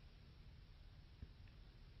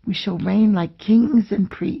 We shall reign like kings and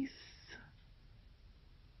priests.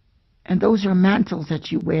 And those are mantles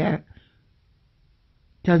that you wear.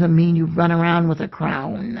 Doesn't mean you run around with a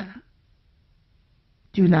crown.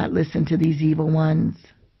 Do not listen to these evil ones.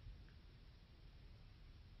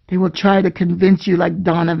 They will try to convince you like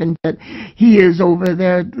Donovan that he is over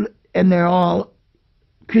there and they're all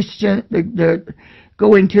Christian. They're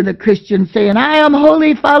going to the Christians saying, I am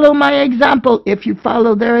holy, follow my example. If you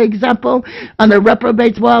follow their example on the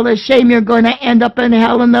reprobates wall of shame, you're going to end up in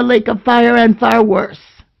hell in the lake of fire and far worse.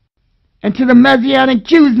 And to the Messianic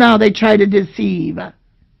Jews now they try to deceive.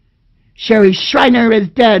 Sherry Shriner is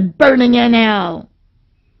dead, burning in hell.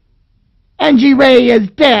 Angie Ray is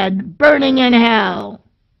dead, burning in hell.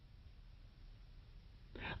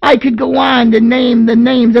 I could go on to name the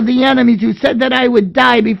names of the enemies who said that I would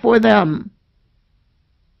die before them.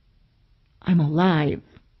 I'm alive,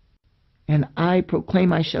 and I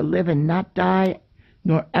proclaim I shall live and not die,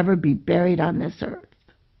 nor ever be buried on this earth.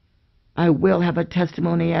 I will have a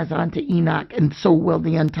testimony as unto Enoch, and so will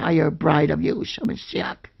the entire bride of Yahushua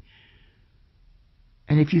Mashiach.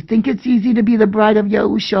 And if you think it's easy to be the bride of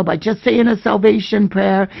Yahushua by just saying a salvation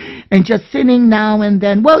prayer and just sinning now and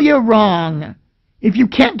then, well, you're wrong. If you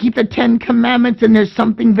can't keep the 10 Commandments, then there's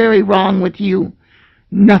something very wrong with you.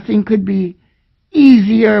 Nothing could be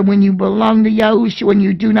easier when you belong to Yahushua and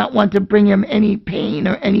you do not want to bring him any pain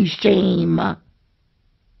or any shame.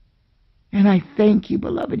 And I thank you,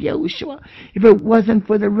 beloved Yahushua. If it wasn't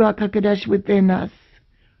for the Ruach HaKodesh within us,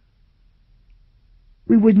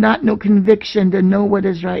 we would not know conviction to know what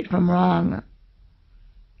is right from wrong.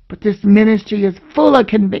 But this ministry is full of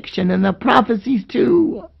conviction, and the prophecies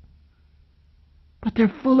too. But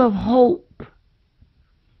they're full of hope.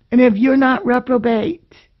 And if you're not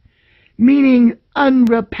reprobate, meaning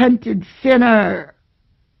unrepented sinner,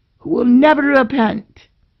 who will never repent,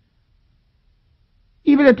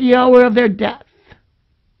 even at the hour of their death,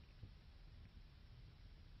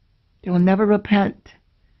 they will never repent.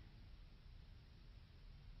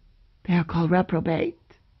 They are called reprobate.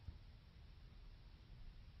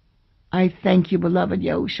 I thank you, beloved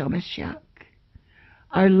Yahushua Mashiach.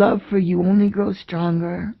 Our love for you only grows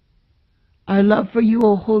stronger. Our love for you,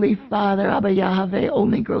 O Holy Father, Abba Yahweh,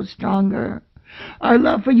 only grows stronger. Our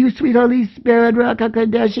love for you, sweet Holy Spirit, Ruach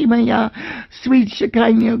HaKodesh, Imaya, sweet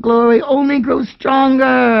Shekinah glory, only grows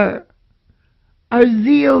stronger. Our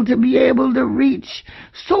zeal to be able to reach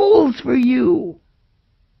souls for you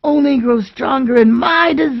only grows stronger, and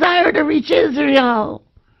my desire to reach Israel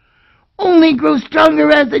only grows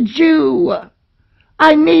stronger as a Jew.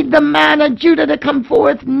 I need the man of Judah to come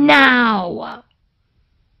forth now.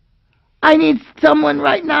 I need someone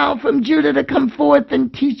right now from Judah to come forth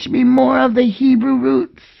and teach me more of the Hebrew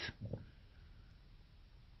roots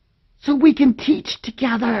so we can teach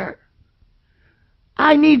together.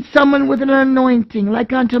 I need someone with an anointing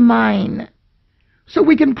like unto mine so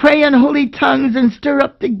we can pray in holy tongues and stir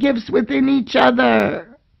up the gifts within each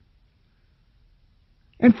other.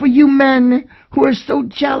 And for you men who are so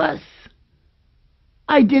jealous,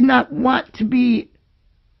 I did not want to be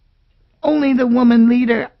only the woman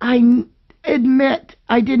leader. I admit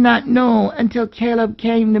I did not know until Caleb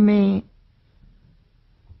came to me.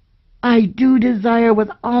 I do desire with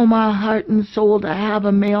all my heart and soul to have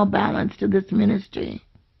a male balance to this ministry.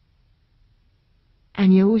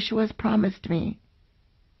 And Yahushua has promised me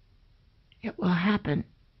it will happen.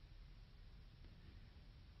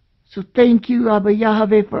 So thank you, Abba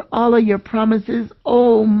Yahweh, for all of your promises.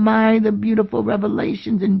 Oh my, the beautiful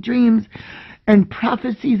revelations and dreams and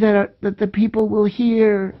prophecies that the people will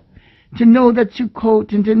hear. To know that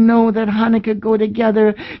Sukkot and to know that Hanukkah go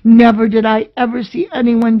together. Never did I ever see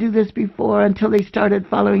anyone do this before until they started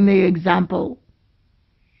following the example.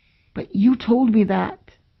 But you told me that.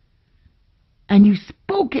 And you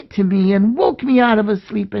spoke it to me and woke me out of a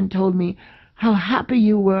sleep and told me how happy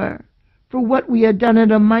you were for what we had done at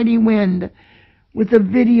a mighty wind with the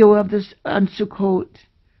video of this on Sukkot.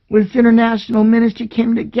 When this international ministry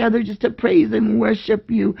came together just to praise and worship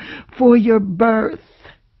you for your birth.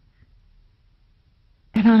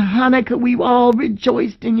 And on Hanukkah we all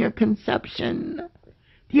rejoiced in your conception,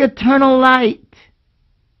 the eternal light.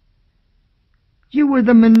 You were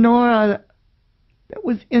the menorah that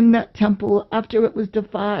was in that temple after it was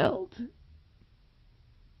defiled.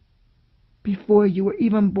 Before you were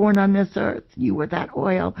even born on this earth, you were that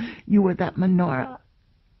oil. You were that menorah.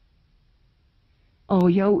 Oh,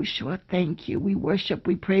 Yahushua, thank you. We worship,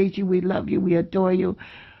 we praise you, we love you, we adore you.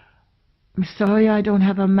 I'm sorry I don't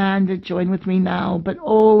have a man to join with me now, but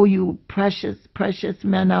oh, you precious, precious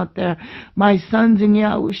men out there, my sons in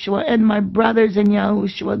Yahushua and my brothers in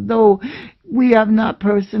Yahushua, though we have not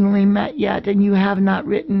personally met yet and you have not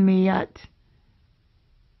written me yet,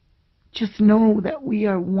 just know that we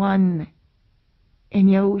are one in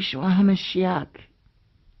Yahushua HaMashiach.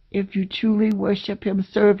 If you truly worship him,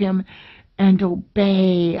 serve him, and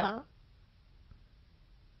obey.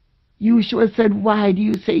 Yeshua said, why do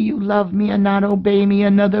you say you love me and not obey me?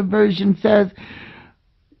 Another version says,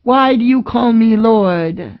 why do you call me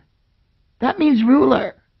Lord? That means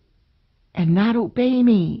ruler, and not obey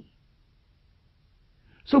me.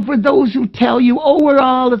 So for those who tell you,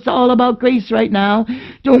 oh, it's all about grace right now,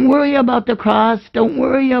 don't worry about the cross, don't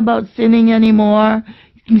worry about sinning anymore.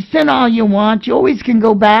 You can sin all you want, you always can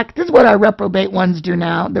go back. This is what our reprobate ones do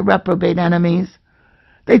now, the reprobate enemies.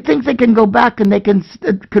 They think they can go back and they can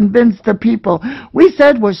convince the people. We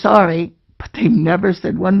said we're sorry, but they never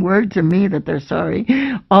said one word to me that they're sorry.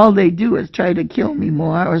 All they do is try to kill me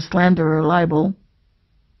more or slander or libel.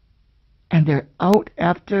 And they're out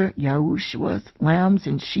after Yahushua's lambs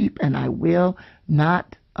and sheep, and I will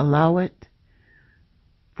not allow it.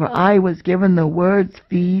 For I was given the words,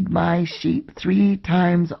 feed my sheep, 3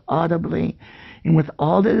 times audibly. And with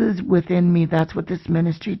all that is within me, that's what this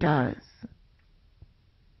ministry does.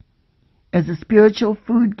 As a spiritual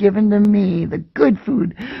food given to me, the good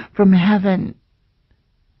food from heaven,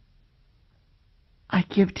 I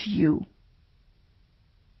give to you.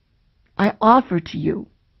 I offer to you.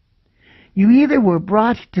 You either were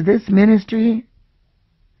brought to this ministry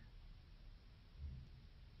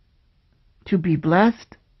to be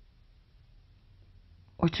blessed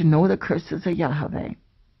or to know the curses of Yahweh.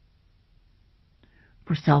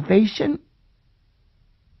 For salvation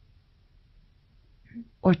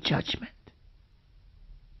or judgment.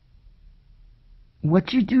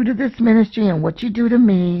 What you do to this ministry and what you do to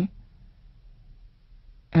me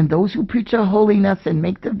and those who preach our holiness and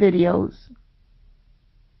make the videos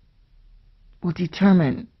will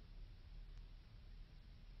determine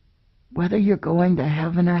whether you're going to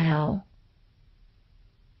heaven or hell.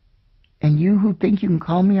 And you who think you can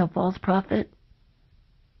call me a false prophet,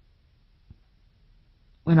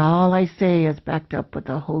 when all I say is backed up with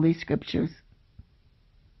the Holy Scriptures,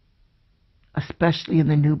 especially in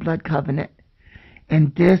the New Blood Covenant,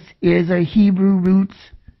 and this is a Hebrew roots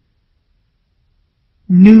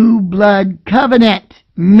New Blood Covenant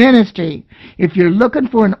ministry. If you're looking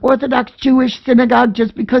for an Orthodox Jewish synagogue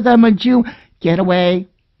just because I'm a Jew, get away.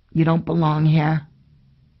 You don't belong here.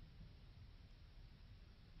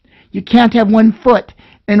 You can't have 1 foot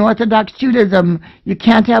in Orthodox Judaism. You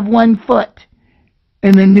can't have 1 foot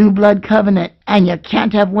in the New Blood Covenant. And you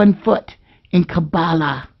can't have 1 foot in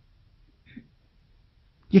Kabbalah.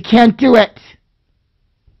 You can't do it.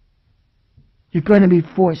 You're going to be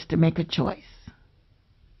forced to make a choice.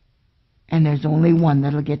 And there's only one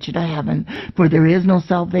that'll get you to heaven. For there is no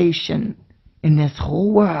salvation in this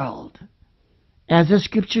whole world, as the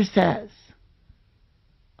Scripture says,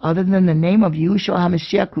 other than the name of Yeshua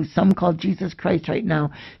HaMashiach, who some call Jesus Christ right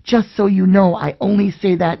now. Just so you know, I only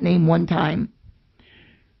say that name 1 time.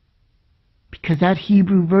 Because that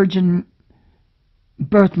Hebrew virgin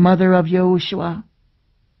birth mother of Yahushua,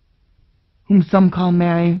 whom some call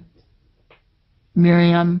Mary,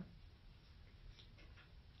 Miriam,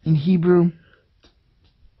 in Hebrew,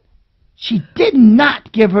 she did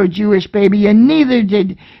not give her Jewish baby, and neither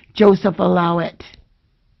did Joseph allow it.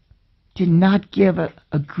 Did not give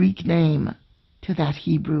a Greek name to that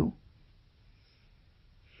Hebrew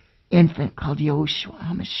infant called Yahushua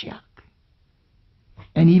HaMashiach.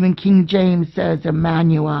 And even King James says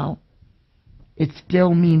Emmanuel. It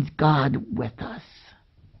still means God with us.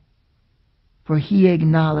 For he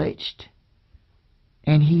acknowledged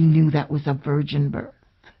and he knew that was a virgin birth.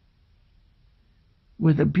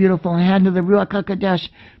 With the beautiful hand of the Ruach HaKodesh,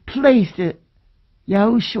 placed it,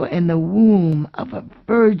 Yahushua, in the womb of a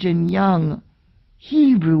virgin young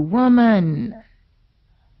Hebrew woman.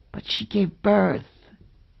 But she gave birth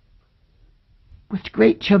with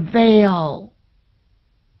great travail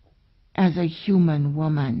as a human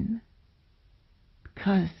woman,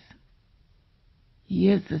 because he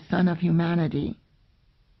is the Son of humanity.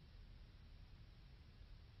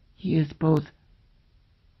 He is both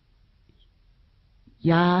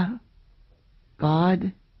YAH,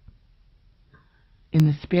 God, in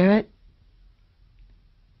the Spirit,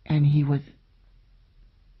 and he was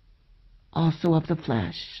also of the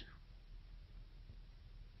flesh.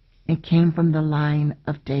 It came from the line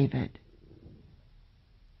of David.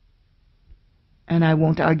 And I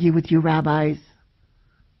won't argue with you, rabbis.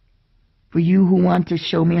 For you who want to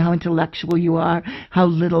show me how intellectual you are, how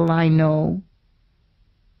little I know,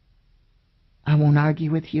 I won't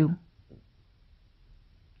argue with you.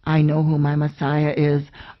 I know who my Messiah is.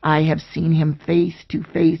 I have seen him face to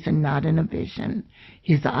face and not in a vision.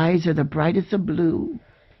 His eyes are the brightest of blue.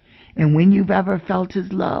 And when you've ever felt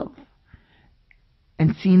his love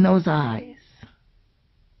and seen those eyes,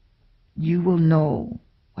 you will know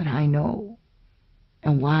what I know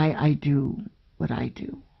and why I do what I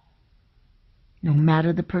do. No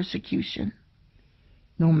matter the persecution,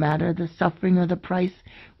 no matter the suffering or the price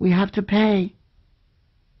we have to pay.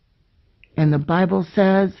 And the Bible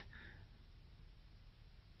says,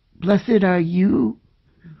 blessed are you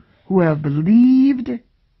who have believed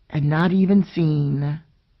and not even seen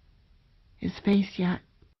his face yet.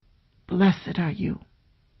 Blessed are you.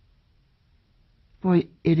 For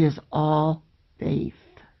it is all faith.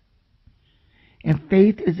 And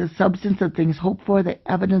faith is the substance of things hoped for, the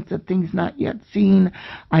evidence of things not yet seen.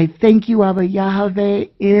 I thank you, Abba Yahweh,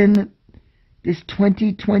 in this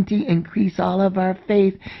 2020. Increase all of our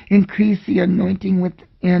faith. Increase the anointing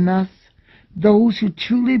within us. Those who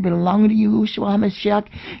truly belong to you, Yahushua HaMashiach.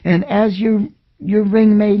 And as your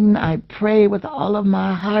ring maiden, I pray with all of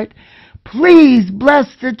my heart, please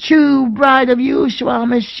bless the true bride of Yahushua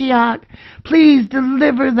HaMashiach. Please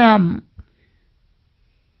deliver them.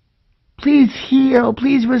 Please heal.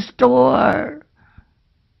 Please restore.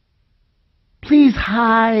 Please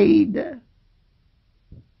hide.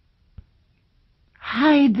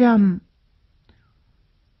 Hide them.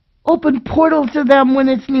 Open portals to them when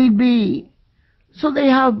it's need be, so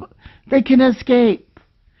they can escape.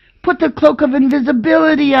 Put the cloak of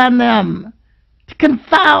invisibility on them to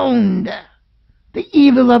confound the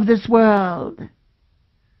evil of this world.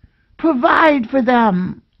 Provide for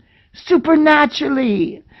them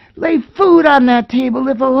supernaturally. Lay food on that table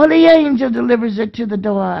if a holy angel delivers it to the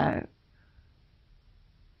door.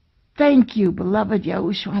 Thank you, beloved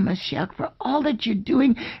Yahushua HaMashiach, for all that you're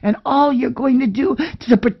doing and all you're going to do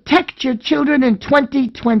to protect your children in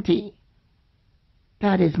 2020.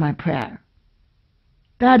 That is my prayer.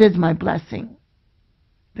 That is my blessing.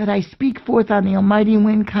 That I speak forth on the Almighty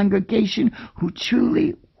Wind congregation who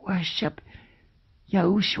truly worship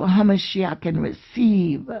Yahushua HaMashiach and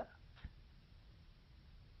receive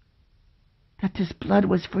that this blood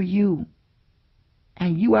was for you,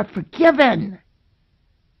 and you are forgiven,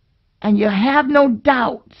 and you have no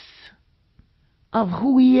doubts of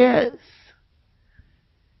who he is,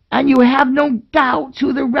 and you have no doubts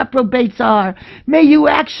who the reprobates are. May you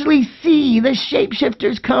actually see the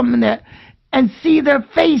shapeshifters come there and see their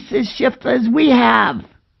faces shift as we have.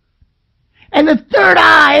 And the third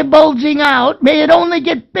eye bulging out, may it only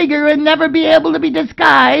get bigger and never be able to be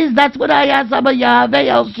disguised. That's what I ask Abba Yahweh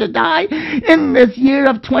El Shaddai in this year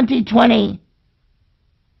of 2020.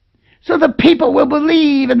 So the people will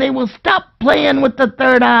believe and they will stop playing with the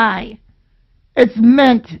third eye. It's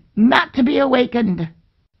meant not to be awakened.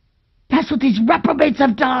 That's what these reprobates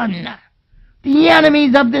have done. The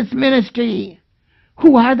enemies of this ministry.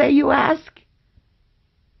 Who are they, you ask?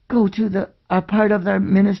 Go to a part of their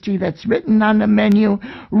ministry that's written on the menu.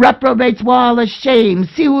 Reprobates Wall of Shame.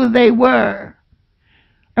 See who they were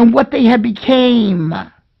and what they had became.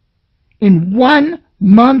 In 1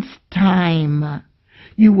 month's time.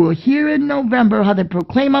 You will hear in November how they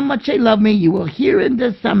proclaim how much they love me. You will hear in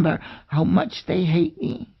December how much they hate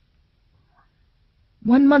me.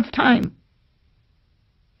 1 month's time.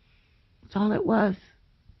 That's all it was.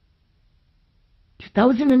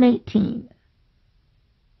 2018.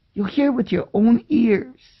 You'll hear with your own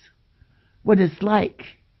ears what it's like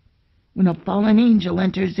when a fallen angel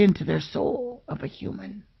enters into their soul of a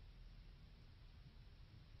human.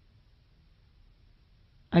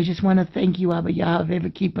 I just want to thank you, Abba Yahweh, for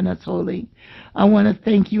keeping us holy. I want to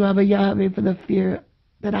thank you, Abba Yahweh, for the fear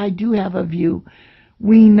that I do have of you.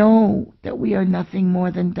 We know that we are nothing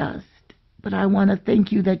more than dust, but I want to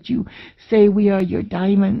thank you that you say we are your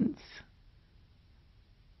diamonds.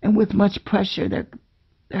 And with much pressure, there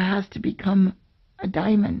has to become a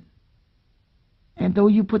diamond. And though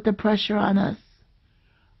you put the pressure on us,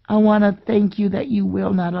 I want to thank you that you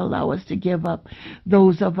will not allow us to give up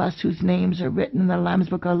those of us whose names are written in the Lamb's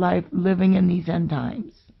Book of Life living in these end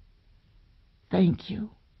times. Thank you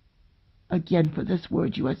again for this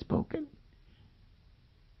word you have spoken.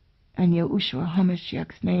 In Yahushua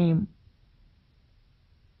HaMashiach's name,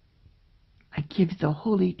 I give the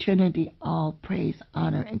Holy Trinity all praise,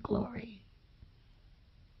 honor, and glory.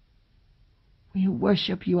 We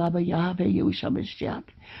worship you, Abba Yahweh, Yeshua Mashiach,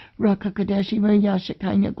 Raka Kadeshi, Maria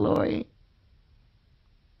Shekinah glory.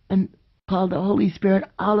 And call the Holy Spirit,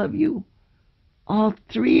 all of you, all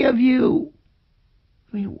three of you.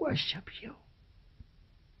 We worship you.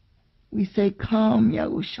 We say, come,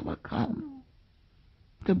 Yahushua, come.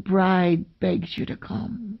 The bride begs you to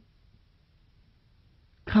come.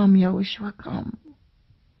 Come, Yahushua, come.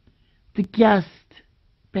 The guests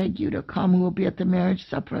beg you to come who will be at the marriage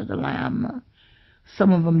supper of the Lamb.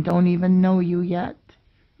 Some of them don't even know you yet.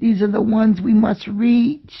 These are the ones we must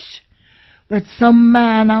reach. Let some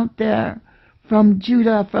man out there from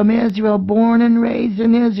Judah, from Israel, born and raised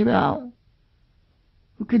in Israel,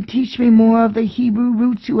 who can teach me more of the Hebrew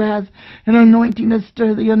roots, who has an anointing to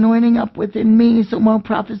stir the anointing up within me so more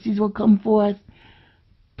prophecies will come forth.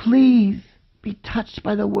 Please be touched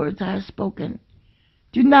by the words I have spoken.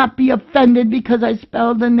 Do not be offended because I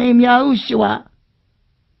spelled the name Yahushua.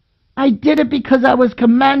 I did it because I was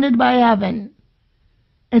commanded by heaven.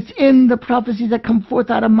 It's in the prophecies that come forth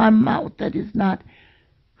out of my mouth that is not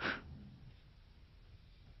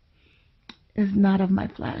of my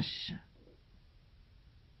flesh.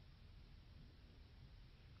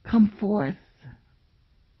 Come forth,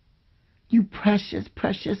 you precious,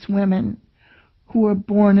 precious women who were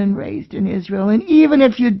born and raised in Israel. And even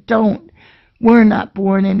if you were not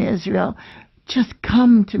born in Israel, just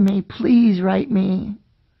come to me. Please write me.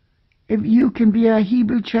 If you can be a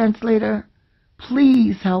Hebrew translator,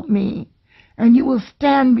 please help me. And you will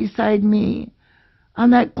stand beside me. On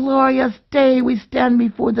that glorious day, we stand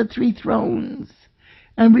before the three thrones,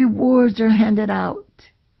 and rewards are handed out.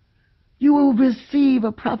 You will receive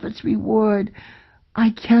a prophet's reward.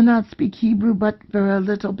 I cannot speak Hebrew but for a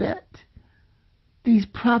little bit. These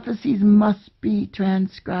prophecies must be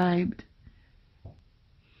transcribed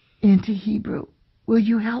into Hebrew. Will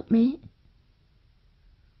you help me?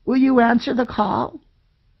 Will you answer the call?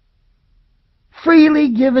 Freely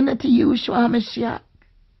given it to Yeshua HaMashiach.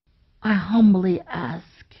 I humbly ask.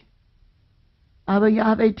 Abba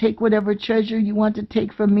Yahweh, take whatever treasure you want to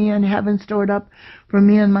take from me in heaven, stored up for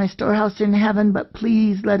me in my storehouse in heaven, but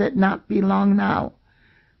please let it not be long now,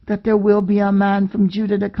 that there will be a man from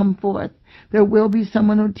Judah to come forth. There will be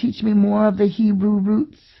someone who teach me more of the Hebrew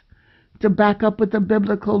roots to back up with the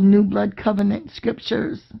biblical New Blood Covenant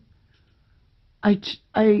scriptures.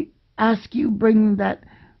 I ask you, bring that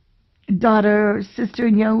daughter or sister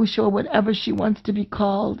in Yahushua, whatever she wants to be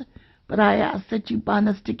called, but I ask that you bond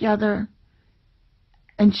us together,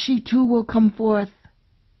 and she too will come forth.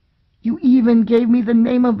 You even gave me the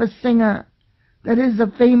name of a singer that is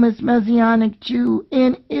a famous Messianic Jew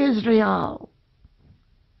in Israel.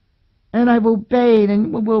 And I've obeyed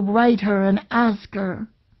and will write her and ask her.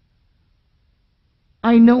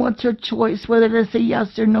 I know it's her choice whether to say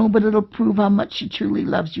yes or no, but it'll prove how much she truly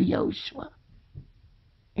loves you, Yahushua.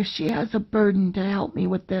 If she has a burden to help me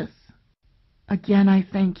with this. Again, I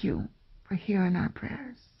thank you for hearing our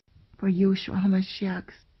prayers. For Yeshua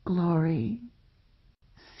HaMashiach's glory.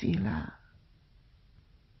 Selah.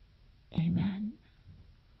 Amen.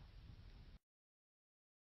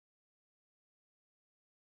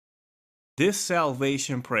 This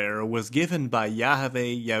salvation prayer was given by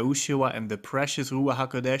Yahweh, Yahushua, and the precious Ruach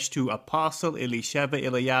HaKodesh to Apostle Elisheva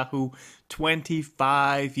Eliyahu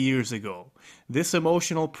 25 years ago. This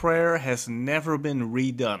emotional prayer has never been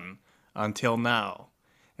redone until now.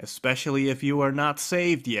 Especially if you are not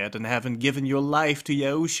saved yet and haven't given your life to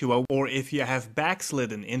Yahushua, or if you have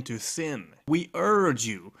backslidden into sin. We urge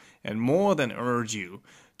you, and more than urge you,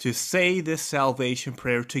 to say this salvation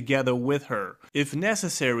prayer together with her. If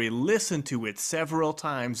necessary, listen to it several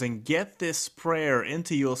times and get this prayer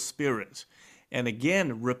into your spirit. And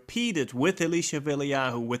again, repeat it with Elisheva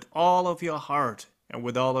Eliyahu with all of your heart and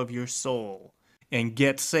with all of your soul. And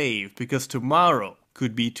get saved, because tomorrow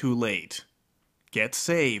could be too late. Get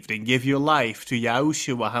saved and give your life to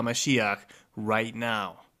Yahushua HaMashiach right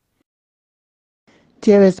now.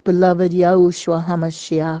 Dearest beloved Yahushua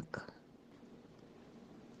HaMashiach,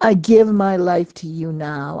 I give my life to you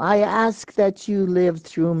now. I ask that you live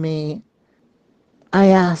through me. I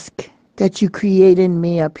ask that you create in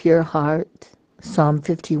me a pure heart. Psalm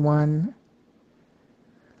 51.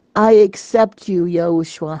 I accept you,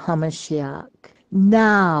 Yahushua HaMashiach,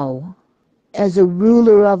 now as a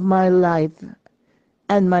ruler of my life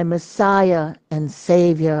and my Messiah and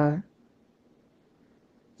Savior.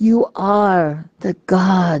 You are the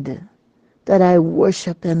God that I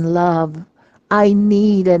worship and love. I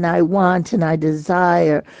need and I want and I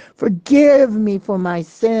desire. Forgive me for my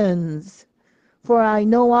sins, for I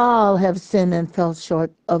know all have sinned and fell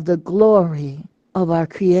short of the glory of our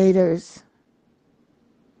creators.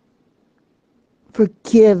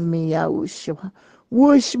 Forgive me, Yahushua.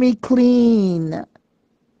 Wash me clean.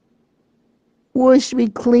 Wash me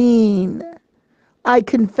clean. I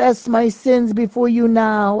confess my sins before you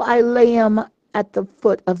now. I lay them at the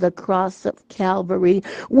foot of the cross of Calvary,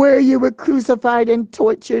 where you were crucified and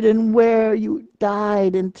tortured and where you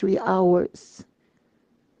died in 3 hours.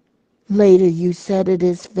 Later you said it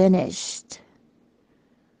is finished.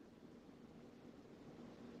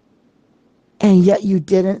 And yet you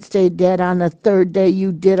didn't stay dead. On the 3rd day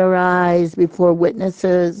you did arise before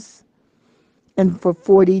witnesses. And for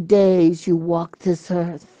 40 days you walked this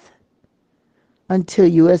earth until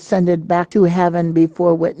you ascended back to heaven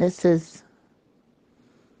before witnesses.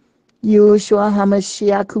 Yeshua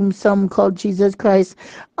HaMashiach, whom some call Jesus Christ,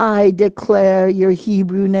 I declare your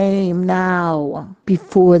Hebrew name now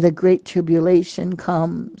before the great tribulation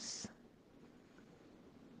comes.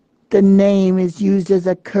 The name is used as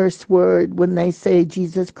a curse word when they say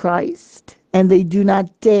Jesus Christ, and they do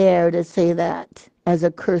not dare to say that as a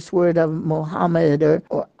curse word of Muhammad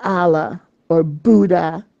or Allah or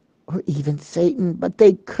Buddha or even Satan, but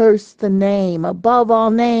they curse the name above all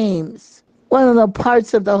names, one of the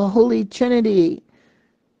parts of the Holy Trinity.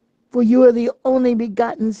 For you are the only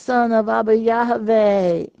begotten Son of Abba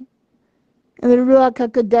Yahweh and the Ruach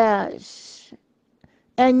HaKodesh,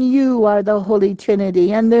 and you are the Holy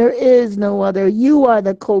Trinity, and there is no other. You are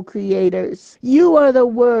the co-creators. You are the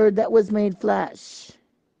Word that was made flesh.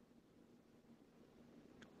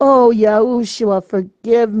 Oh, Yahushua,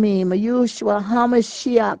 forgive me. Yahushua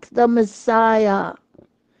HaMashiach, the Messiah.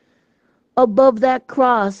 Above that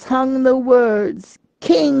cross hung the words,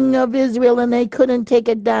 King of Israel, and they couldn't take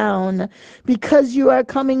it down because you are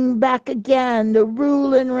coming back again to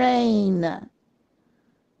rule and reign.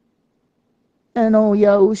 And oh,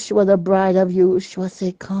 Yahushua, the bride of Yahushua,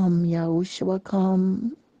 say, come, Yahushua,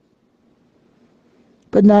 come.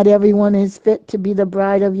 But not everyone is fit to be the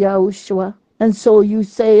bride of Yahushua. And so you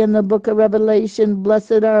say in the book of Revelation,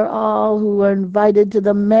 blessed are all who are invited to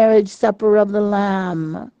the marriage supper of the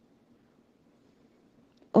Lamb.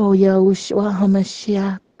 Oh, Yahushua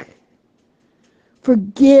HaMashiach,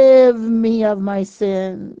 forgive me of my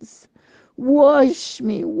sins. Wash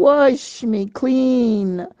me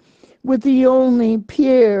clean with the only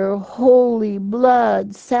pure, holy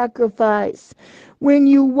blood sacrifice. When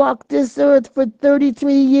you walked this earth for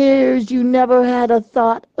 33 years, you never had a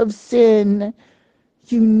thought of sin.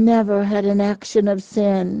 You never had an action of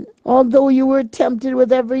sin. Although you were tempted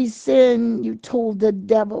with every sin, you told the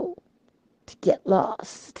devil to get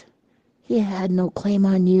lost. He had no claim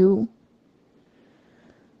on you.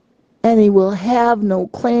 And he will have no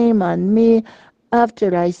claim on me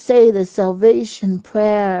after I say the salvation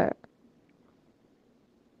prayer.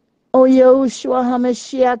 Oh, Yahushua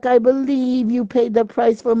HaMashiach, I believe you paid the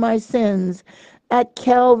price for my sins. At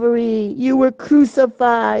Calvary, you were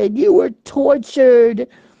crucified, you were tortured,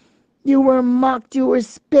 you were mocked, you were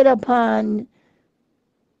spit upon.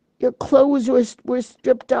 Your clothes were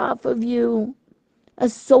stripped off of you.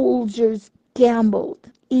 As soldiers gambled,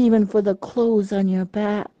 even for the clothes on your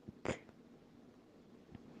back.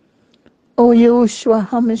 Oh, Yahushua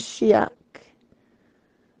HaMashiach,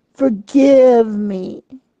 forgive me.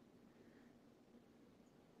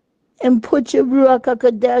 And put your Ruach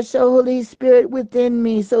HaKodesh, the Holy Spirit, within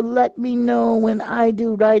me. So let me know when I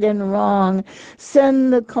do right and wrong.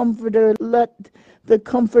 Send the Comforter. Let the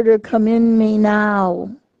Comforter come in me now.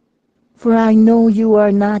 For I know you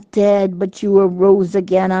are not dead, but you arose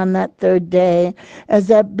again on that 3rd day, as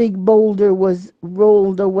that big boulder was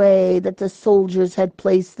rolled away that the soldiers had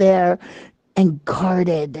placed there and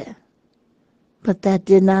guarded. But that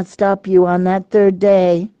did not stop you on that 3rd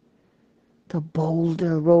day. The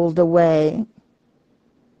boulder rolled away.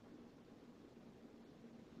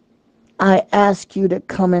 I ask you to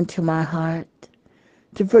come into my heart,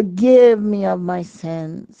 to forgive me of my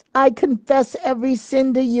sins. I confess every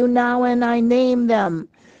sin to you now, and I name them,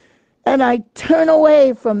 and I turn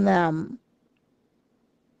away from them.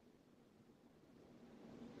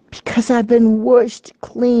 Because I've been washed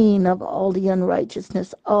clean of all the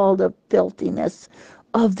unrighteousness, all the filthiness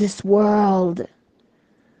of this world.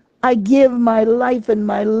 I give my life and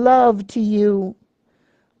my love to you.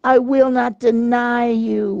 I will not deny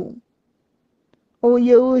you. O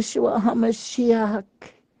Yahushua HaMashiach,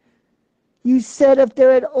 you said if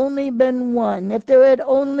there had only been one, if there had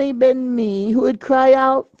only been me who would cry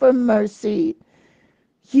out for mercy,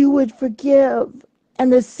 you would forgive,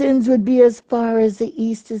 and the sins would be as far as the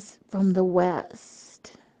east is from the west.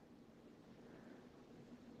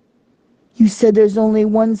 You said there's only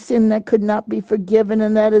one sin that could not be forgiven,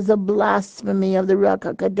 and that is a blasphemy of the Ruach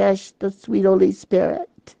HaKodesh, the sweet Holy Spirit.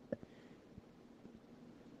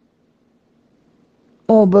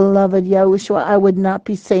 Oh, beloved Yahushua, I would not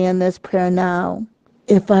be saying this prayer now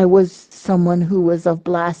if I was someone who was of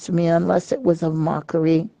blasphemy, unless it was of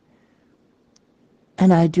mockery.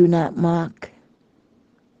 And I do not mock.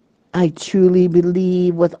 I truly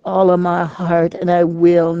believe with all of my heart, and I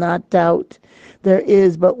will not doubt, there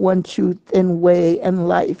is but one truth and way and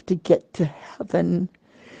life to get to heaven.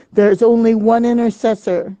 There's only one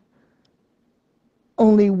intercessor,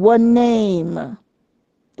 only one name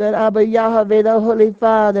that Abba Yahweh, the Holy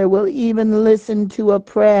Father, will even listen to a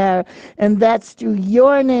prayer, and that's through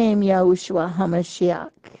your name, Yahushua HaMashiach.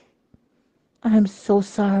 I'm so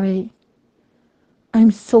sorry. I'm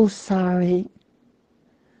so sorry.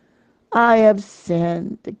 I have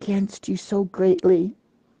sinned against you so greatly.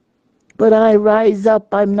 But I rise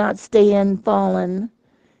up, I'm not staying fallen.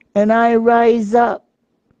 And I rise up,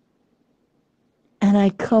 and I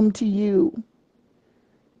come to you,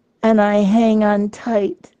 and I hang on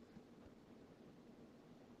tight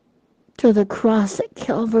to the cross at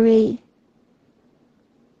Calvary,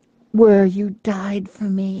 where you died for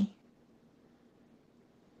me,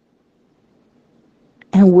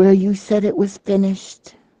 and where you said it was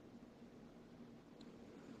finished.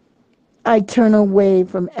 I turn away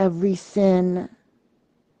from every sin.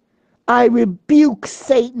 I rebuke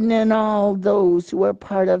Satan and all those who are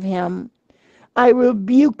part of him. I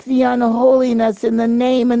rebuke the unholiness in the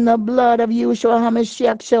name and the blood of Yeshua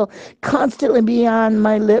HaMashiach shall constantly be on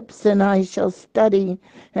my lips, and I shall study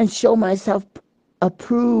and show myself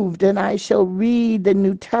approved, and I shall read the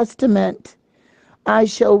New Testament. I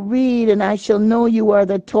shall read and I shall know you are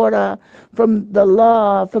the Torah, from the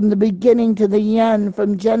law, from the beginning to the end,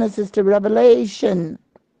 from Genesis to Revelation.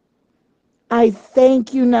 I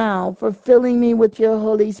thank you now for filling me with your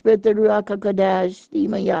Holy Spirit, the Ruach HaKodesh, the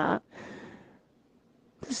YAH,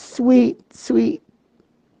 the sweet, sweet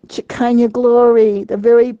Shekinah glory, the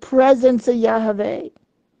very presence of Yahweh.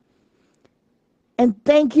 And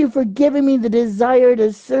thank you for giving me the desire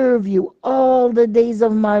to serve you all the days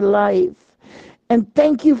of my life. And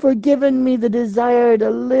thank you for giving me the desire to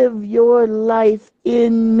live your life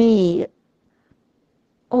in me.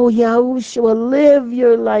 Oh, Yahushua, live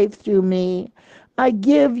your life through me. I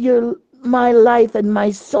give my life and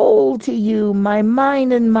my soul to you. My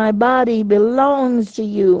mind and my body belongs to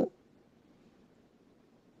you.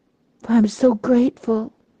 I'm so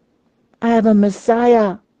grateful. I have a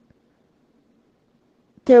Messiah.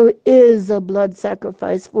 There is a blood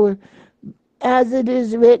sacrifice, for as it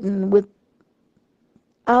is written, without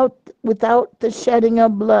the shedding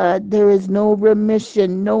of blood, there is no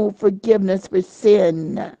remission, no forgiveness for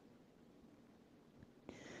sin.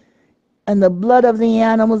 And the blood of the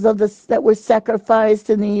animals that were sacrificed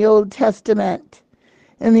in the Old Testament,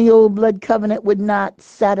 in the old blood covenant, would not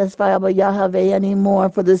satisfy Abba Yahweh anymore,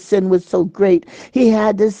 for the sin was so great. He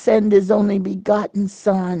had to send his only begotten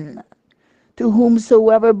Son, to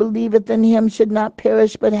whomsoever believeth in him should not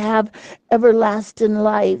perish but have everlasting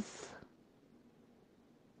life.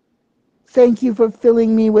 Thank you for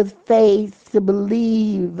filling me with faith to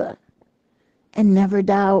believe and never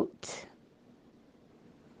doubt.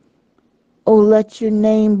 Oh, let your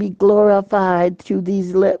name be glorified through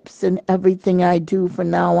these lips and everything I do from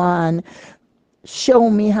now on. Show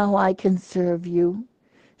me how I can serve you.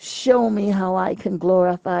 Show me how I can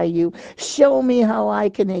glorify you. Show me how I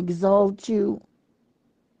can exalt you.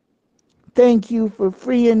 Thank you for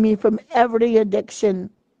freeing me from every addiction.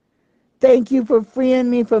 Thank you for freeing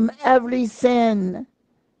me from every sin.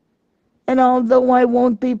 And although I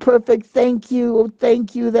won't be perfect, thank you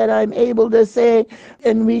that I'm able to say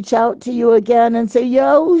and reach out to you again and say,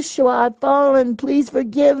 Yahushua, I've fallen, please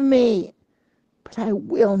forgive me. But I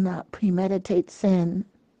will not premeditate sin.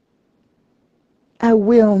 I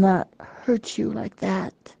will not hurt you like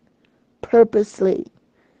that, purposely.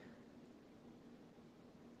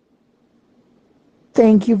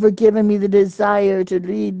 Thank you for giving me the desire to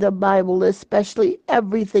read the Bible, especially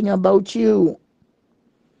everything about you.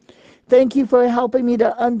 Thank you for helping me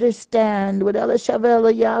to understand what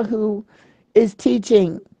Yahu is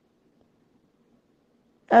teaching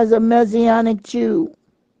as a Messianic Jew.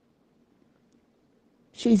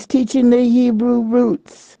 She's teaching the Hebrew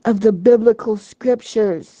roots of the biblical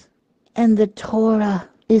scriptures, and the Torah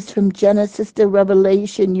is from Genesis to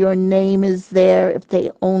Revelation. Your name is there. If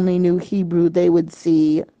they only knew Hebrew, they would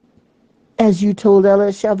see. As you told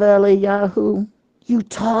Yahu, you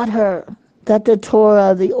taught her that the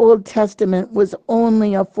Torah, the Old Testament, was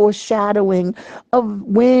only a foreshadowing of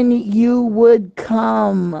when you would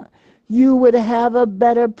come. You would have a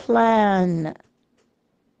better plan.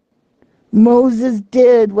 Moses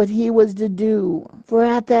did what he was to do, for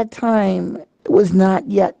at that time it was not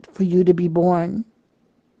yet for you to be born.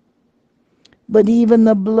 But even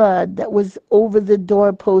the blood that was over the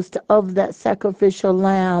doorpost of that sacrificial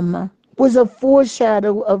lamb was a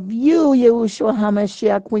foreshadow of you, Yahushua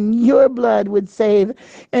HaMashiach, when your blood would save,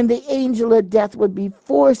 and the angel of death would be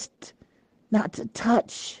forced not to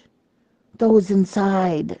touch those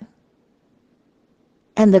inside.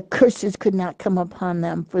 And the curses could not come upon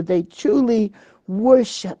them, for they truly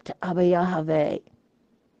worshipped Abba Yahweh.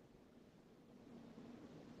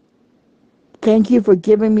 Thank you for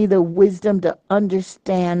giving me the wisdom to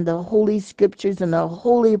understand the holy scriptures and the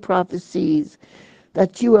holy prophecies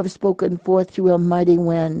that you have spoken forth through a mighty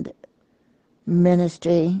wind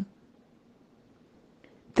ministry.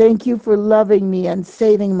 Thank you for loving me and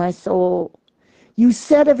saving my soul. You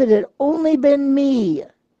said if it had only been me,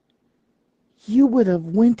 you would have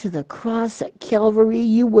went to the cross at Calvary.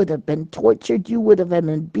 You would have been tortured. You would have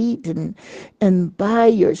been beaten. And by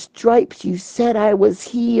your stripes, you said I was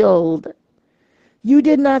healed. You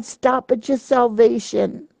did not stop at your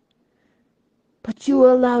salvation, but you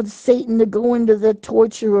allowed Satan to go into the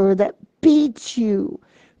torturer that beat you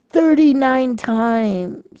 39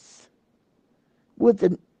 times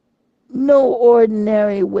with no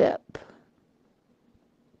ordinary whip,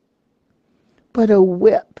 but a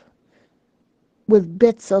whip with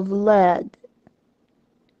bits of lead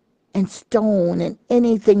and stone and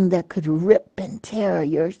anything that could rip and tear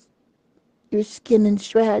your skin in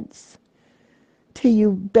shreds till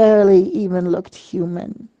you barely even looked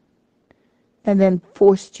human, and then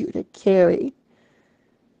forced you to carry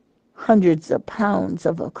hundreds of pounds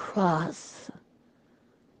of a cross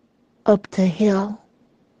up the hill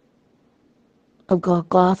of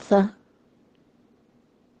Golgotha.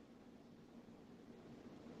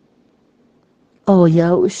 Oh,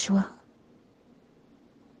 Yahushua,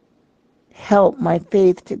 help my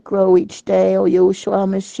faith to grow each day, oh Yahushua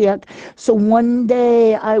Mashiach, so one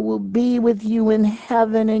day I will be with you in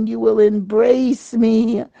heaven and you will embrace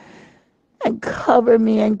me and cover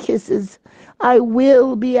me in kisses. I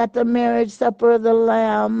will be at the marriage supper of the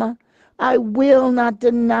Lamb. I will not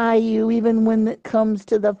deny you, even when it comes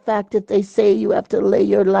to the fact that they say you have to lay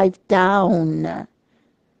your life down,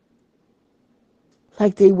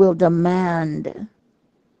 like they will demand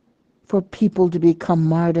for people to become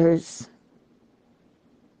martyrs.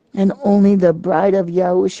 And only the bride of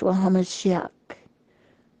Yahushua HaMashiach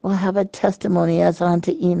will have a testimony as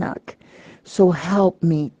unto Enoch. So help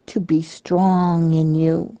me to be strong in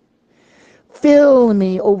you. Fill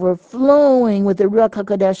me overflowing with the Ruach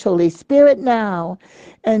HaKodesh Holy Spirit now,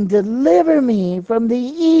 and deliver me from the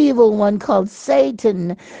evil one called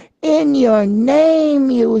Satan. In your name,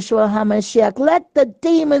 Yahushua HaMashiach, let the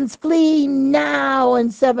demons flee now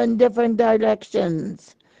in 7 different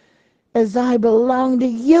directions. As I belong to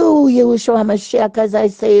you, Yahushua HaMashiach, as I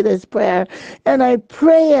say this prayer, and I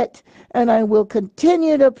pray it, and I will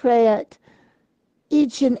continue to pray it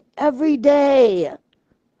each and every day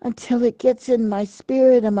until it gets in my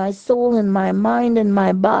spirit and my soul and my mind and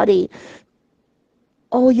my body.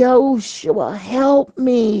 Oh, Yahushua, help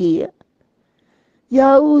me.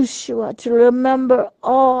 Yahushua, to remember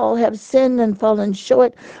all have sinned and fallen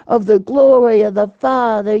short of the glory of the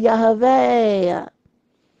Father, Yahweh.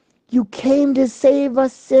 You came to save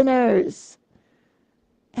us sinners,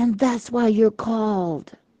 and that's why you're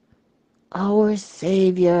called our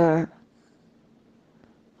Savior,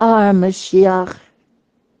 our Mashiach.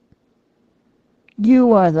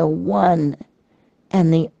 You are the one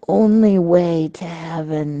and the only way to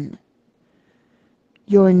heaven.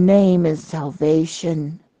 Your name is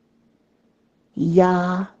salvation.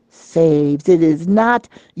 Yah saves. It is not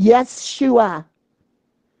Yeshua.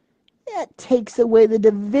 That takes away the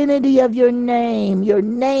divinity of your name. You're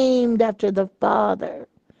named after the Father,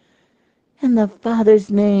 and the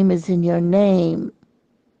Father's name is in your name.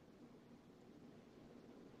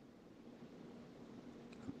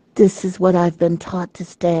 This is what I've been taught to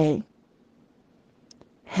stay.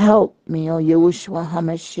 Help me, O Yahushua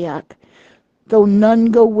HaMashiach. Though none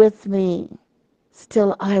go with me,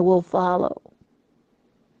 still I will follow.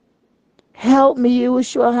 Help me,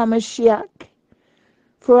 Yahushua HaMashiach,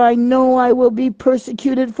 for I know I will be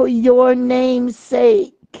persecuted for your name's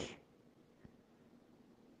sake.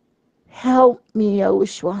 Help me,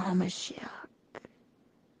 Yahushua HaMashiach.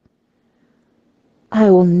 I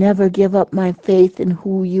will never give up my faith in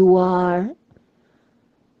who you are.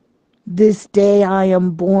 This day I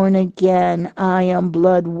am born again. I am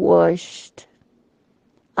blood washed.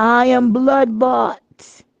 I am blood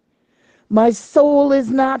bought. My soul is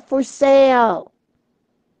not for sale.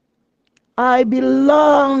 I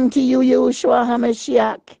belong to you, Yahushua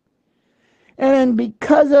HaMashiach. And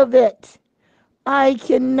because of it, I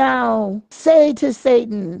can now say to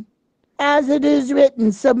Satan, as it is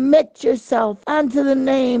written, submit yourself unto the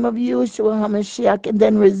name of Yeshua HaMashiach, and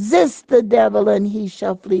then resist the devil, and he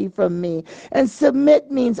shall flee from me. And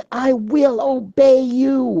submit means I will obey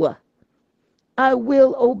you. I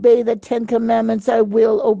will obey the 10 Commandments. I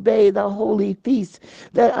will obey the holy feasts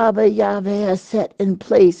that Abba Yahweh has set in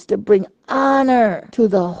place to bring honor to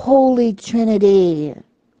the Holy Trinity.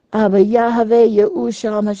 Abba Yahweh,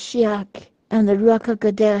 Yahushua HaMashiach, and the Ruach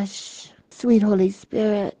HaKodesh, sweet Holy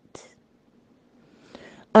Spirit.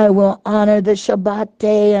 I will honor the Shabbat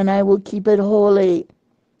day, and I will keep it holy,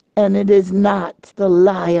 and it is not the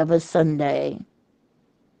lie of a Sunday.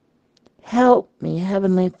 Help me,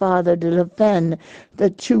 Heavenly Father, to defend the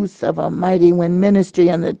truth of Almighty Wind Ministry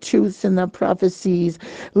and the truths in the prophecies.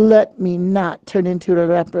 Let me not turn into a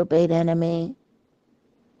reprobate enemy.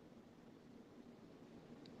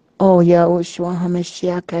 Oh, Yahushua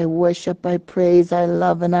HaMashiach, I worship, I praise, I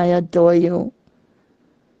love, and I adore you.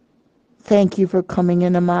 Thank you for coming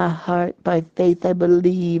into my heart. By faith, I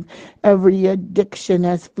believe every addiction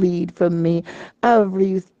has fled from me.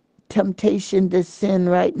 Every temptation to sin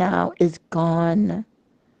right now is gone.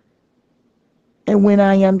 And when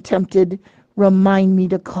I am tempted, remind me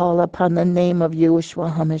to call upon the name of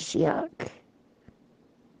Yeshua HaMashiach.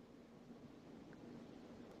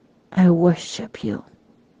 I worship you.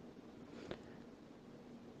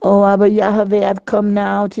 Oh, Abba Yahweh, I've come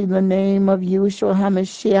now to the name of Yeshua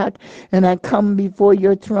HaMashiach, and I come before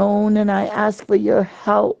your throne, and I ask for your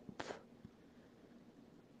help.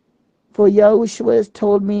 For Yahushua has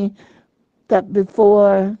told me that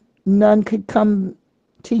before, none could come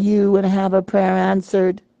to you and have a prayer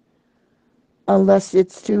answered unless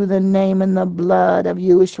it's through the name and the blood of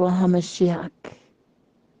Yeshua HaMashiach.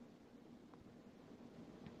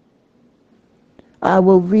 I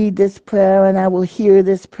will read this prayer and I will hear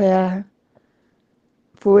this prayer,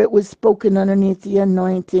 for it was spoken underneath the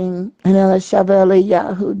anointing. And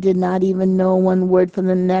YAH did not even know one word from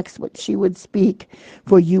the next what she would speak,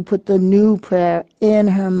 for you put the new prayer in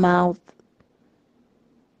her mouth.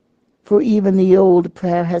 For even the old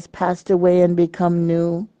prayer has passed away and become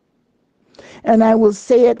new. And I will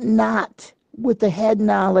say it not with the head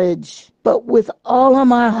knowledge, but with all of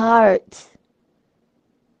my heart.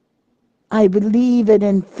 I believe it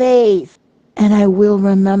in faith, and I will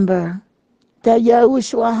remember that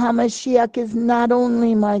Yahushua HaMashiach is not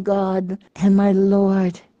only my God and my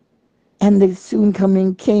Lord and the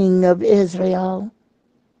soon-coming King of Israel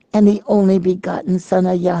and the only begotten Son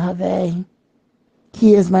of Yahweh.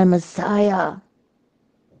 He is my Messiah.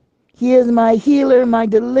 He is my healer, my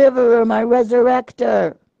deliverer, my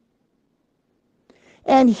resurrector.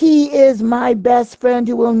 And he is my best friend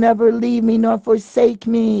who will never leave me nor forsake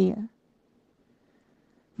me.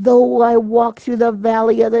 Though I walk through the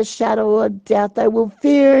valley of the shadow of death, I will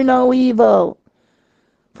fear no evil,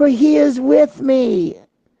 for he is with me.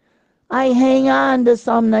 I hang on to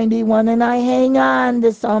Psalm 91 and I hang on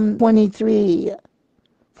to Psalm 23.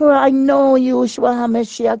 For I know, Yeshua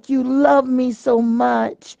HaMashiach, you love me so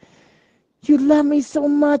much. You love me so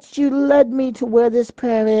much, you led me to where this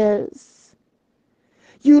prayer is.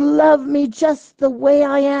 You love me just the way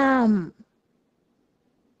I am.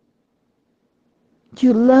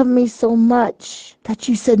 You love me so much that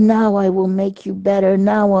you said, now I will make you better.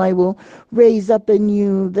 Now I will raise up in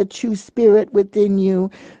you the true spirit within you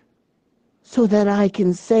so that I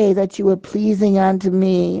can say that you are pleasing unto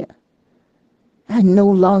me and no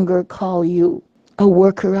longer call you a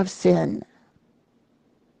worker of sin.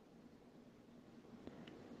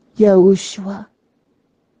 Yahushua,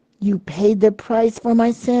 you paid the price for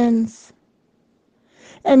my sins.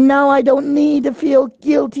 And now I don't need to feel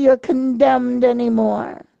guilty or condemned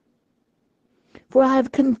anymore. For I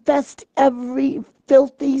have confessed every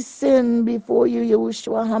filthy sin before you,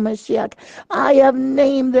 Yahushua HaMashiach. I have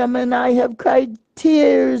named them and I have cried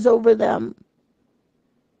tears over them.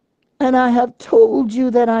 And I have told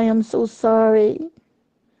you that I am so sorry.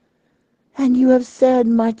 And you have said,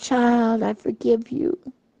 my child, I forgive you.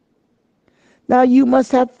 Now you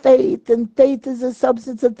must have faith, and faith is the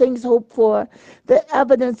substance of things hoped for, the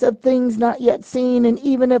evidence of things not yet seen. And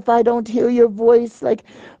even if I don't hear your voice like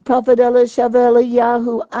Prophet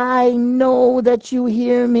Yahu, I know that you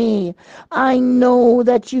hear me. I know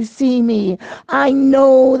that you see me. I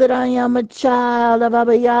know that I am a child of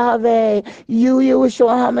Abba Yahweh, you,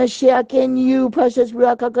 Yeshua HaMashiach, and you, precious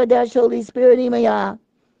Ruach HaKodesh, Holy Spirit, Imaya.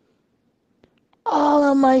 All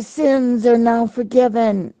of my sins are now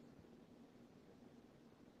forgiven.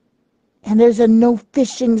 And there's a no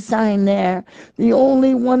fishing sign there. The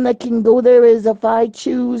only one that can go there is if I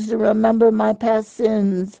choose to remember my past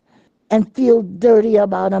sins and feel dirty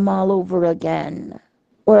about them all over again.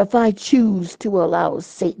 or if I choose to allow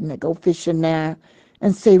Satan to go fishing there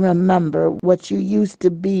and say, remember what you used to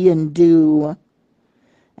be and do.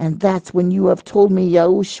 And that's when you have told me,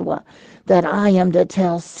 Yahushua, that I am to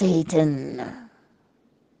tell Satan,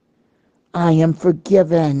 I am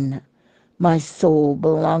forgiven. My soul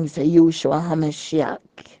belongs to Yeshua HaMashiach.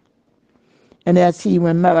 And as he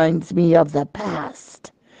reminds me of the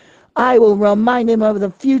past, I will remind him of the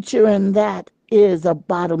future, and that is a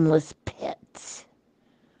bottomless pit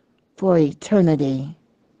for eternity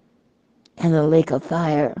and the lake of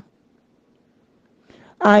fire.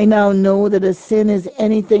 I now know that a sin is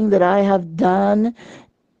anything that I have done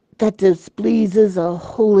that displeases a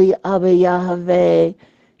holy Abba Yahweh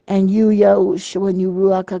and you, Yahushua, and you,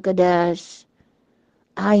 Ruach HaKodesh.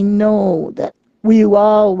 I know that we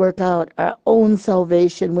all work out our own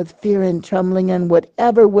salvation with fear and trembling, and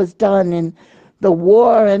whatever was done in the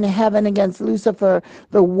war in heaven against Lucifer,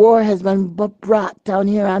 the war has been brought down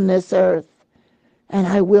here on this earth. And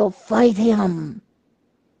I will fight him.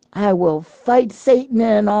 I will fight Satan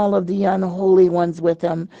and all of the unholy ones with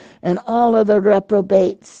him and all of the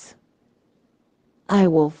reprobates. I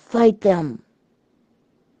will fight them.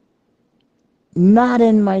 Not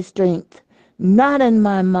in my strength, not in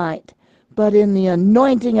my might, but in the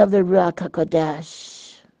anointing of the Ruach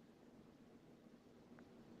HaKodesh.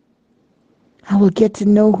 I will get to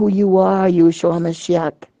know who you are, Yeshua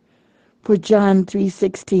HaMashiach. For John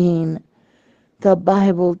 3:16, the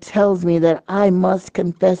Bible tells me that I must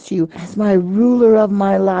confess you as my ruler of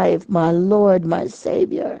my life, my Lord, my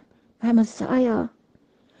Savior, my Messiah.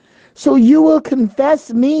 So you will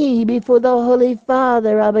confess me before the Holy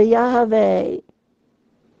Father, Abba Yahweh.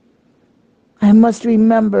 I must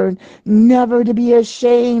remember never to be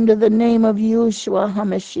ashamed of the name of Yeshua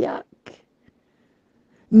HaMashiach.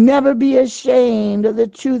 Never be ashamed of the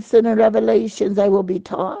truths and the revelations I will be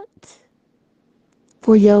taught.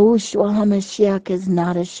 For Yahushua HaMashiach is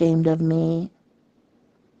not ashamed of me.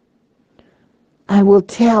 I will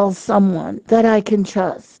tell someone that I can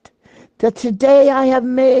trust that today I have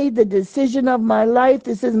made the decision of my life.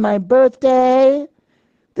 This is my birthday.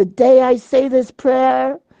 The day I say this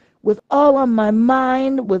prayer with all of my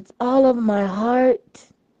mind, with all of my heart,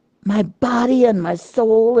 my body and my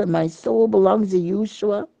soul belongs to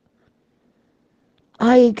Yeshua.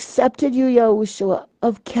 I accepted you, Yahushua,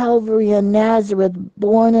 of Calvary and Nazareth,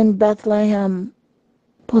 born in Bethlehem,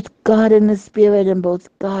 both God in the spirit and both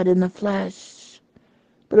God in the flesh.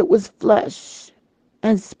 But it was flesh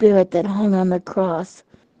and spirit that hung on the cross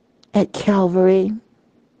at Calvary.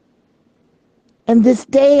 And this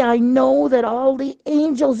day I know that all the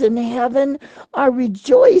angels in heaven are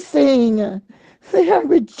rejoicing. They are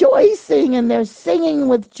rejoicing and they're singing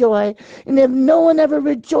with joy. And if no one ever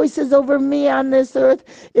rejoices over me on this earth,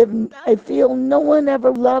 if I feel no one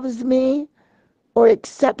ever loves me or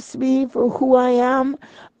accepts me for who I am,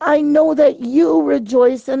 I know that you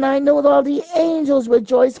rejoice, and I know that all the angels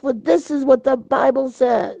rejoice, for this is what the Bible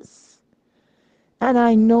says. And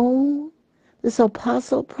I know this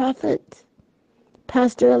apostle prophet,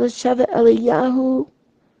 Pastor Elisheva Eliyahu,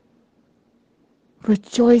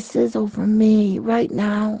 rejoices over me right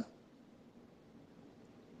now.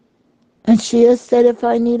 And she has said if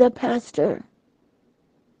I need a pastor,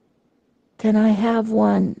 then I have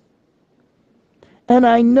one. And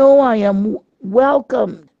I know I am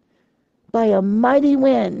welcomed by a mighty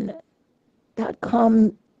wind.com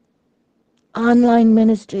online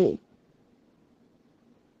ministry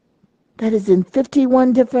that is in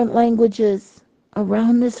 51 different languages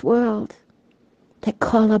around this world that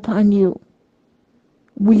call upon you.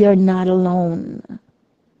 We are not alone.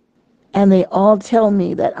 And they all tell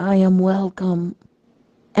me that I am welcome.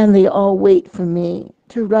 And they all wait for me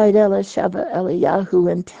to write Elisheva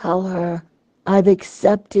Eliyahu and tell her, I've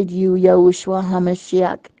accepted you, Yahushua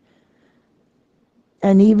HaMashiach.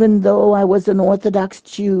 And even though I was an Orthodox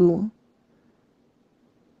Jew,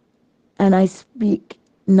 and I speak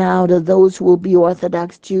now to those who will be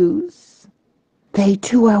Orthodox Jews, they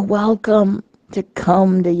too are welcome to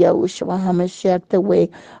come to Yahushua HaMashiach the way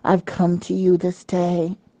I've come to you this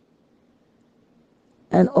day.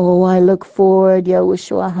 And oh, I look forward,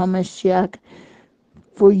 Yahushua HaMashiach,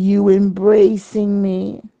 for you embracing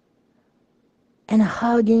me and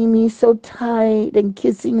hugging me so tight and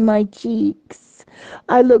kissing my cheeks.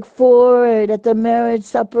 I look forward at the marriage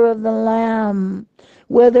supper of the Lamb.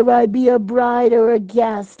 Whether I be a bride or a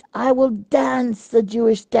guest, I will dance the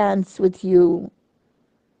Jewish dance with you.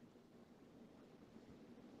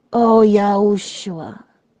 Oh, Yahushua,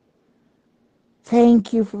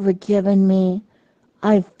 thank you for forgiving me.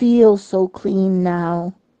 I feel so clean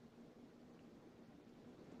now.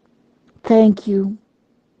 Thank you.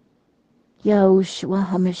 Yahushua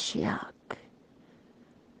HaMashiach.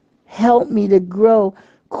 Help me to grow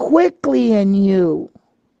quickly in you.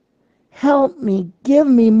 Help me, give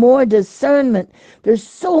me more discernment. There's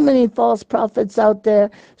so many false prophets out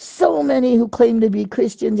there, so many who claim to be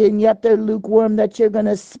Christians, and yet they're lukewarm, that you're going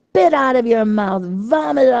to spit out of your mouth,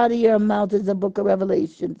 vomit out of your mouth, as the book of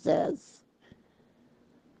Revelation says.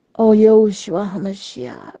 Oh, Yahushua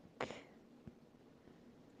HaMashiach,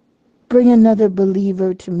 bring another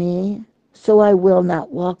believer to me, so I will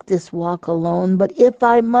not walk this walk alone, but if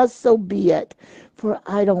I must, so be it. For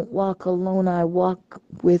I don't walk alone, I walk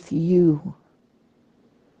with you.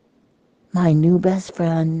 My new best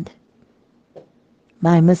friend,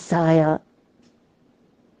 my Messiah,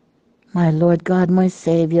 my Lord God, my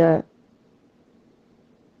Savior.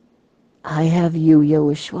 I have you,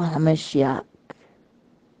 Yahushua HaMashiach.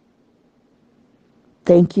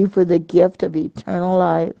 Thank you for the gift of eternal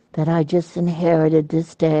life that I just inherited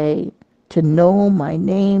this day. To know my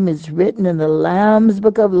name is written in the Lamb's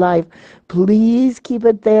Book of Life. Please keep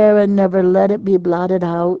it there and never let it be blotted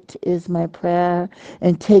out, is my prayer.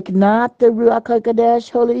 And take not the Ruach HaKodesh,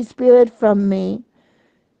 Holy Spirit, from me.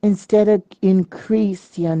 Instead, increase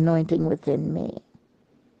the anointing within me.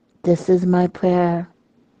 This is my prayer.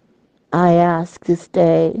 I ask this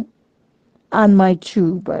day, on my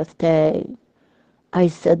true birthday, I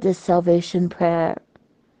said this salvation prayer.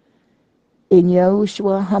 In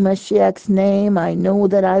Yahushua HaMashiach's name, I know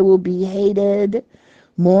that I will be hated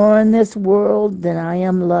more in this world than I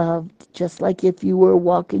am loved. Just like if you were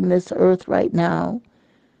walking this earth right now,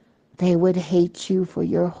 they would hate you for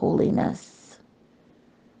your holiness.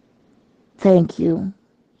 Thank you,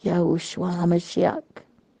 Yahushua HaMashiach.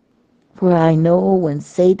 For I know when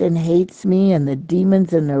Satan hates me and the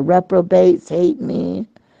demons and the reprobates hate me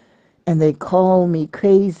and they call me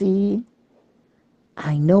crazy,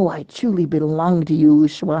 I know I truly belong to you,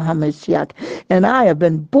 Yahushua HaMashiach, and I have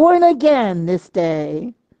been born again this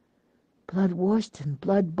day. Blood washed and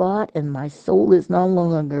blood bought, and my soul is no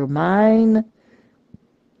longer mine,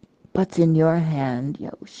 but in your hand,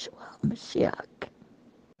 Yahushua HaMashiach.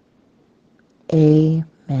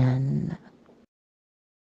 Amen.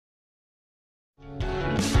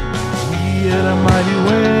 We had a mighty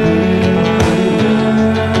way.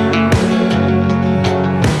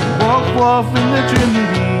 Walk off in the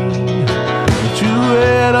Trinity, the true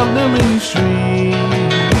head of the ministry.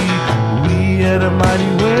 We had a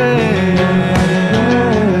mighty way.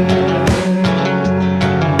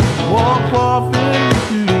 Walk off in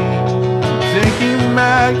victory, taking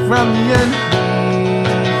back from the enemy.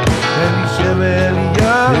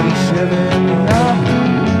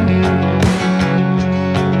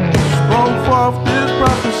 Spoke forth this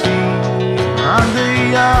prophecy, and the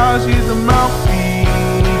YAH, she's the mouthpiece.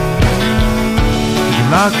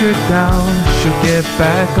 Knock her down, she'll get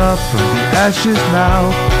back up from the ashes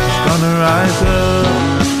now. She's gonna rise up.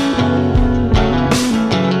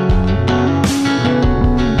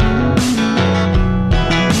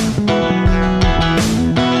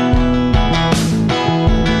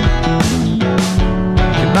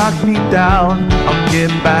 You knock me down, I'll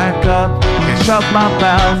get back up. Can't shut my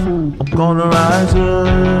mouth, I'm gonna rise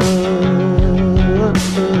up.